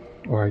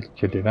 Or I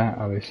could do that,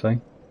 obviously.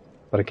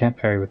 But I can't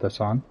parry with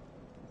this on.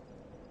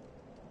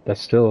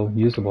 That's still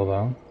usable,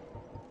 though.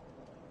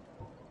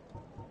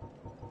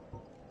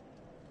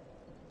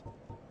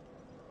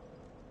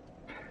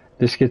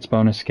 This gets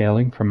bonus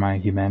scaling from my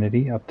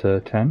humanity up to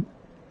 10.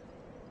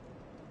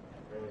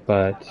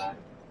 But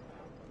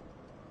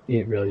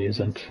it really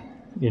isn't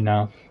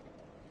enough.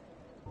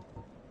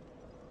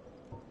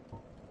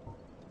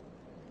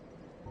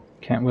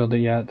 Can't wield it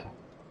yet.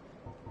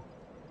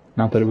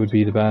 Not that it would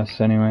be the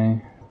best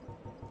anyway.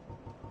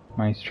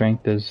 My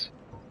strength is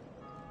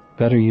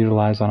better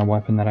utilized on a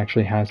weapon that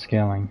actually has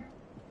scaling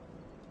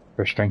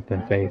for strength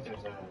and faith.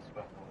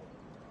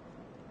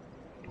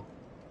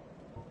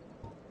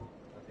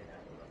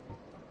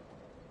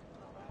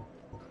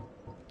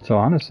 So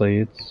honestly,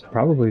 it's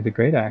probably the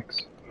Great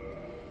Axe.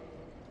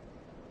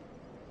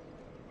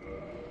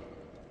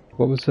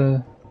 What was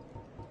the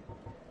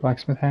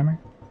blacksmith hammer?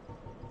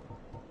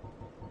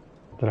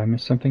 Did I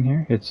miss something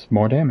here? It's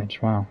more damage,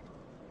 wow.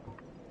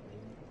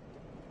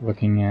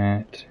 Looking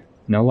at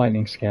no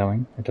lightning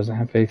scaling, it doesn't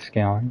have faith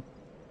scaling.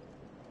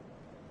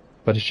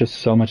 But it's just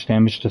so much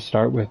damage to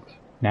start with,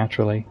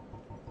 naturally.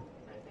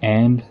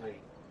 And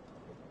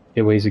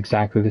it weighs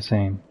exactly the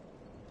same.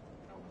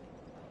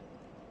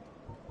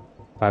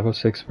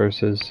 506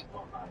 versus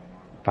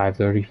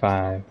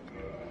 535.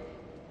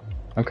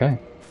 Okay.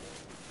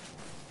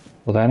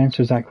 Well, that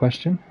answers that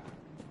question.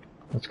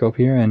 Let's go up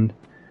here and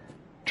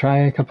try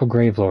a couple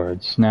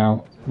Gravelords.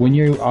 Now, when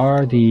you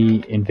are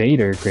the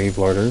invader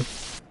Gravelorder,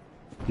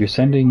 you're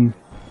sending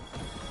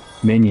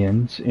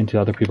minions into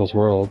other people's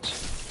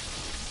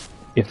worlds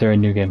if they're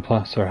in New Game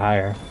Plus or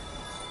higher.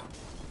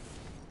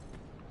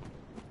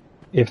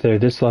 If they're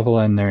this level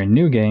and they're in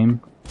New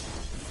Game,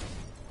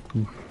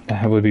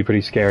 That would be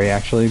pretty scary,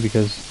 actually,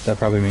 because that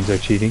probably means they're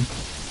cheating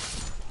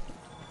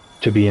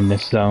to be in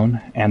this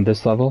zone and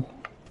this level.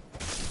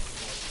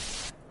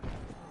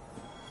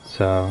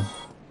 So...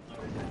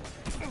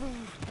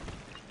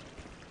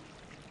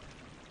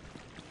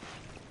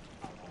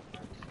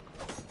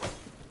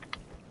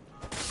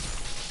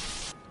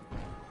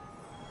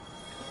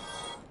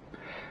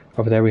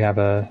 Over there we have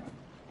a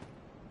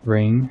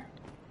ring,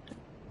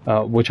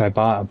 which I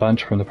bought a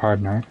bunch from the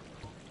partner.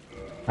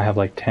 I have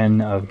like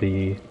 10 of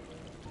the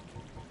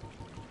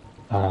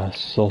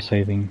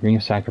soul-saving Ring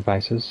of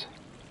Sacrifices.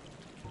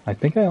 I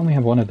think I only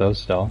have one of those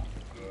still.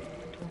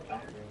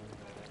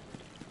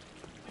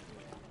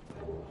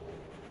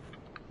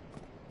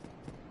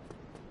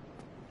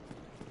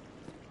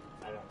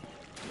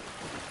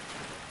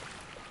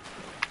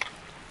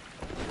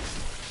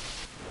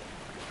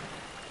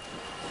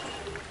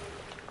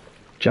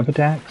 Jump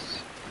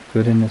attacks,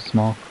 good in this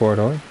small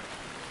corridor.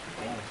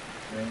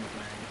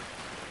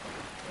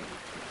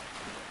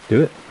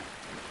 Do it.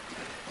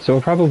 So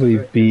we'll probably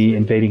be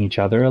invading each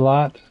other a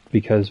lot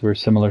because we're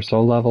similar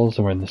soul levels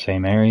and we're in the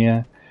same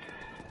area,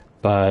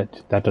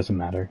 but that doesn't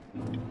matter,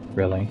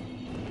 really.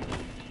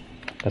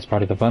 That's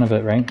part of the fun of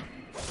it, right?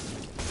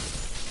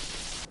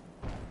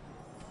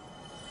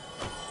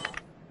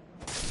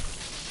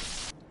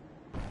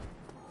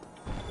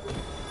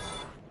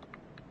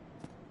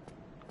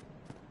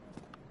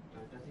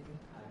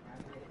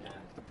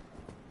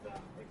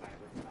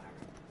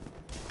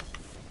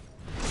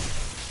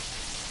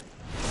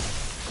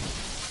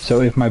 So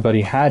if my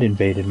buddy had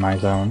invaded my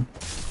zone,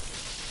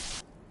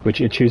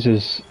 which it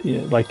chooses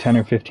like 10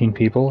 or 15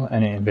 people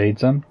and it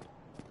invades them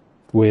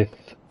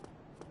with...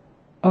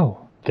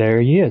 Oh, there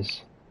he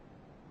is.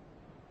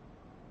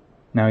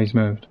 Now he's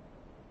moved.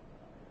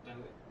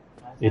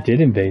 It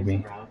did invade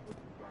me,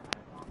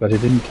 but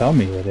it didn't tell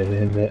me that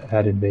it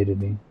had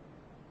invaded me.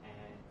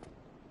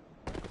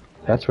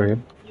 That's weird.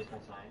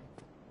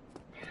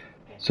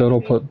 So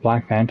it'll put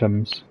black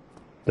phantoms,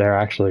 they're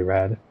actually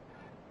red,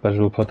 but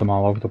it'll put them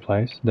all over the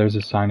place. There's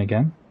a sign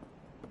again.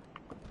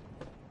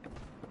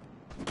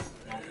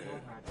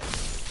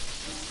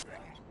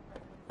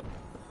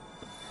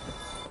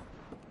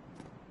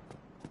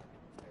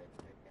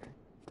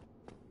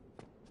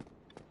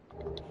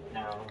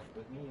 Now,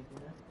 with me using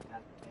this, it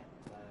has a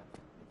chance of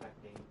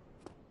affecting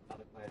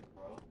other players'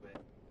 world with...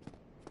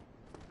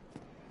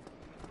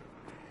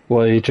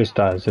 Well, it just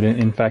does. It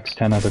infects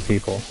 10 other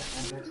people.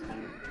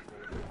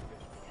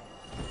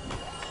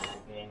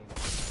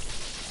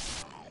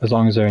 As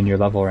long as they're in your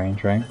level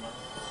range, right?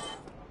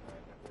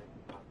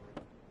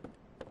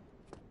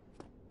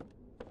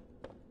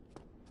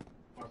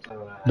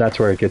 That's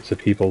where it gets the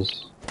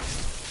people's...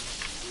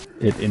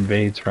 It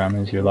invades from,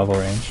 is your level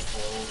range.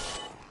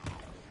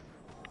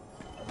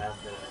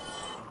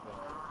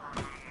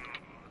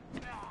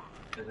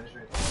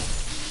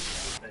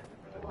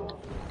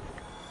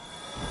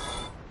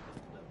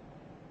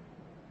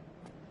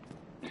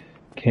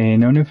 Okay,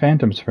 no new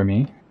phantoms for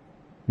me.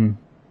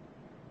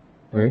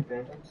 Weird.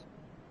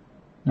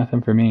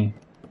 Nothing for me.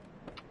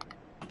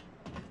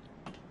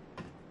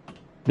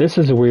 This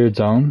is a weird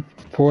zone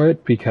for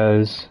it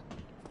because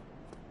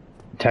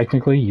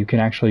technically you can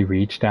actually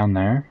reach down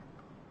there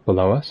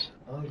below us.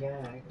 Oh,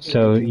 yeah.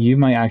 So you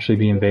might actually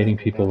be invading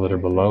people that are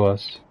below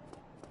us.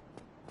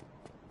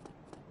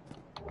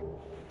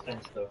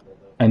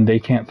 And they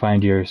can't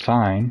find your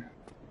sign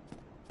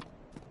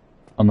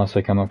unless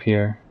they come up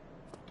here.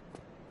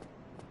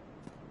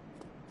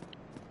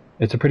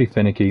 It's a pretty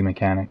finicky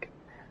mechanic.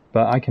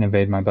 But I can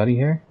evade my buddy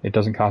here. It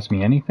doesn't cost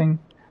me anything.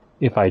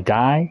 If I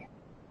die...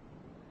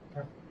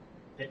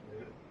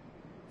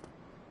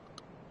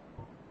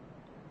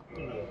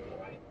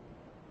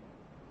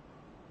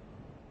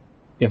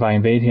 If I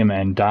invade him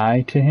and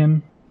die to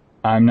him,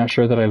 I'm not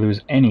sure that I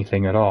lose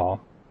anything at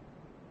all.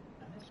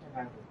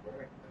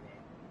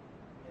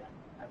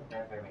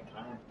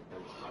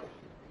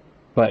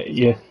 But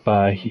if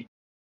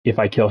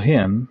I kill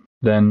him,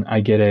 then I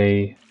get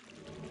a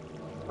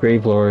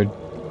Gravelord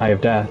Eye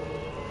of Death.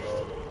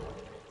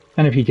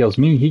 And if he kills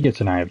me, he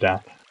gets an Eye of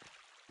Death.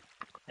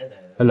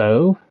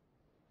 Hello?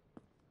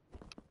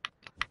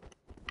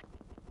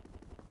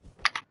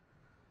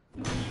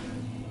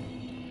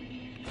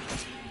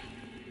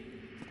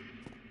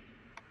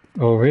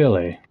 Oh,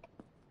 really?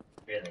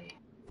 Really?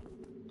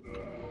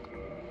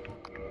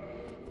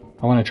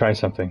 I want to try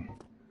something.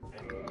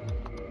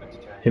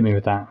 Hit me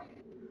with that.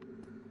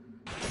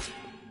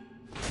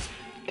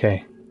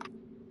 Okay.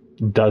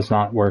 Does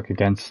not work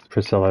against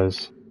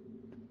Priscilla's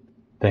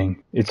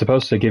thing. It's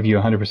supposed to give you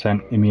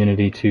 100%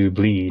 immunity to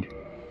bleed.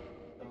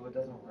 So it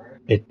doesn't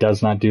work? It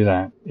does not do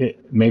that.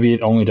 Maybe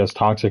it only does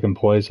toxic and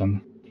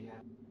poison. Do you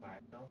have fire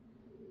spell?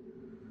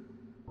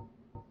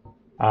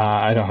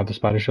 I don't have the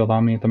spider shield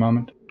on me at the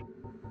moment.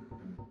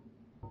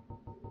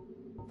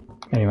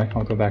 Anyway,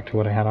 I'll go back to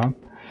what I had on.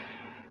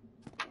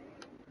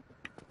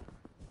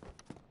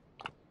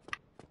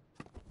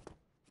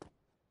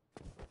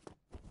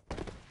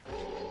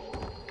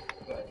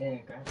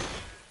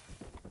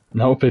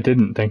 Nope, it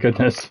didn't, thank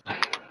goodness.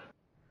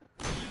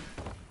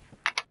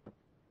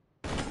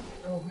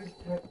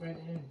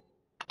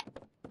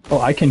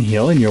 I can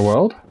heal in your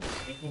world?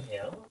 You can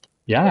heal?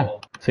 Yeah.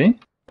 Cool. See?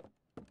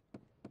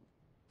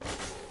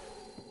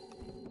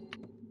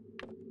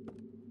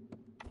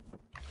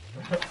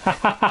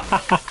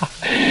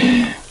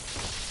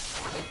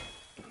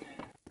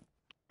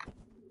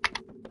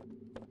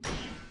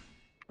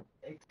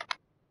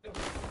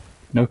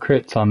 No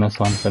crits on this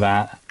one for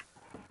that.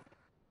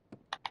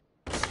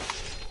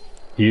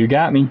 You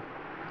got me.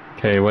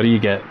 Okay, what do you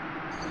get?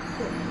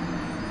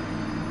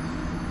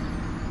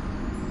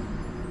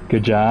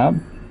 Good job.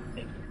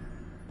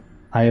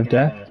 Eye of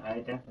Death? Eye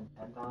of Death and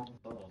 10,000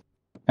 souls.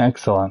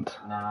 Excellent.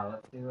 Now,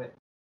 let's do it.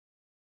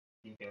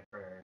 You go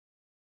for...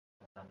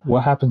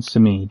 What happens to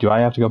me? Do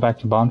I have to go back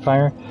to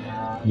Bonfire?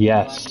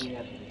 Yes.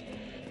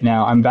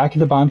 Now, I'm back at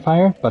the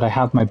Bonfire, but I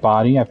have my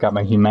body, I've got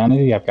my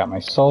humanity, I've got my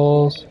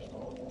souls.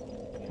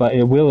 But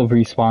it will have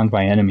respawned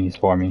my enemies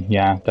for me.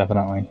 Yeah,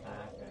 definitely.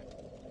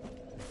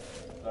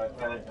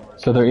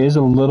 So there is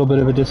a little bit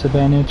of a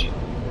disadvantage.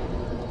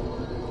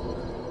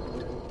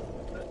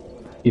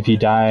 If you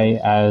die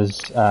as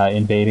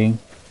invading,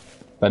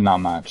 but not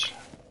much.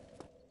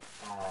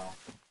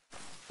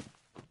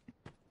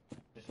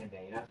 Just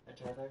invade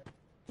each other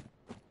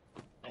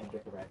and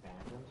get the red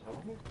phantoms. I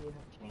wonder if you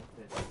have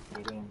chances of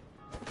getting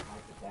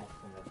like the deaths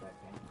in the red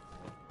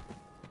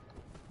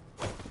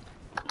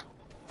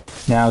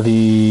phantoms. Now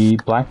the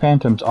Black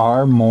Phantoms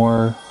are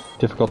more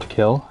difficult to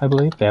kill, I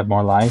believe. They have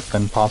more life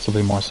and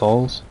possibly more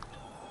souls.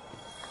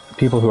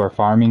 People who are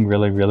farming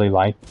really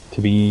like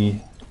to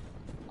be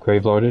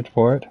Gravelorded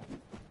for it.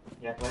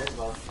 Yeah, players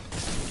love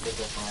to go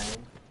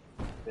farming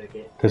to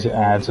get... Because it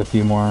adds a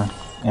few more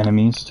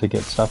enemies to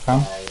get stuff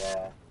from.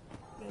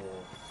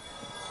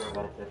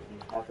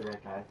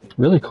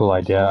 Really cool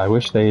idea. I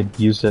wish they'd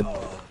used it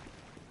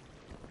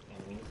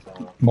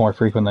more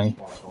frequently.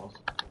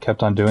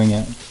 Kept on doing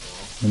it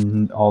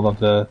in all of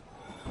the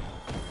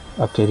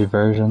updated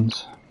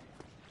versions.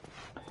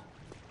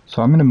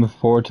 So I'm going to move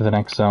forward to the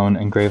next zone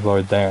and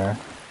Gravelord there.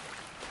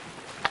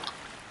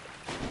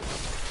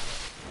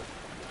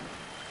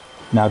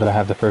 Now that I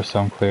have the first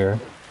zone clear.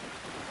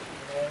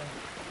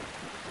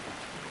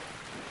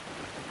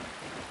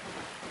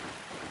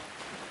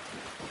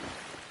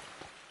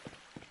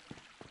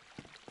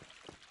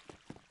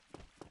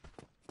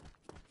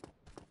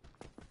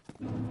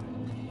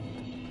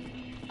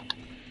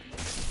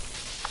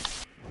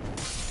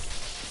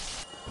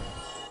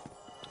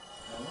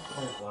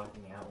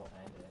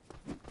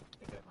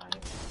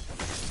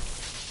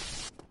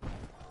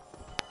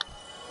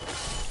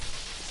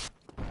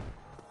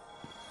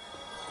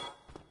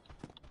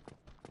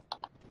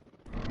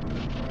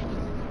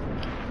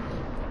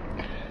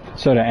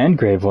 So to end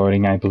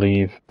Gravelording, I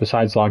believe,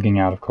 besides logging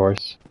out, of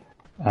course,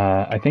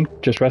 I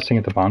think just resting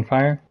at the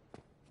bonfire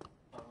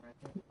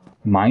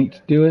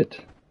might do it,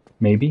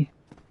 maybe.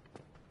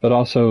 But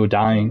also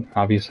dying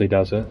obviously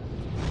does it.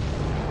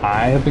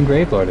 I have been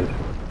Gravelorded.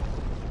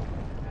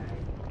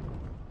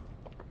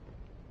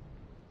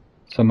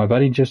 So my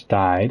buddy just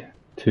died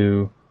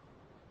to...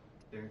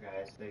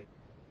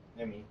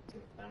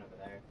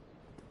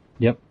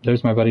 Yep,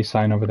 there's my buddy's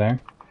sign over there.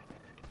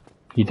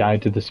 He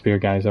died to the spear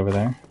guys over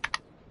there.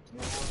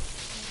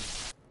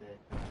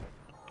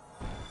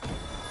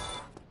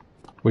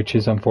 Which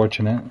is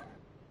unfortunate.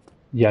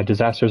 Yeah,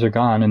 disasters are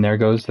gone, and there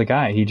goes the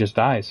guy. He just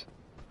dies.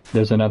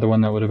 There's another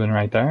one that would have been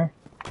right there.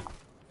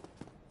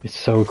 It's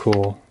so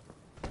cool.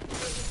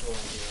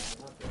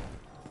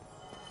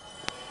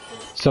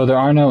 So there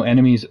are no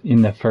enemies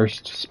in the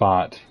first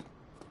spot.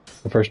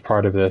 The first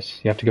part of this.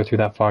 You have to go through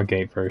that fog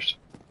gate first.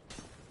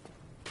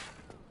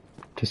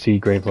 To see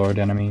Gravelord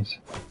enemies.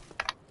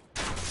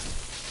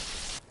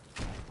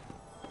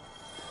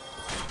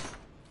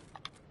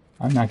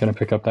 I'm not going to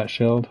pick up that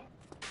shield.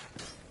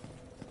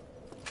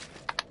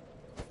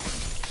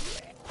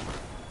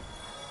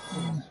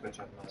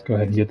 Let's go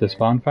ahead and get this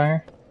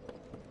bonfire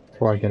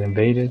before I get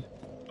invaded.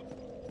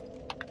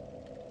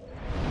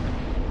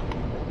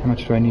 How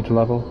much do I need to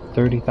level?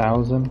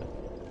 30,000?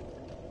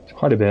 It's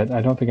quite a bit.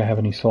 I don't think I have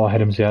any soul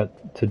items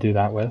yet to do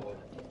that with.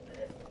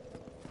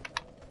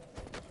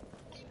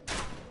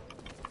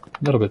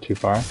 A little bit too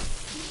far.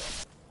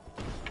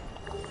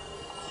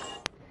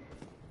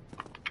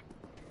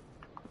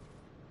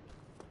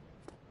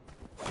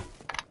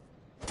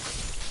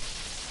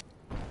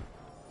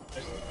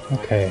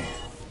 Okay.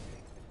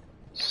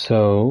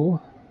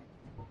 So...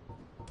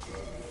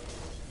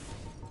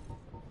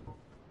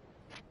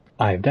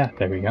 Eye of Death,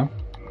 there we go.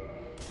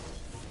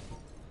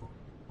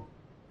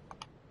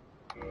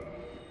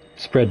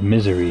 Spread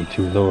misery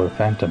to lower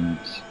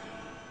phantoms.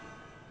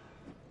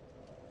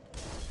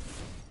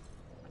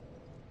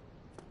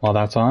 While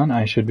that's on,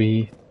 I should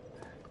be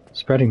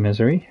spreading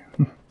misery.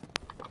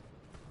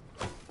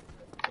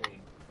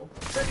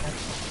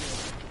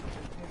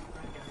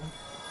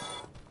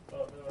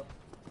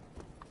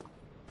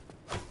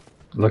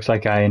 Looks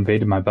like I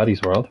invaded my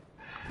buddy's world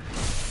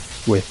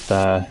with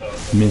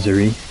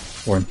misery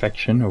or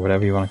infection or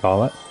whatever you want to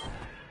call it.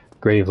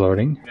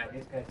 Gravelording.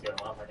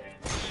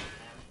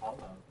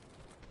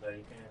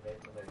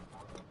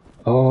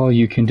 Oh,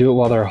 you can do it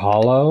while they're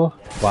hollow?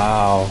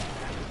 Wow.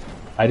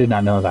 I did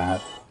not know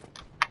that.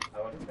 I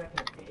wonder if I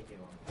can engage you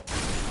on that.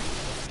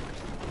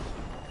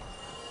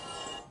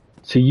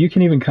 So you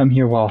can even come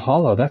here while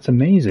hollow. That's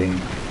amazing.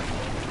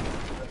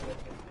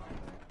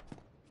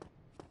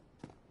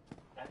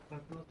 That's so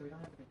cool, so we don't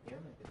have to be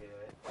human to do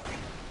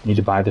it. Need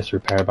to buy this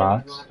repair You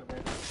box. don't have to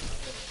wear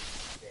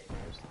the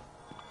invaders.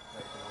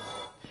 Like the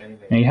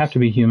normal Now you have to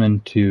be human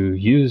to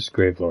use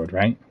Gravelord,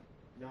 right?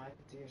 No, I can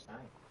see your sign.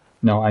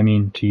 No, I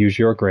mean to use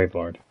your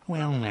Gravelord.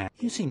 Well, now,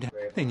 you seem to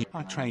think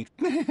I trade.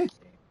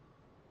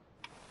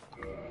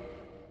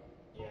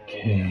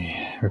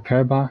 Okay,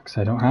 repair box.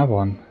 I don't have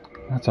one.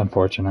 That's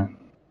unfortunate.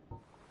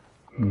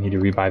 I need to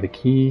rebuy the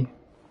key.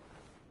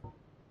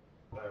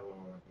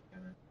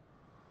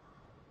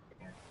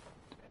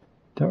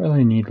 Don't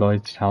really need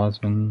Lloyd's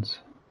talismans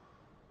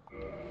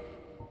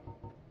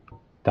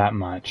that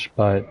much,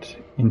 but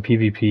in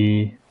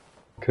PvP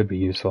could be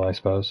useful, I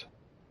suppose.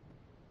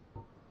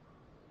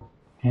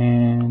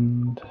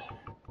 And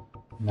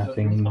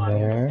nothing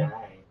there.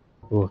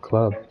 Ooh, a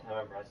club. Every time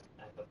I'm resting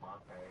at the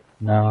bonfire.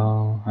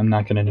 No, I'm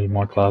not gonna need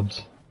more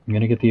clubs. I'm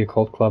gonna get the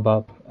Occult Club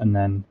up, and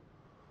then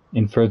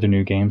in further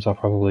new games, I'll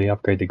probably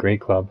upgrade the Great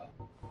Club.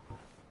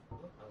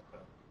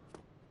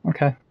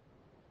 Okay.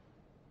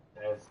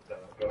 That's so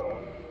cool.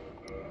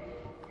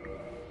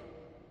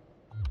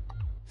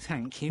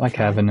 Thank you. Like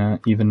having an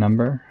even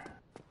number.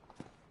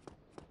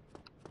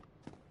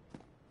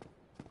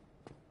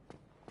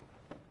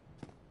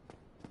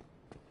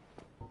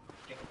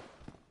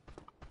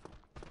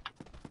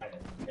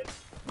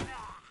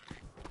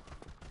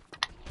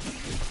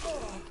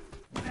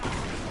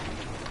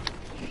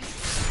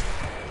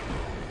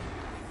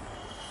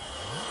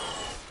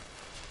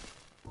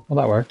 Well,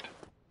 that worked.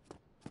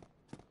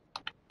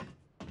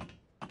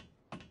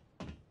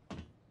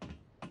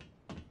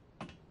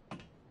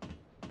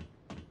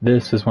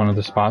 This is one of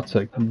the spots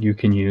that you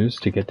can use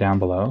to get down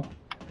below.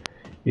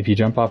 If you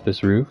jump off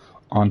this roof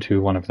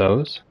onto one of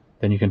those,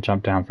 then you can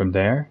jump down from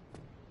there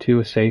to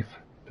a safe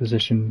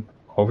position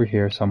over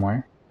here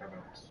somewhere,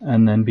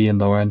 and then be in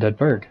Lower Undead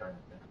Burg.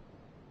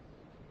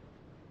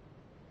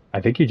 I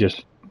think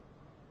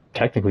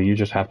technically you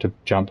just have to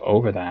jump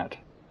over that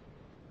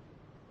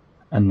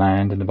and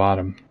land in the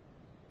bottom.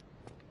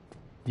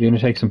 You're going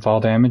to take some fall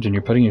damage, and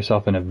you're putting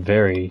yourself in a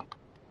very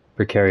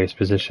precarious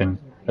position,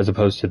 as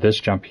opposed to this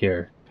jump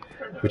here,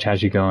 which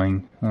has you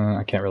going,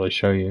 I can't really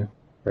show you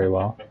very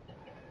well,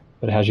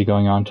 but it has you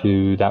going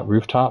onto that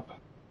rooftop.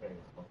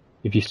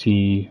 If you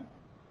see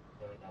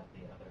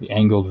the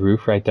angled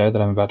roof right there that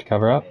I'm about to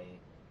cover up,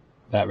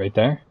 that right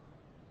there,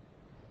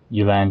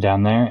 you land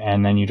down there,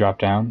 and then you drop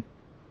down.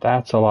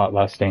 That's a lot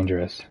less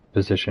dangerous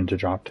position to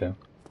drop to.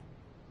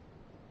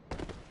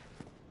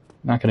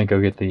 Not gonna go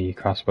get the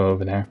crossbow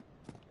over there.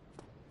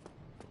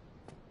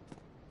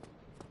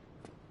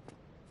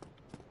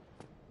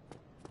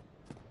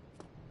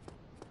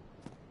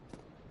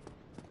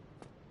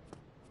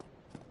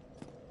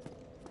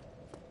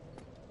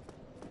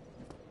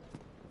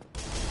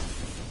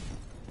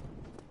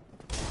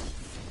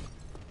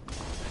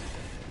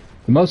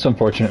 The most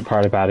unfortunate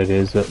part about it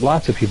is that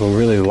lots of people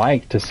really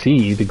like to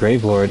see the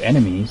Gravelord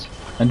enemies,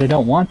 and they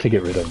don't want to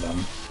get rid of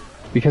them.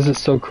 Because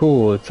it's so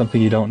cool, it's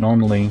something you don't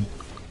normally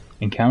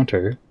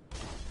encounter.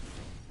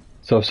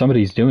 So if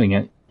somebody's doing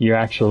it, you're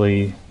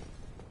actually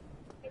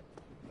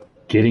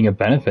getting a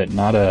benefit,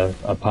 not a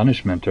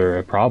punishment or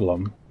a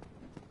problem.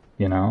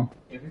 You know?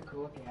 It'd be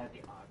cool if you had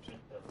the option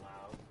to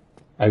allow.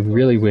 I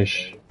really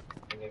wish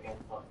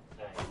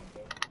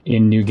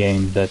in New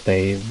Game that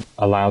they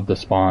allowed the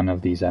spawn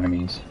of these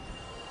enemies.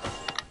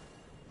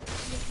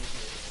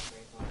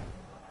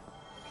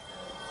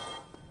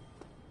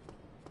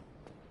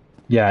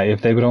 Yeah,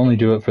 if they would only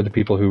do it for the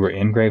people who were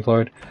in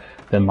Gravelord,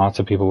 then lots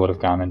of people would have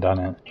gone and done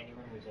it.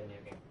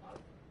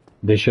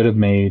 They should have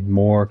made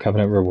more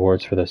Covenant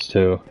rewards for this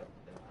too,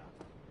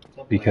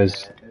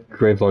 because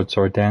Gravelord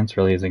Sword Dance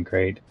really isn't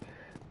great.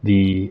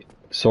 The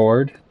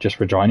sword, just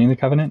for joining the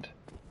Covenant,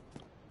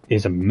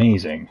 is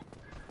amazing.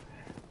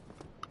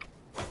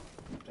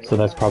 So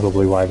that's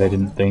probably why they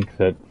didn't think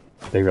that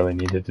they really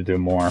needed to do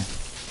more.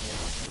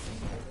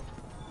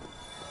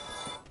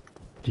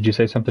 Did you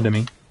say something to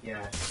me? Yeah,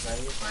 why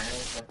do you find it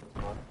stuff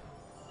as well?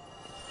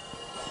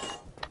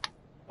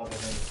 Other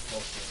than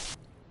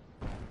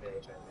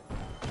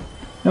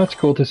No, it's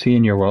cool to see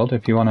in your world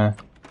if you want to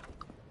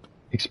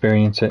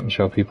experience it and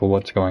show people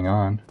what's going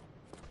on.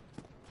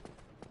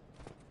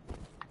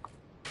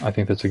 I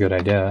think that's a good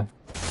idea.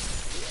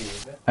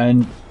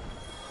 And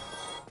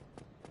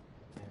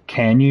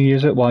can you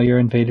use it while you're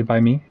invaded by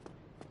me?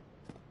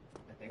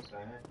 I think so.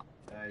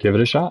 Give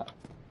it a shot.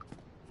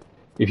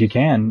 If you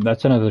can,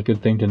 that's another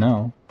good thing to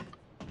know.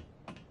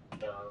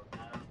 So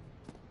now, I'm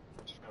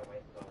just gonna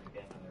wait until we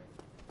get another.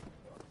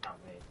 Well, not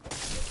wait.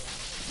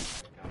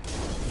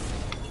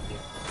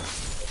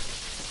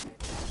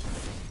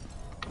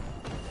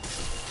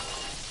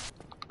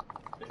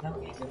 There's no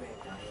easy way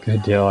of dying.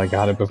 Good deal, I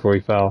got it before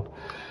he fell.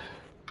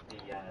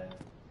 The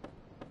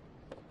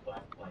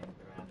black flames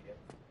around you.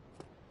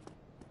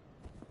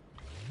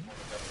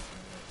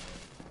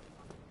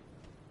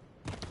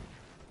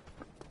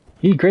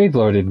 He grave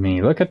loaded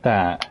me. Look at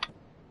that.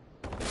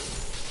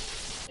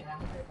 Yeah,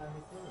 I'm very glad we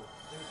do.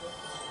 There's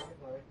also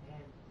a Lord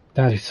and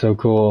That is so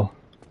cool.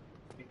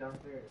 we gone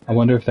through. I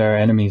wonder if there are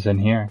enemies in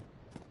here.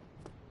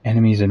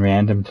 Enemies in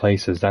random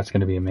places. That's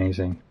going to be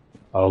amazing.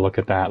 Oh, look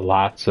at that.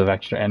 Lots of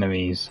extra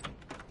enemies.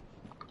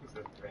 This is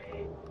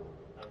great.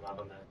 I'm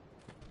loving this.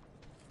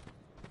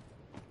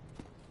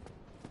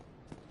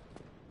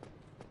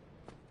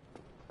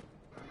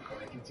 Oh,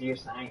 I can see your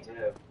sign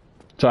too.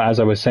 So as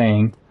I was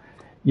saying,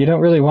 you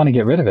don't really want to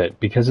get rid of it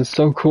because it's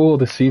so cool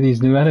to see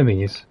these new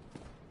enemies.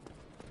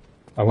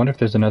 I wonder if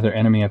there's another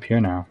enemy up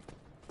here now.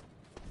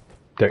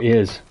 There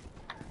is.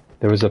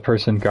 There was a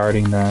person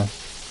guarding the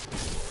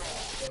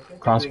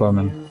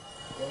crossbowman.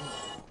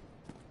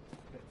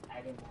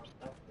 Adding more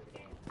stuff to the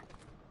game.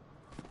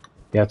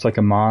 Yeah, it's like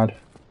a mod.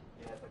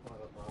 Yeah, it's like one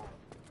of the mods.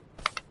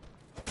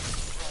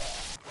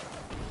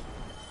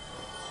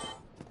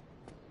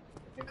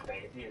 It's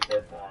crazy. It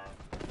says,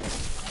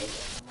 night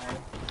somewhere.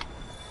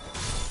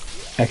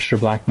 Extra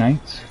Black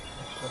Knights.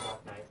 Extra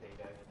Black Knights that you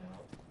don't even know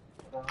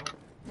about.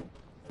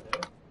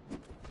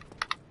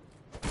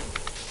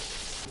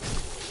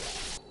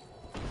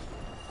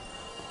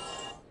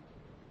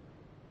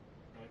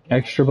 Hello?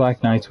 Extra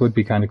Black Knights would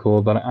be kind of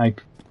cool, but I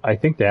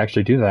think they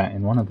actually do that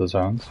in one of the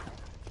zones.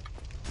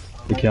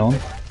 You kill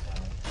them.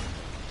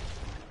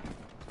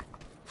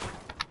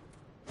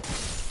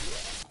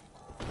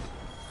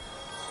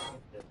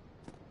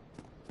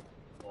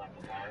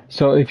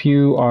 So if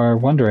you are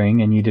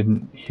wondering and you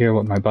didn't hear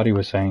what my buddy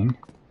was saying,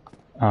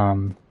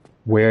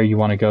 where you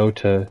want to go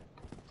to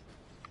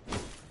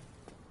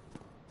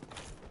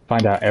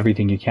find out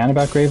everything you can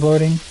about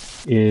Gravelording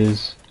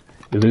is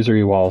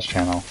Illusory Walls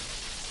channel.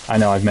 I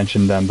know I've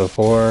mentioned them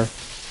before.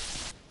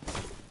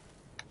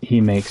 He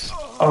makes...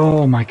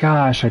 Oh my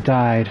gosh, I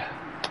died.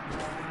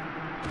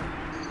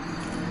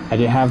 I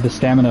didn't have the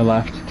stamina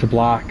left to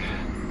block.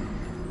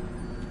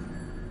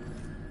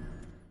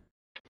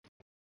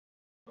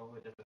 Oh,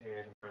 it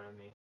disappeared in front of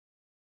me.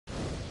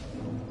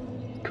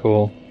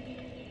 Cool.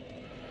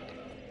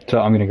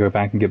 So I'm gonna go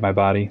back and get my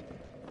body.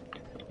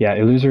 Yeah,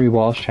 Illusory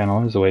Walls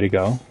channel is the way to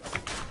go.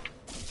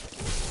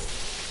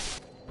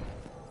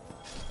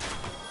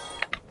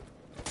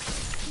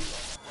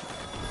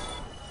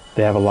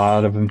 They have a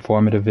lot of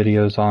informative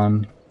videos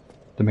on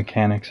the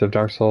mechanics of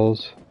Dark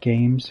Souls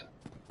games.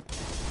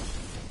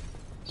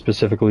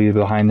 Specifically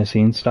behind the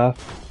scenes stuff.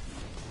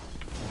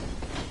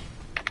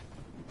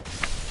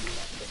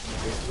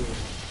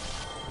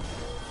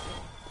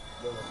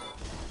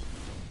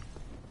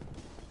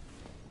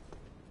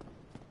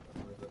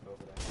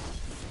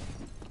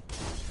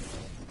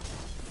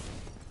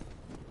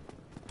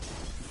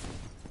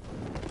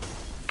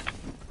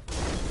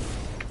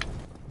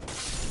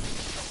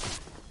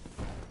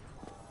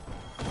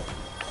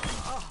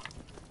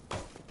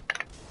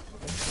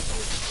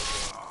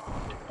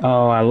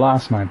 Oh, I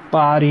lost my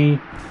body.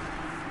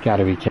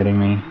 Gotta be kidding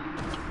me.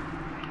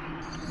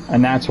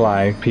 And that's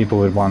why people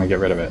would want to get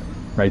rid of it.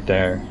 Right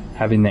there.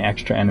 Having the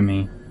extra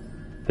enemy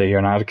that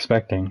you're not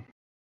expecting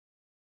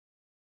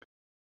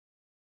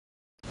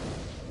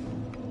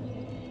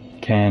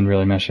can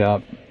really mess you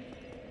up.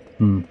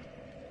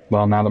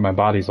 Well, now that my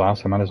body's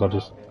lost, I might as well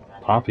just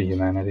pop a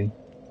humanity.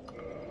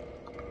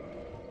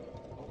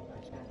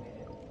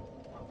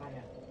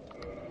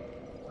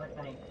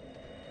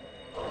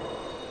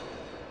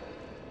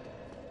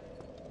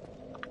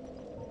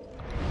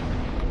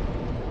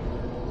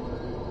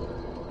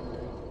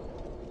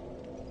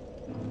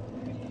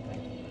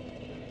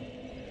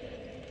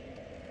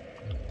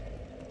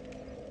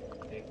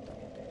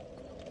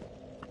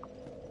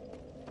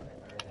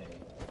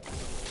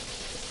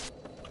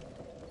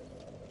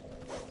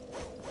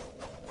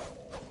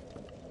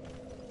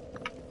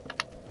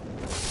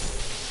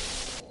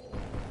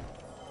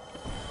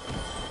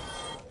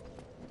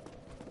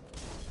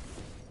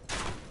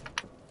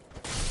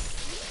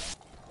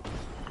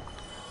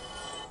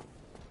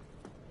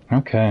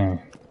 Okay.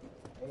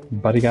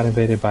 Buddy got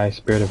invaded by a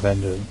Spirit of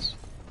Vengeance.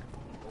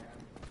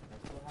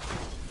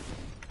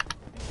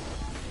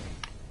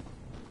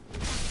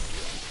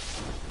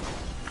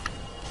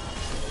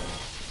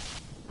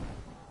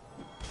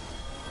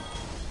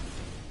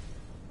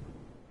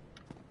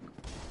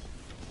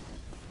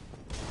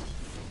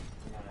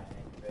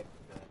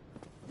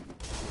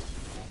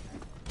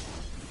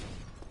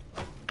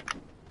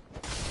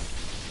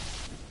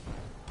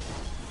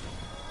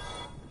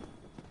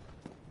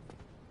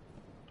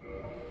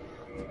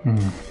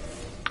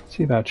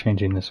 See about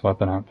changing this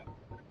weapon up.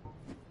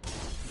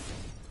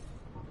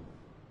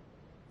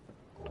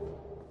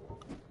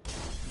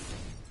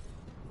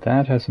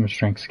 That has some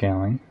strength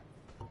scaling.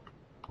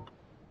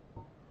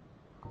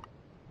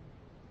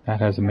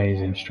 That has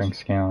amazing strength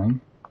scaling.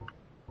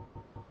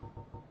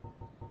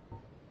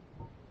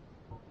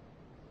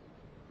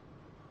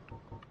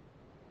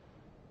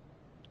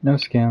 No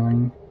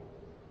scaling.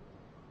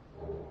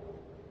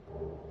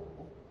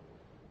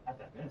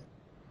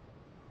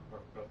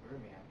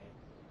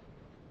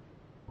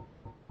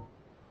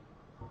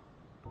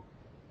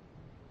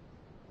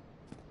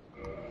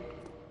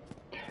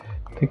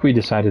 think we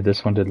decided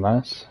this one did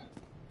less.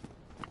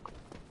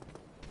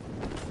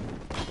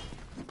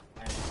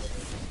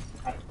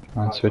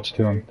 On switch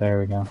to him.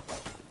 There we go.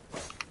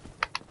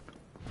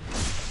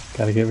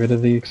 Gotta get rid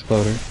of the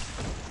exploder.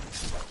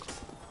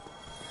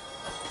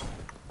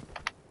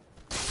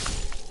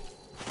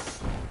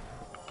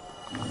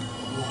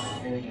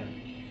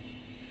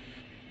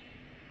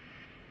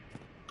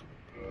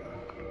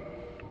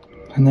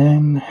 And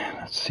then,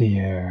 let's see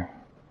here.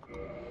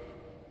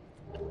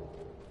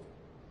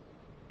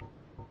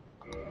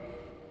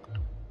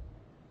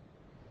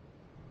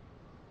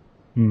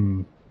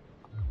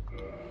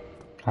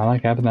 I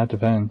like having that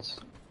defense.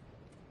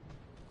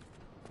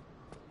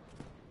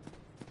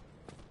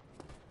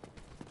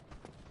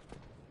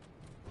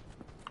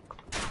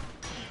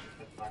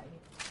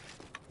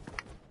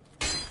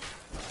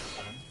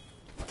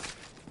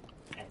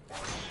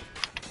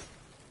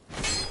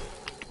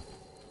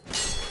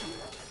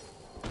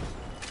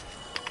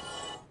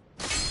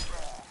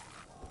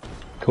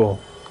 Cool.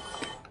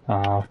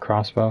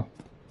 Crossbow.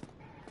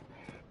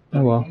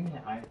 Oh well.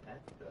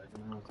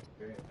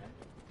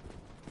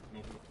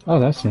 Oh,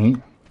 that's neat.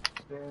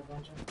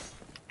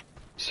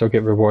 Still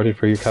get rewarded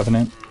for your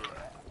covenant?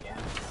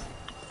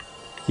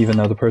 Even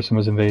though the person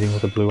was invading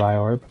with a blue eye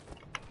orb?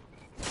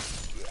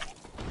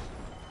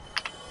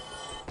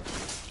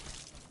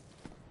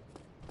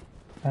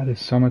 That is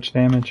so much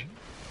damage.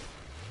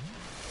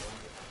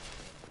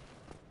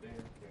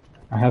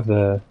 I have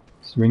the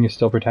Ring of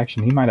Steel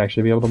Protection. He might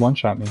actually be able to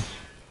one-shot me.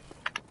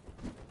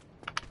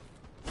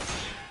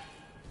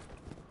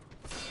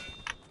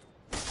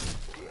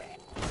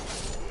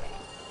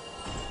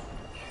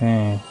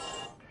 Okay.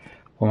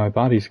 Well, my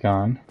body's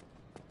gone.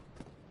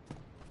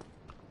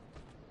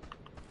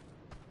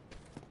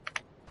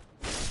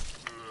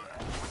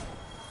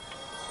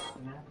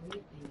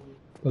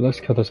 But let's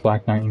kill this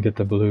Black Knight and get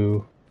the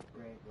blue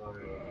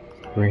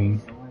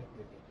ring.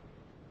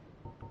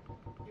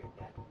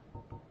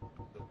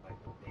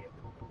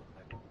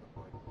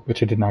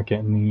 Which I did not get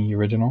in the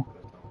original.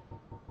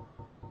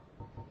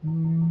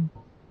 I'm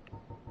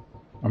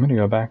gonna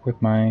go back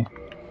with my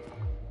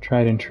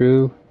tried and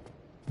true,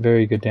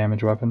 very good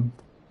damage weapon.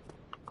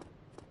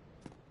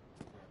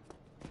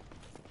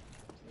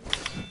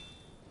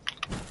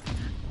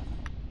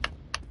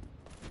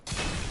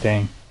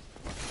 Dang.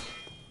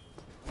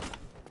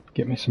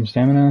 Get me some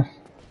stamina.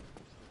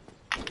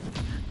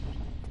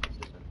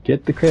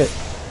 Get the crit.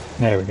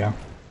 There we go.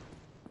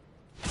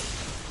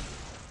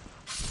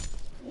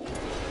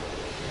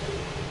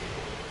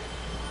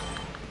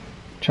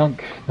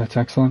 Chunk, that's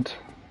excellent.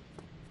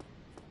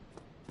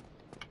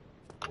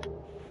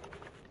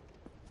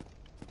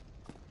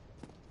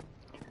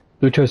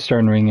 Luto's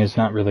Stern Ring is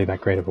not really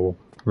that great of a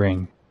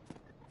ring.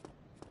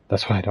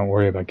 That's why I don't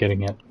worry about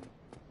getting it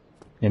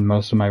in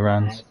most of my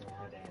runs.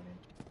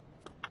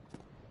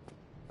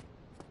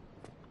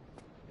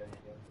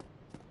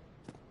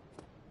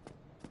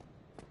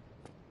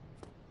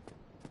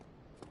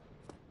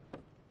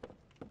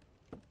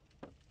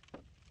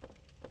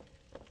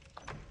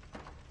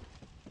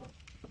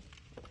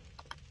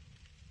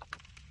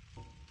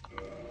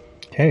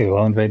 Okay,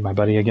 well, invade my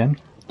buddy again.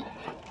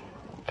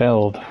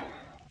 Failed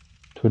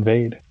to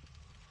invade.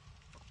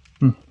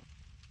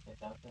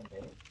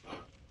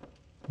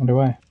 Wonder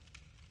why.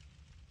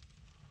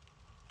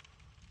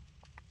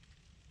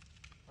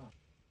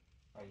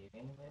 Are you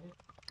being invaded?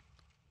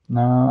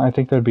 No, I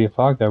think there'd be a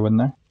fog there, wouldn't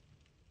there?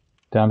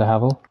 Down to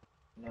Havel?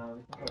 No,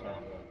 we can go down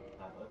to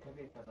Havel. It could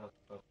be because I was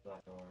close to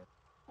that door.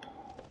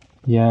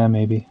 Yeah,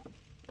 maybe.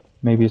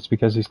 Maybe it's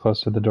because he's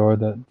close to the door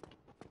that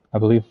I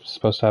believe is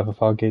supposed to have a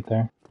fog gate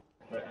there.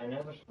 But I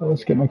know Well,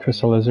 let's get my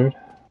Crystal Lizard.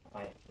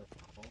 fight with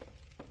Havel.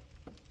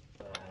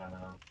 But I don't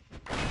know.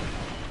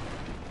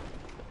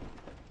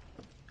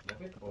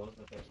 Look at cool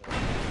that there's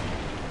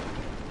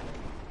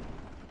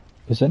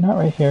a... Is it not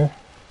right here?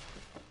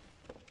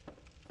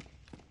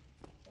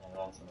 Yeah,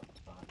 that's a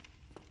spot.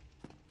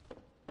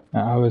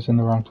 I was in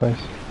the wrong place.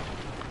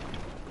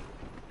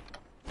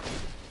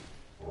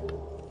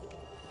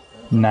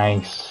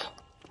 Nice.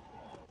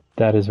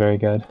 That is very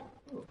good.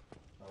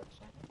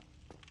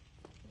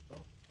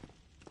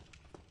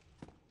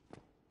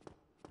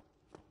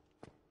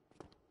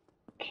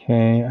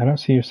 Okay, I don't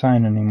see your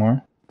sign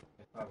anymore.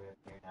 It's probably up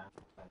here now.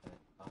 By the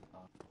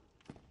top.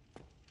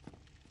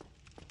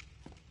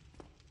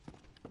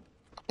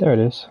 There it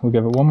is. We'll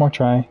give it one more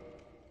try.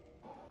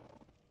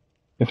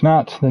 If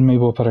not, then maybe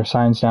we'll put our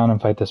signs down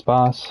and fight this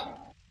boss.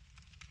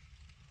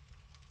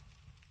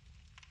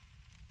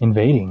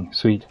 Invading.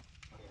 Sweet.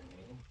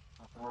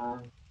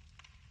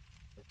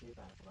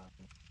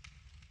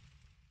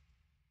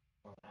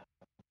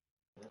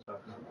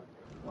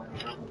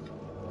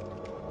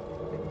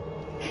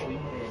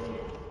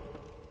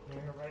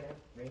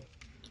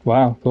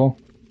 Wow, cool.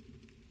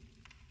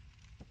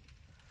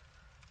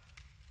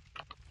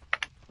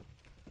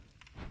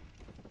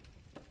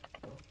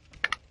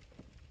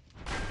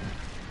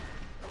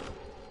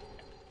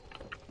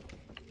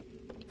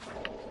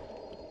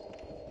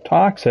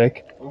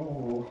 Toxic?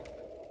 Ooh.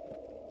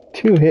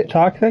 2-hit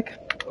toxic?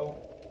 Oh.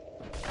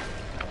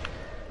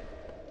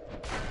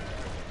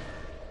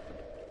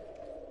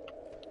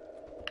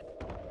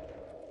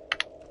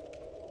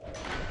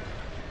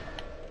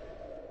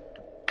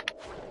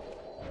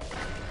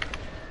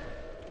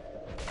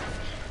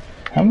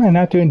 How am I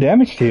not doing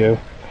damage to you?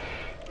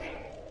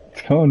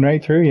 It's going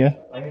right through you.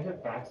 Like, I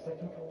did backstick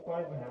control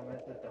point when I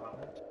meant to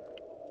dodge.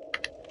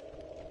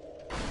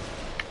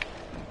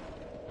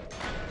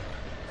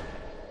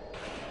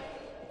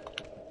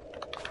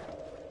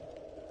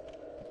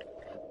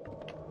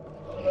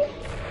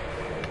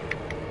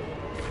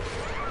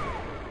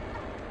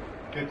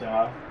 Good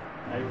job.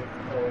 I was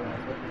so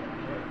nice with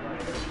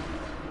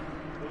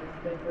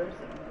the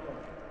person.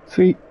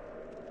 Sweet.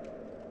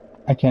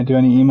 I can't do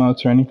any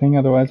emotes or anything,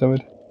 otherwise I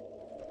would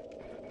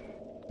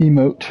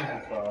emote.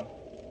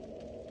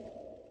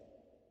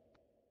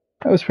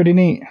 That was pretty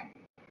neat.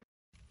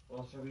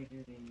 Well, should we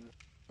do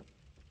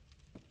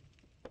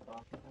the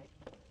boss fight?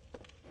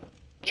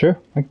 Sure,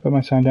 I can put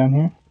my sign down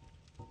here.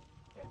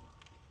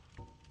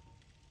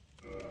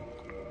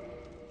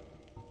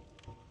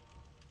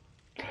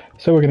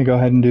 So we're gonna go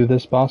ahead and do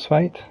this boss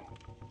fight.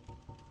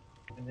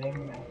 And then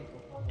I think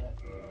we'll call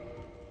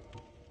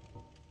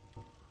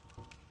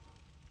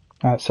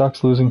that. It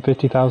sucks losing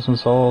 50,000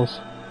 souls.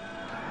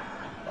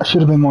 I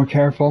should have been more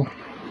careful,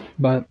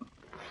 but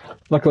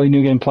luckily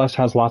New Game Plus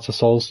has lots of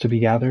souls to be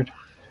gathered.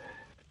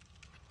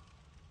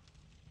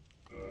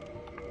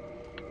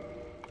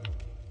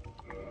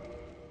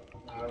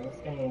 This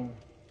game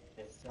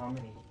has so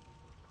many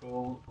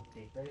cool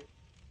secrets.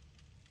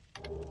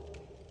 And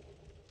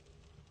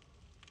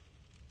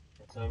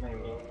so many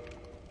little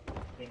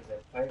things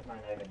that players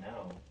might not even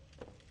know.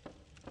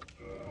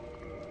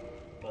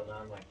 But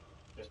not like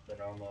just the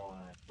normal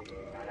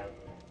secret hideouts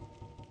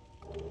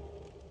and,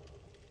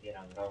 you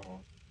know,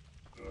 normal.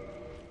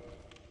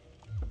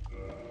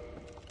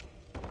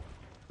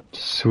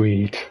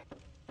 Sweet.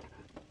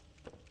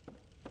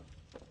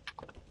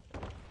 I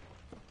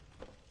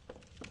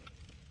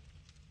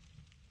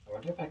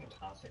wonder if I can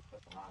toss it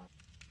with the mod.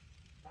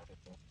 That'd be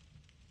cool.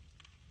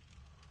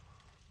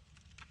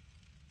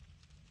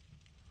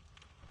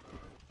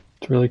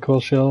 It's a really cool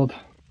shield.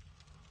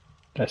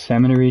 Got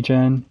stamina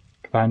regen,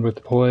 combined with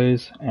the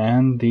poise,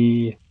 and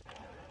the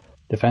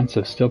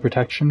defensive steel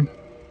protection.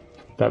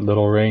 That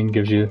little ring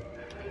gives you...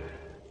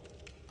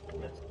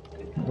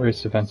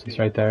 Where's defenses?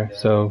 Right there.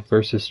 So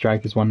versus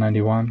strike is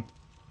 191.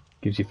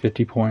 Gives you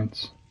 50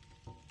 points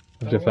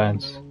of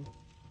defense.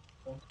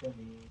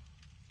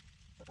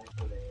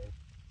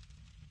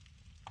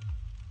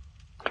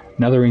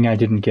 Another ring I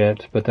didn't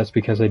get, but that's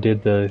because I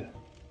did the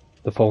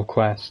full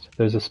quest.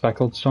 There's a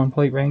speckled stone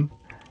plate ring.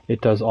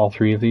 It does all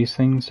three of these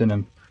things in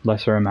a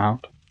lesser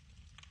amount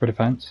for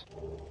defense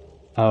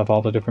of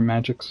all the different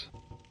magics.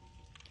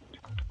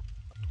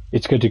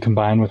 It's good to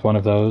combine with one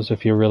of those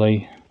if you're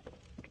really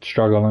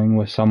struggling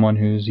with someone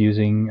who's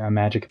using a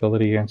magic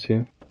ability against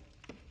you.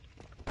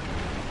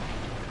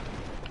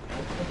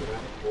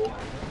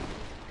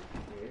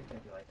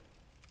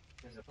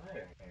 There's a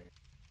fire here.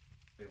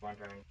 We're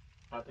wondering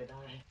how they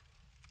die,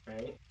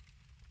 right?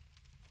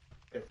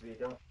 Because there's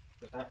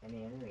not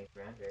any enemies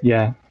around here.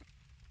 Yeah.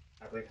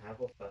 I believe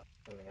Havel stuff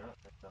coming up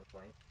at some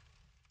point.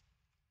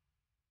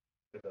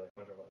 Because I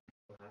wonder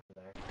what happened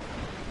there.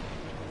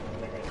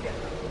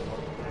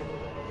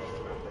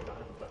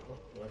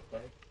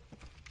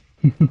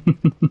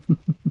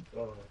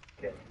 Well,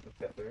 okay, let's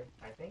go through.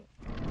 I think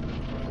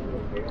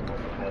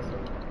also has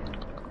some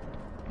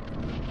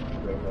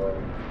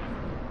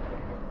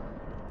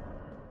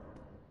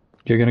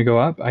You're gonna go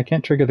up? I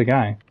can't trigger the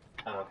guy.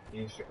 Oh,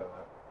 you should go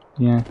up.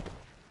 Yeah.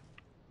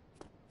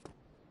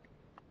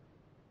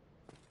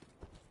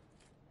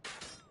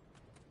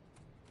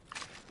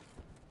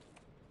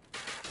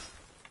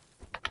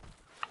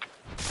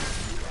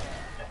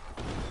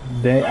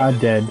 They are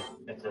dead.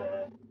 It's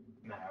a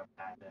matter of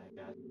fact that I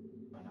got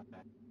going up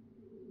there.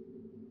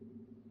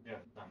 Yeah,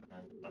 something to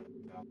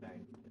go up there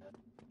and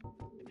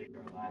if you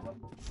can rely on.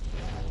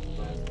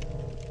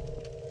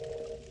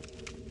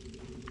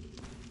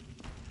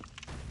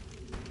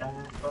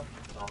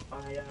 On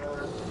fire.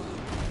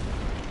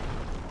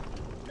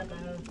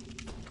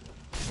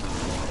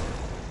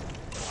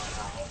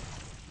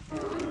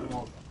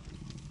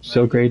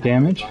 So great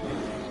damage.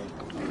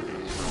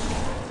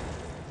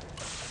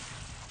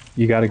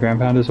 You got a ground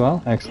pound as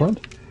well? Excellent.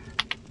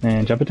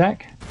 And jump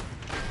attack.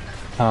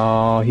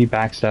 Oh, he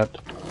backstepped.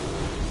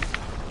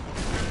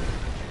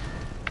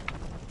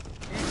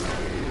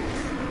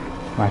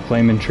 My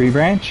flaming tree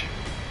branch.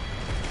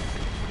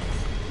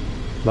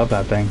 Love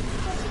that thing.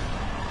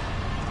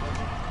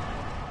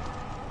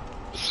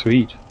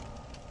 Sweet.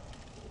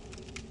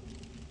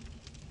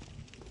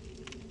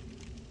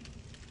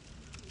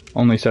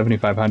 Only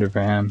 7,500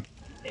 for him.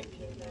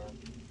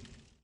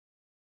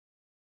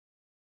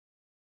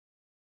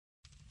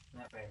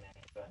 Not very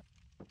many, but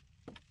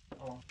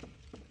oh,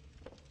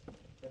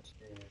 let's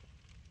do.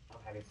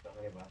 I'll have you so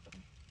many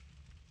weapons.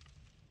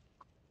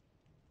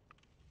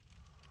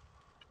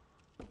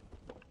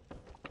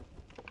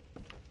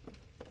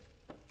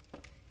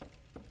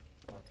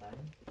 One time,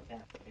 yeah,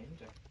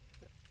 change it.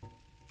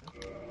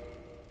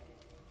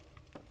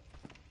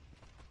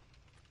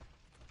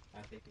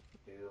 I think you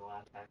can do a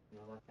lot of attacks and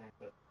all attack,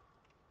 but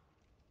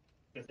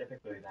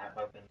specifically that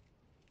weapon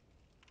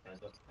does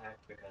those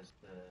attacks because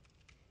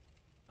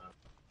the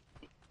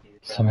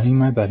Summoning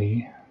my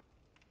buddy.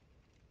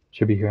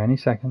 Should be here any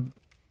second.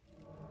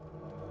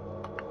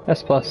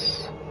 S+.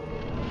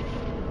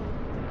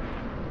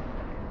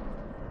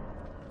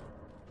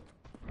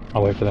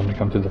 I'll wait for them to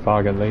come through the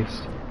fog at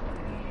least.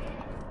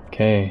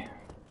 Okay.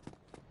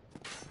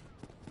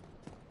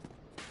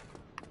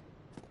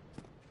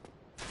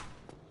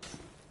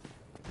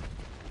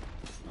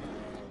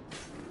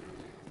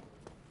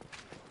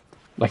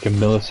 Like a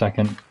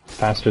millisecond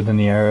faster than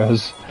the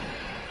arrows.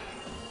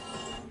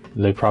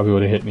 They probably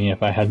would have hit me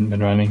if I hadn't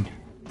been running.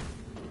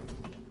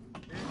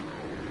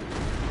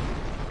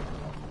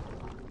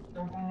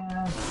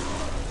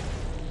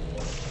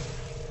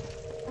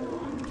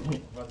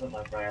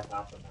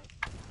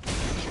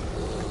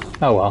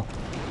 Oh well.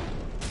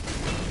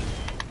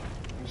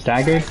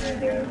 Staggered?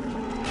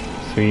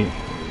 Sweet.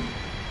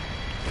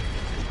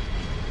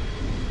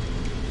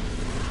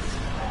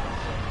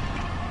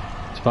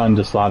 It's fun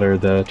to slaughter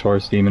the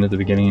Taurus demon at the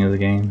beginning of the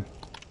game.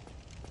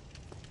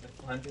 This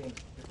one being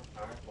super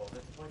powerful.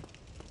 This is like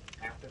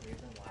half the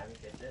reason why we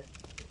did this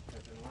is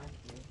because we want to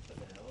use the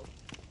build,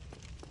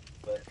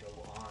 but go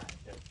on.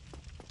 Just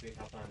we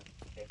help on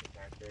taking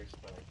characters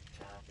for like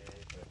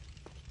challenges or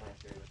playing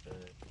through with the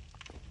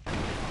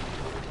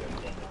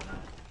thing going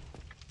on.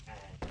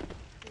 And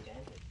we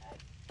ended at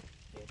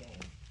new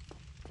game.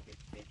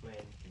 We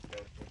win, we go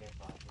to new game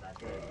boss, and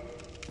that's it.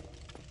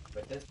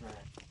 But this run,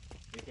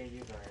 we gave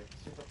you our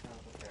super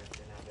powerful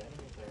character. Now the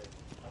enemies are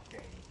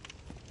upgrading.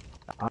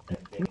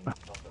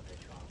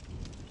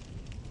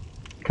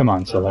 Come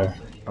on, Solar.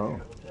 Oh,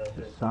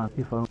 the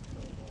Santi phone.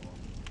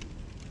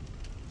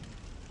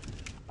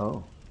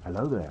 Oh,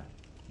 hello there.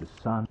 The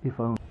Santi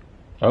phone.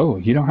 Oh,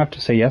 you don't have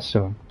to say yes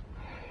to him.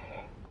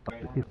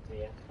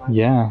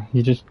 Yeah,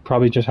 you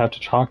probably just have to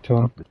talk to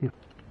him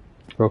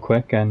real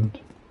quick, and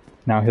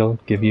now he'll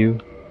give you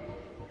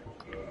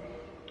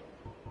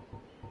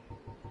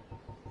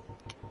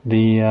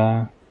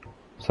the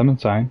summon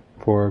sign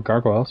for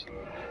gargoyles.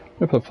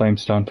 I'm gonna put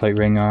Flamestone plate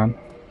ring on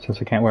since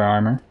I can't wear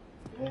armor.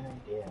 Good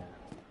idea.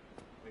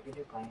 We could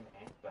do claim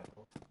and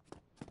speckled.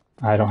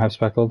 I don't have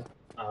speckled.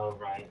 Oh,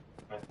 right.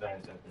 But I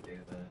just have to do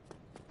the.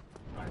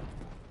 Right.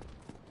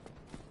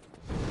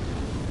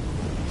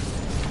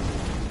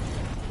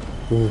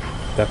 Oof,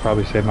 that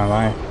probably saved my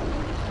life.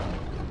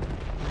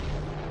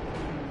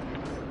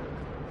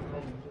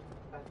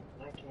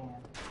 I can.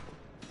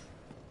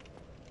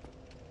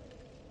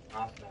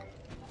 Awesome.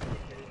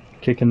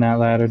 Kicking that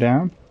ladder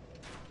down.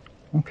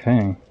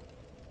 Okay.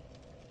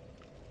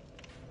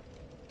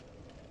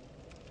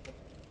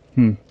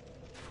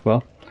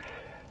 Well,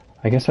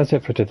 I guess that's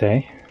it for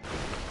today.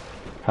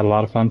 Had a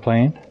lot of fun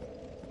playing.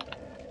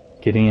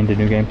 Getting into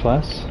New Game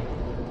Plus.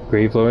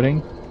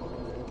 Gravelording.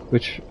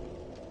 Which,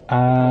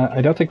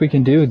 I don't think we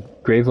can do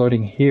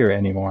Gravelording here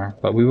anymore,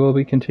 but we will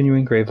be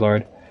continuing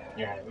Gravelord.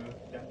 Yeah, we will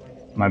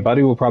definitely. My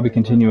buddy will probably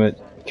continue it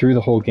through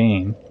the whole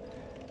game.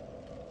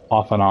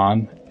 Off and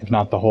on, if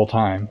not the whole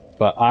time.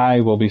 But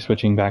I will be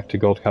switching back to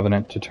Gold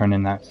Covenant to turn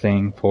in that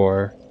thing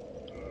for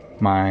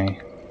my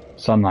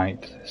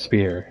Sunlight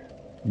Spear.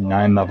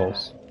 9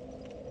 levels.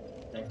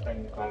 Next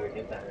time you probably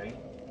get that, right?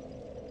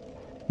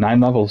 9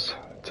 levels.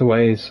 It's a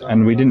ways,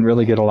 and we didn't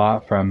really get a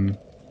lot from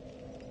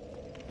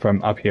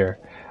up here.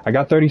 I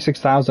got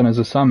 36,000 as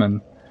a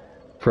summon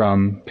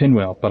from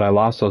Pinwheel, but I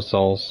lost those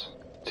souls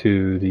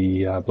to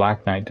the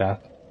Black Knight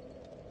death.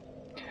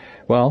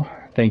 Well,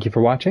 thank you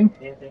for watching.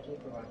 Yeah, thank you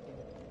for watching.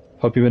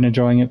 Hope you've been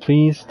enjoying it.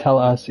 Please tell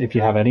us if you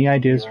have any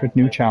ideas for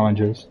new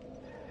challenges.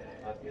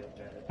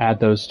 Add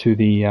those to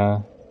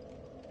the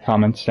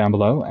comments down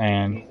below,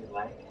 and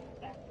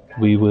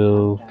we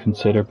will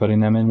consider putting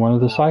them in one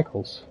of the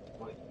cycles.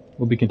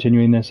 We'll be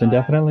continuing this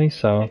indefinitely,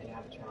 so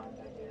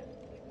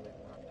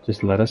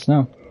just let us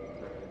know.